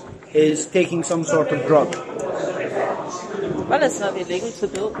 is taking some sort of drug. Well, it's not illegal to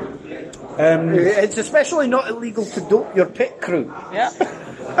dope. It's especially not illegal to dope your pit crew. Yeah.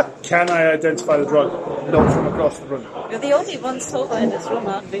 Can I identify the drug? Not from across the room. You're the only one sober in this room,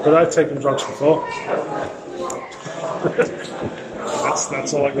 aren't we? But I've taken drugs before.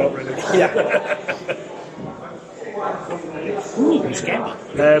 That's all I got, really. Yeah.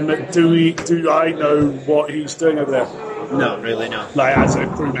 Do I know what he's doing over there? Not really, no. Like, as a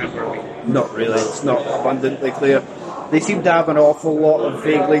crew member, I mean. Not really, it's not abundantly clear. They seem to have an awful lot of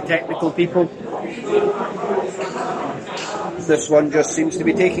vaguely technical people. This one just seems to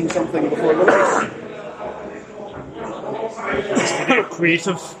be taking something before the race.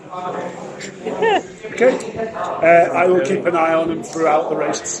 Creative. Okay. I will keep an eye on him throughout the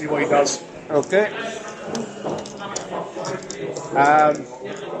race to see what he does. Okay.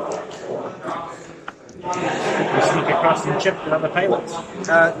 You sneak across and chip the other pilots.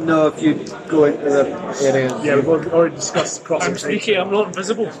 No, if you go into the area. Yeah, we've already discussed crossing. I'm sneaky, I'm not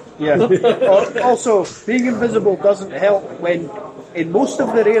invisible. Yeah. Also, being invisible doesn't help when, in most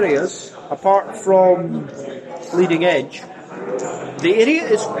of their areas, apart from Leading Edge, the area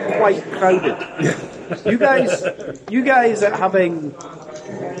is quite crowded. You guys at having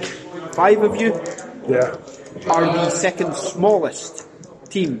 5 of you are the second smallest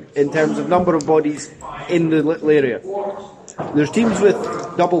team in terms of number of bodies in the little area. There's teams with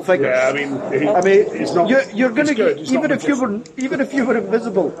double figures. Yeah, I mean, he's not, you're going to get, he's even if you were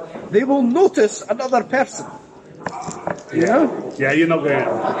invisible, they will notice another person. You know? Yeah, you're not going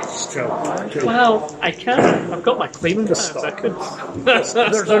to. Chill. Well, I can. I've got my claiming cards. I could. There's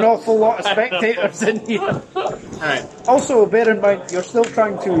an awful lot of spectators in here. Alright. Also, bear in mind, you're still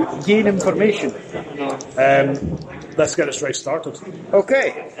trying to gain information. Let's get this race started.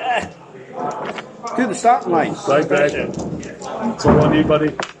 Okay. To the starting line. Right, Greg. It's all on you,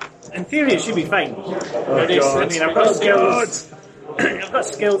 buddy. In theory, it should be fine. Oh, I God. mean, I've got skills. I've got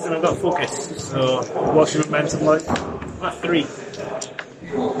skills and I've got focus. So, What's your momentum like? I've got 3.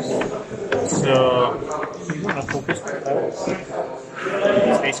 So, I'm focused.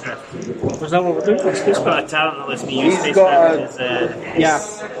 Spacecraft. Was that what we're doing? He's got a talent that lets me use He's got spacecraft. Yeah.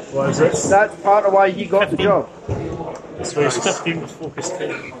 What is it? That's part of why he got the job. So it's 15 was focused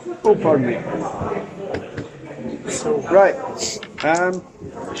in. Oh, pardon me. Right.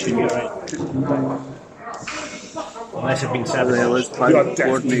 Should be alright. Unless I've been Well, sabotaged. it's You pilot are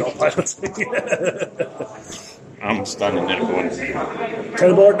definitely coordination. not piloting. I'm standing there going,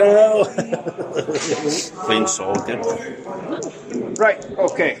 Teleport now! playing solid. Right,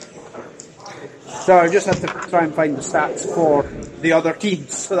 okay. So I just have to try and find the stats for the other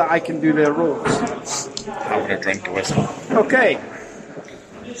teams so that I can do their roles. Having a drink of whiskey. Okay.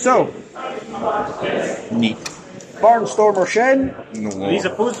 So, Neat. Barnstormer Shen. No. These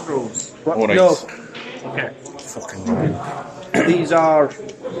opposed rules. Alright. No, Okay. Fucking right. these are...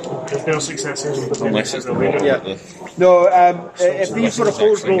 There's no successes. Unless it's the water. Yeah. No, if these were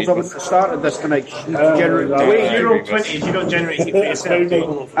opposed rules, I wouldn't have started this tonight. Wait, you roll 20, you don't generate heat for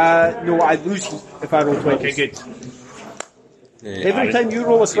yourself. No, I lose heat if I roll 20. Okay, good. Every time you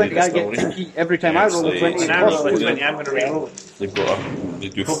roll a 20, I get 2 heat. Every time I roll a 20, When it's I roll a plus 20, I'm going to re-roll it. They've got they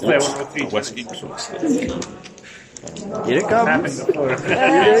do Hopefully I floats won't go for whiskey, so it's Here it comes. Happened before. Here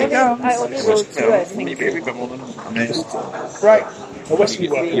it I comes. only rolled 2, I think. maybe a wee bit more than next. Right. A whiskey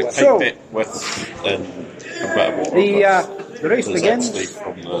You work. So- pipe it with a bit of water. The race There's begins, actually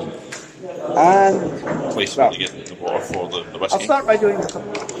from the and place where they get the water for the I'll whiskey. start by doing...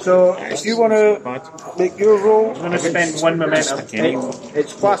 So, if you want to make your roll, I'm going to spend 1 momentum.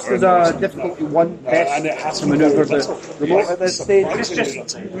 it's classed as a difficulty 1 test And it has to manoeuvre the remote at this stage. It's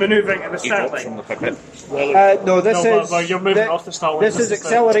just manoeuvring at the start From line. the pipette. No, this No, is... well, you're moving off the start line. This is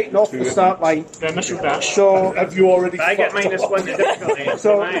accelerating off the start line. The initial dash. So, Have you already I get fucked minus off? 1 to difficulty.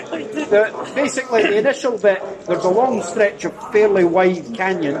 So, basically, the initial bit, there's a long stretch of fairly wide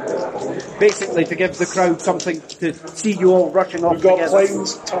canyon, basically to give the crowd something to see you all rushing off We've got together.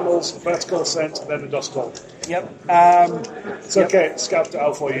 planes, tunnels, vertical ascent, and then the dust bowl. Yep. It's okay, scalped it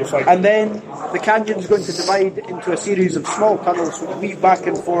out for you. Fine. And then the canyon's going to divide into a series of small tunnels which weave back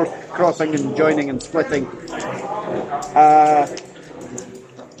and forth, crossing and joining and splitting. Yeah.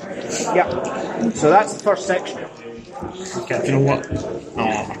 So that's the first section. You know what?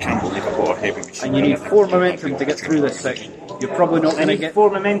 Oh, I can't believe I bought a heavy machine. And you need 4 momentum to get through this section. You're probably not going to get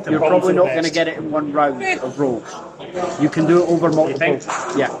 4 momentum. You're probably not going to get it in one round of rolls. You can do it over multiple. think?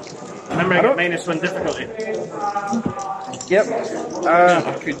 Yeah. Remember, I got minus 1 difficulty. Yep.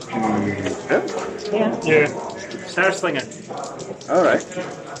 I could do... Yeah. Star Slinger. Alright.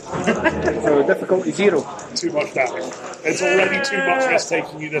 So difficulty 0. Too much damage. It's already too much for us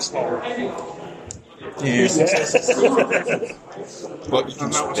taking you this long. Yes. But you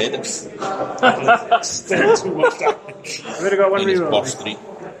can spread it. Still too much damage. I've already got one And it's reroll. plus 3.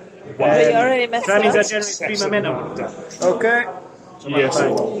 We already messed That means I up. generate 3 momentum. Okay. Yes.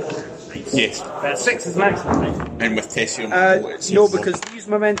 6 is maximum, right? And with Tessie on No, because these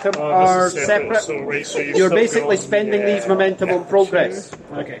momentum are separate. You're basically spending these momentum on progress.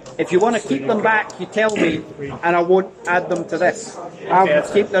 Okay. If you want to keep them back, you tell me, and I won't add them to this. I'll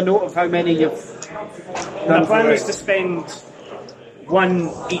keep a note of how many you've done. The plan for was it. to spend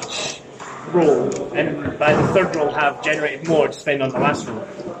 1 each roll, and by the third roll have generated more to spend on the last roll.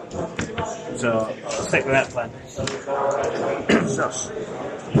 So I'll stick with that plan.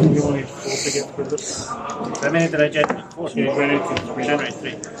 You only 4 to get through this. How many did I generate? 4. You Generate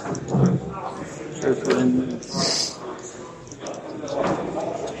 3.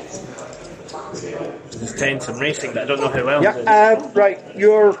 There's 10 some racing, but I don't know how well. Yeah, right.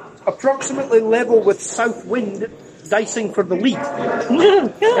 You're approximately level with South Wind, dicing for the lead.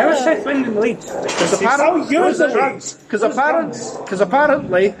 There was South Wind in the lead. Because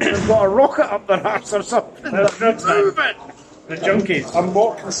apparently they've got a rocket up their arse or something. That's drugs, man. Move it! The junkies. I'm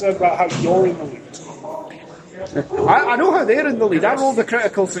more concerned about how you're in the lead. I know how they're in the lead. I rolled a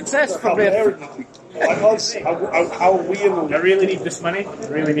critical success for How they're their. in the lead. Like us, how are we in the lead? I really need this money. I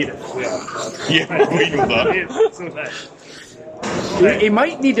really need it. Yeah, we know that. So bad. He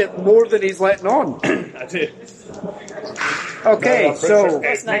might need it more than he's letting on. I do. Okay, so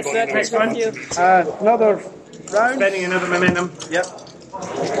That's nice working Next one. with you. another round. Spending another momentum. Yep.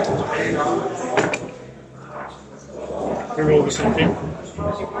 We roll the same thing.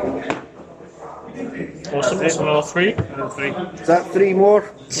 Awesome, that's another 3. Another 3. Is that 3 more?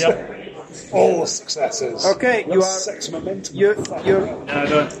 Yep. All successes. Okay, you are. 6 momentum. You're No, I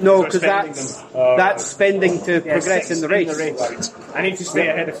don't. no, We're because spending that's them. that's spending to Yeah, progress 6 in the race. I need to stay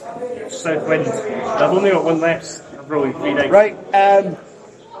ahead of South Wind. I've only got 1 left. I've rolled 3 dice. Right.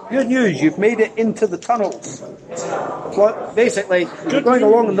 Good news. You've made it into the tunnels. Well, basically, you're going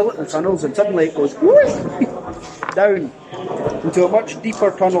along in the little tunnels, and suddenly it goes down into a much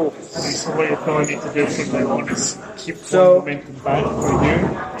deeper tunnel. So what you're going to need to do from now on is keep So- one momentum back for you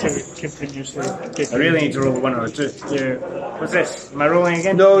to continuously get I really need to roll a 1 or a 2. Yeah. What's this? Am I rolling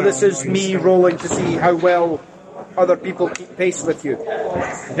again? No, this is me rolling to see how well other people keep pace with you. I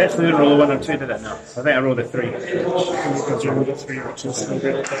definitely didn't roll a 1 or 2, did I? No. I think I rolled a 3. Because you rolled a 3, which is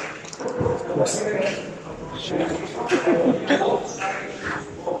great.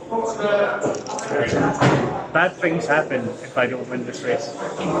 Bad things happen if I don't win this race.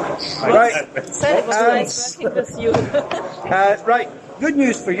 Right. So it was nice working with you. Right. Good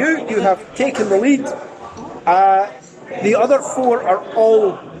news for you. You have taken the lead. The other 4 are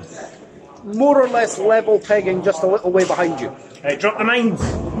all more or less level pegging, just a little way behind you. Hey, drop the mines!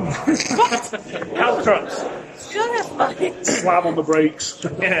 Caltrops! Should have mine. Slam on the brakes.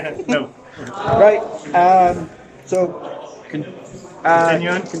 Yeah, no. Right. So Continue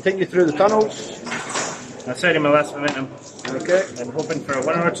on. continue through the tunnels. I said in my last momentum. Okay. I'm hoping for a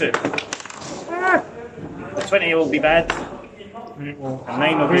 1 or a 2. The 20 will be bad. And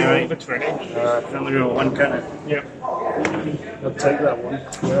 9 will be right. The 20. I only roll 1, can't I? Yep. I'll take that one.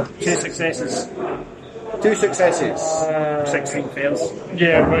 Yeah. 2 successes. 2 successes. 16 fails.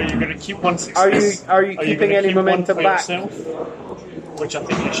 Yeah, but you're going to keep 1 success. Are you keeping gonna any keep momentum one for back? yourself? Which I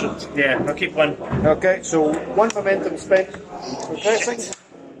think you should. Yeah, I'll keep 1. Okay, so 1 momentum spent progressing.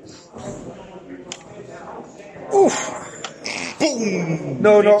 Oof.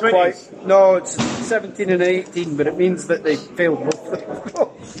 No, not 20s. quite. No, it's 17 and 18, but it means that they failed both of them.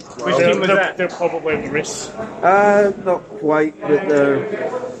 Which team was that? They're probably the risk. Not quite, but they're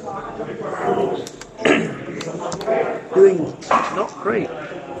doing not great.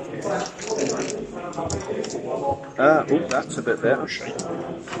 Oh, that's a bit better.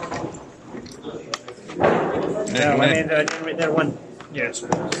 No, I made there 1. Yes.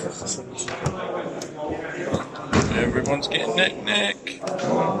 Everyone's getting neck.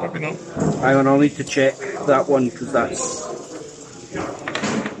 Oh, maybe not. Hang on, I'll need to check that one because that's.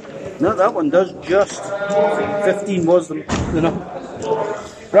 No, that one does just. 15 was the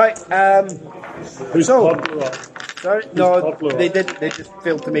enough. Right, Who's so. pod blew up? Sorry, no, they didn't. They just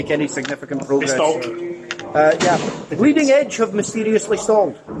failed to make any significant progress. Stalled. Yeah, Bleeding Edge have mysteriously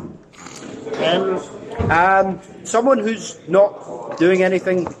stalled. Someone who's not doing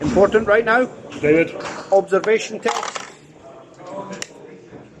anything important right now. David. Observation test.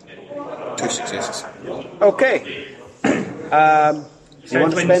 2 successes. Okay. You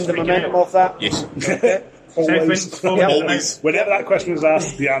want to spend the momentum off that? Yes. Okay. Always. Yep. Whenever that question is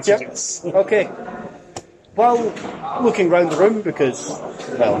asked, the answer is yes. Okay. Well, looking round the room because,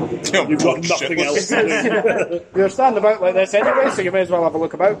 well, you've got nothing else to do. You're standing about like this anyway, so you may as well have a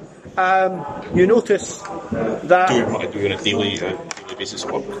look about. You notice that Doing what I do on a daily basis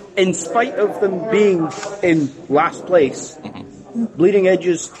work. in spite of them being in last place, Bleeding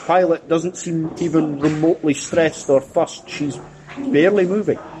Edge's pilot doesn't seem even remotely stressed or fussed. She's barely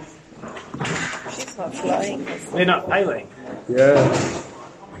moving. She's not flying. They're not piloting. Yeah.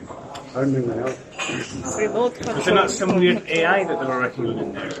 I don't even know. Remote control. Was there not some weird AI that they were working on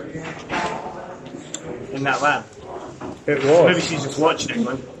in there? In that lab? It was. Maybe she's just watching it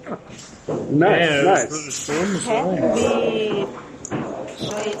going, Nice. Can we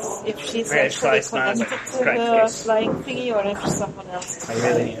trace if she's actually connected to her flying thingy or if someone else is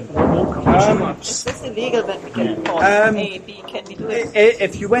flying? Is this illegal that we get caught? A, B, can we do it?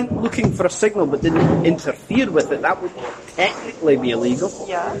 If you went looking for a signal but didn't interfere with it, that would technically be illegal.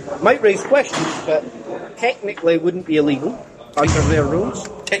 Yeah. Might raise questions, but technically wouldn't be illegal under their rules.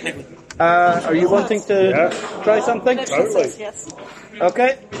 Technically. Are you wanting to try something? Totally. Yes.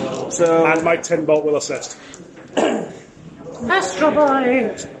 Okay. So And my 10-bolt will assist. Astro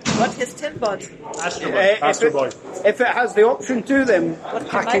Boy! What is Tinbot? Astro Boy. if it has the option to, then What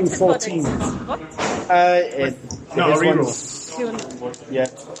Hacking 14. What? No, a reroll. Yeah.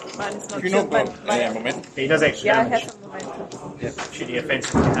 Mine is not You know tuned. about momentum. He does extra Yeah, I damage. have some momentum. Should he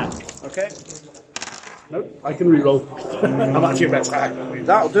offensively attack? Okay. Nope, I can reroll. I'm actually a better hacker than you.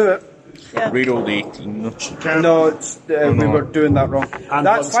 That'll do it. Reroll the 18. No, it's, we were doing that wrong. And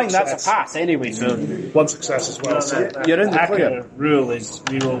That's one fine. That's a success. pass anyway. So One success as well. So. you're in the clear. Hacker rule is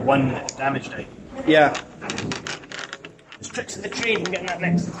reroll 1 damage die. Yeah. There's tricks of the trade, I'm getting that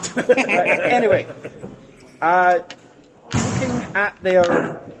next. Anyway, looking at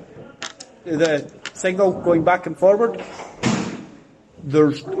the signal going back and forward,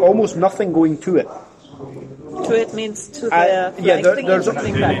 there's almost nothing going to it. To it means to the Yeah, flying thingy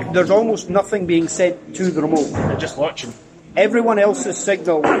coming back. there's almost nothing being sent to the remote. They're just watching. Everyone else's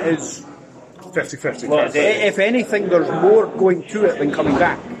signal is, 50-50. if anything, there's more going to it than coming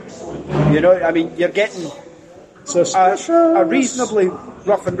back. You know, I mean, you're getting a reasonably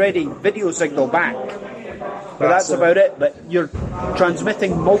rough and ready video signal back. But that's about it. But you're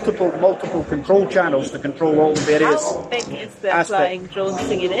transmitting multiple control channels to control all the various How big is the aspects. flying drone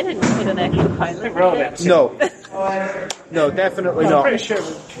thing? They didn't put an actual pilot. No. No, definitely I'm not. pretty sure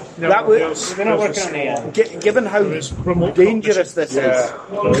That would, they're not working on AI. given how dangerous this is, Some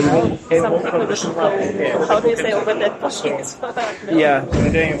people doesn't know. How do you say over that bucket? No. yeah,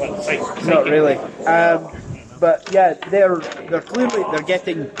 They're doing it with like, not really. But yeah, they're clearly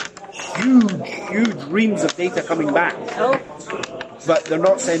getting huge reams of data coming back, Oh, but they're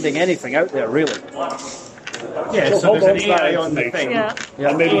not sending anything out there really. Yeah, so hold there's on an to that AI on the information. thing. yeah.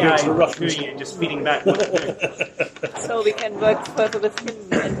 And maybe go AI to the Russians. doing it, just feeding back what it's doing. So we can work further with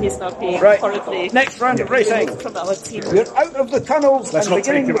him and he's not being Right. horribly Next round of racing. removed from our team. You're out of the tunnels Let's and not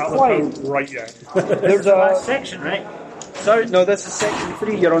take beginning him to out of the climb. boat right yet. There's Last a section, right? sorry, no, this is section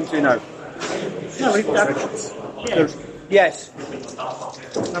 3 you're on to now. No, Yes.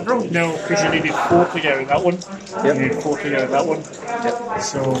 I'm wrong. No, because you needed 4 to get out of that one. Yep. You needed 4 to get out of that one.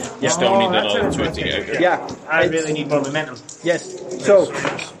 So, You still need another 2 to get out. Yeah. I really need more momentum. Yes. So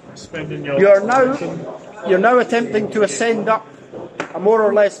spending your... you're now attempting to ascend up a more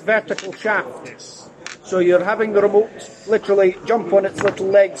or less vertical shaft. So you're having the remote literally jump on its little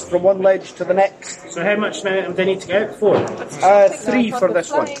legs from one ledge to the next. So how much momentum do I need to get out for? 3 for this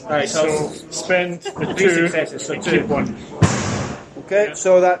one. Alright, so Spend the 3 2 successes, so and 2. keep 1. Okay,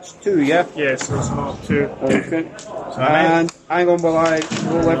 so that's 2, yeah? Yeah, so it's not 2. Okay. So I'm out. And hang on while I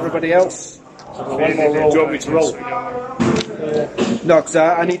roll everybody else. One more roll. Do you want me to roll? No, because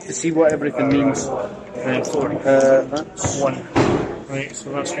I need to see what everything means. That's 1. Right,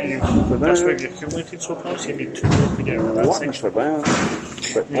 so that's what that's what you've accumulated so far, so you need 2 more to get out of that section.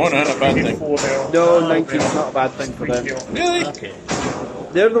 One and a bad You need thing. 4 there. No, 19's not a bad thing for them. Really? Okay.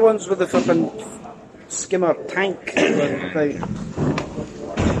 They're the ones with the flippin' skimmer tank thing.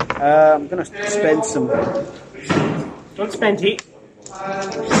 I'm going to spend some... Don't spend heat.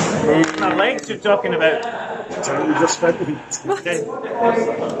 My legs you're talking about. You just spent it. Okay.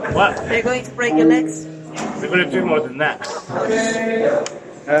 What? They're going to break your legs. We're going to do more than that.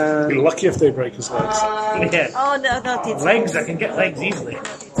 Be lucky if they break his legs. Yeah. Oh, no, not details. Legs, I can get legs easily. No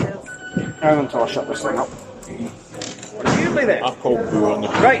details. Hang on until I shut this thing up. Usually there. I've called Boo on the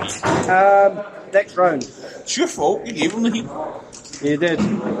Right, next round. It's your fault, you gave him the heat. You did.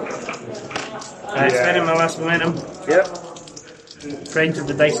 Spending my last momentum. Yep. Friend of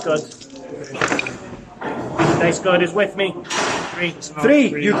the dice gods. Dice God is with me. 3.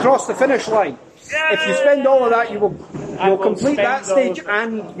 3. You cross the finish line. If you spend all of that, you'll complete that stage,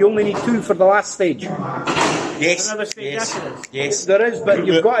 and you only need 2 for the last stage. Yes. Another stage after this. Yes. There is, but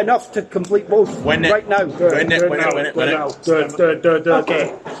you've got enough to complete both right now. Win it.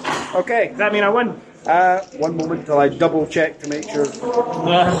 Okay. Okay. Does that mean I won? One moment till I double check to make sure.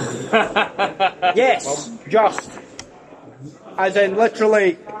 Yes, just. As in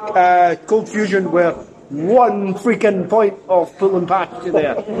literally, Cold Fusion were 1 freaking point off pulling past you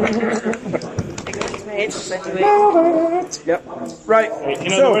there. Yep. Right. You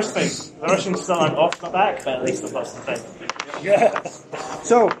know the worst thing? The Russians still aren't off my back, but at least I've lost the thing. Yeah.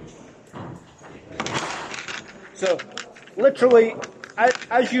 So, literally,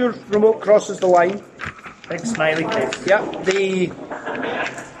 as your remote crosses the line, big smiley face. Yep.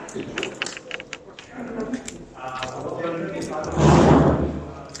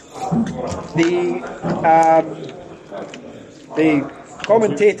 The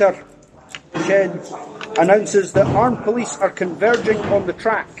commentator Shen announces that armed police are converging on the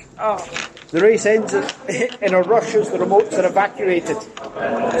track. The race ends in a rush as the remotes are evacuated.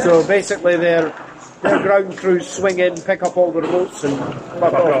 So basically their ground crews swing in, pick up all the remotes and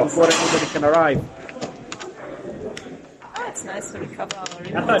fuck off before anybody can arrive. Oh, it's nice to recover our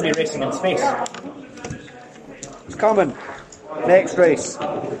I thought I'd be racing in space. It's coming. Next race.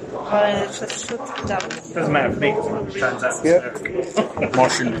 Well, it just should down. Doesn't matter for me because it turns out. Yep.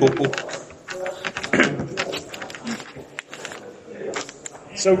 Martian Popo.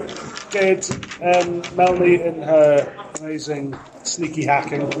 So, did Melanie in her amazing sneaky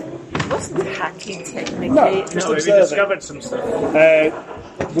hacking? It wasn't hacking technically. No, just we observing. discovered some stuff.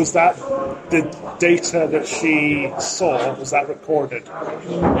 Was that the data that she saw? Was that recorded?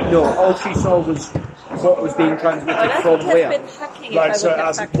 No, all she saw was what was being transmitted from where. Right, so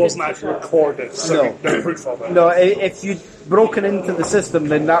it wasn't actually recorded, so no proof of it. No, if you'd broken into the system,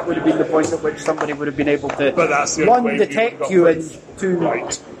 then that would have been the point at which somebody would have been able to, But that's the one, way detect you, and 2,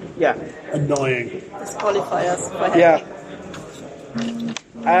 right. Yeah. Annoying. Disqualify us for hacking.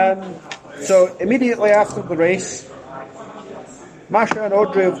 Yeah. So immediately after the race, Masha and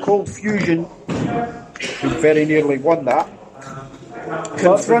Audrey of Cold Fusion, who very nearly won that,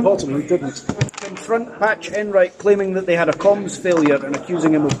 confront Patch Enright claiming that they had a comms failure and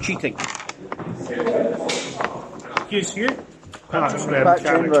accusing him of cheating. Accuse you? Patch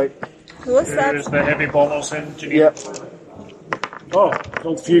Enright. Who was that? Who's the heavy bombers engineer? Yep. Oh,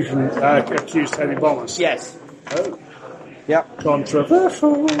 Cold Fusion accused heavy bombers. Yes. Oh. Yep.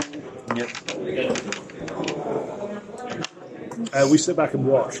 Controversial. Yep. We sit back and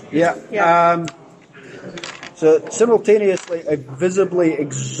watch. Yeah. So simultaneously, a visibly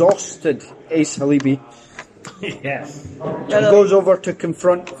exhausted Ace Halibi goes over to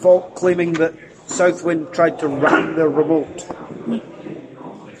confront Falk, claiming that Southwind tried to ram their remote.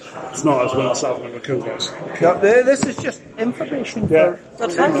 It's not as well as Southwind with Cougars. No, this is just information for... So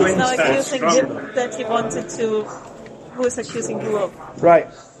Trump is now accusing him that he wanted to... Who is accusing who of? Right.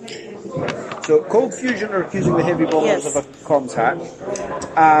 So Cold Fusion are accusing the heavy bombers of a comms hack,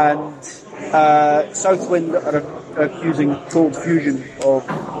 and Southwind are accusing Cold Fusion of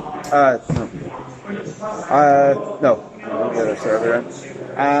the other server,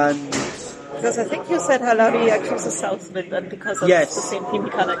 and because I think you said Halabi accuses Southwind, and because of the same team, he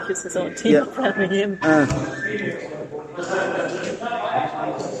can't accuse his own team of ramming him. I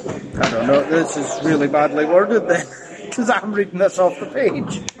don't know. This is really badly worded then, because I'm reading this off the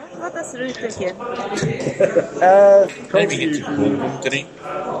page. What does read it again? Maybe get to roll them, didn't he?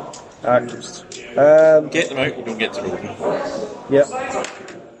 Get them out, we don't get to roll them. Yep.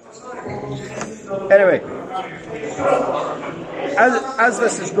 Anyway, as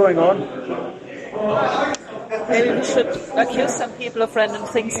this is going on, maybe we should accuse some people of random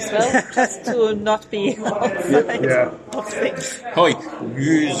things as well, just to not be outside of things. Hi,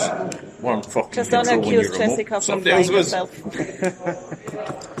 use one fucking just don't control accuse on your Jessica remote. from flying herself.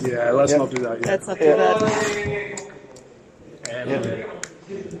 Yeah, let's not do that yet. Let's not do that.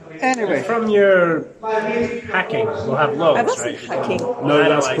 Anyway, from your hacking, we'll have logs, I wasn't hacking. No,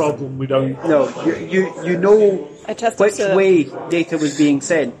 that's the problem. We don't. No, you know which way data was being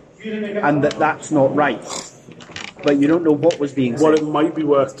sent, and that's not right. But you don't know what was being sent. What it might be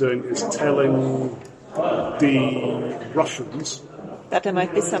worth doing is telling the Russians that there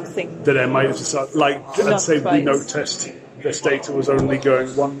might be something. That there might have and say we noticed this data was only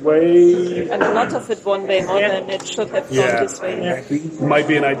going one way. And a lot of it one way more than it should have gone this way. Yeah. Might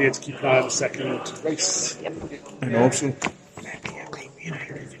be an idea to keep an eye on the second race. Yep. And also,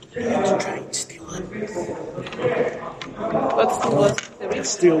 to try and steal it. What's the reason?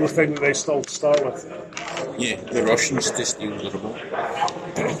 Steal the thing that they stole to start with. Yeah, the Russians to steal the remote.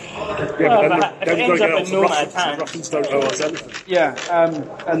 Yeah, Well, but if then it you've got to ends get up it in to Nomad's Russians. The Russians don't know us anything. Yeah,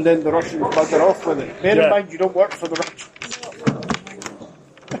 and then the Russians bugger off with it. Bear in mind, you don't work for the Russians.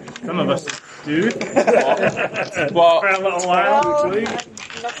 Some of us do. But For a little while. Well, I'm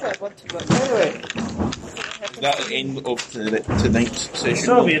not sure I want to, but anyway. is that the end of tonight's session?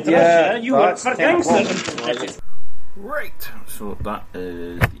 Soviet Russia, you work for gangsters. Right, so that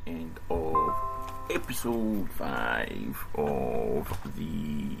is the end of episode 5 of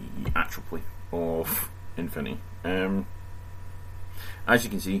the actual play of Infinity. As you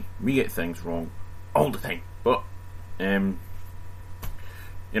can see, we get things wrong all the time, but you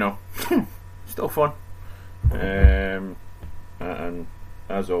know, still fun. And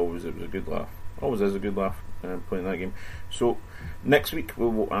as always, it was a good laugh. Always is a good laugh playing that game. So next week we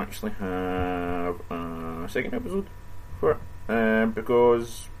will actually have a second episode for it,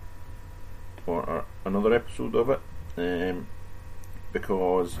 or another episode of it,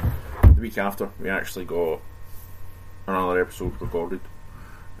 because the week after we actually got another episode recorded.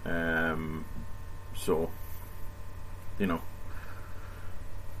 So you know,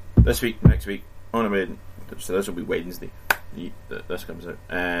 this week, next week, on a Wednesday, so this will be Wednesday. This comes out.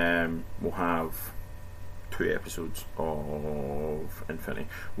 We'll have 2 episodes of Infinity.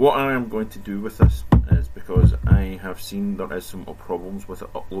 What I am going to do with this is, because I have seen there is some problems with it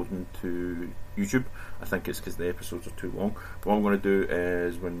uploading to YouTube. I think it's because the episodes are too long. What I'm going to do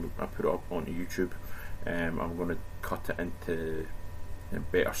is, when I put it up onto YouTube, I'm going to cut it into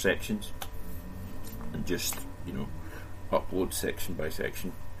better sections and just, you know, upload section by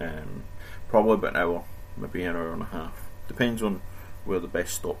section. Probably about an hour, maybe an hour and a half. Depends on where the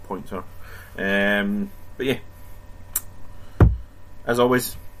best stop points are. But yeah, as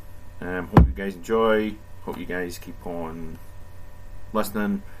always, hope you guys enjoy. Hope you guys keep on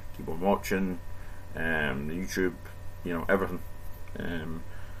listening, keep on watching, the YouTube, you know, everything. And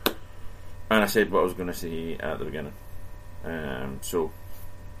I said what I was going to say at the beginning. So,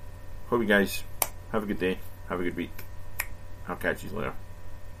 hope you guys have a good day, have a good week. I'll catch you later.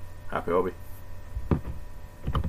 Happy hobby.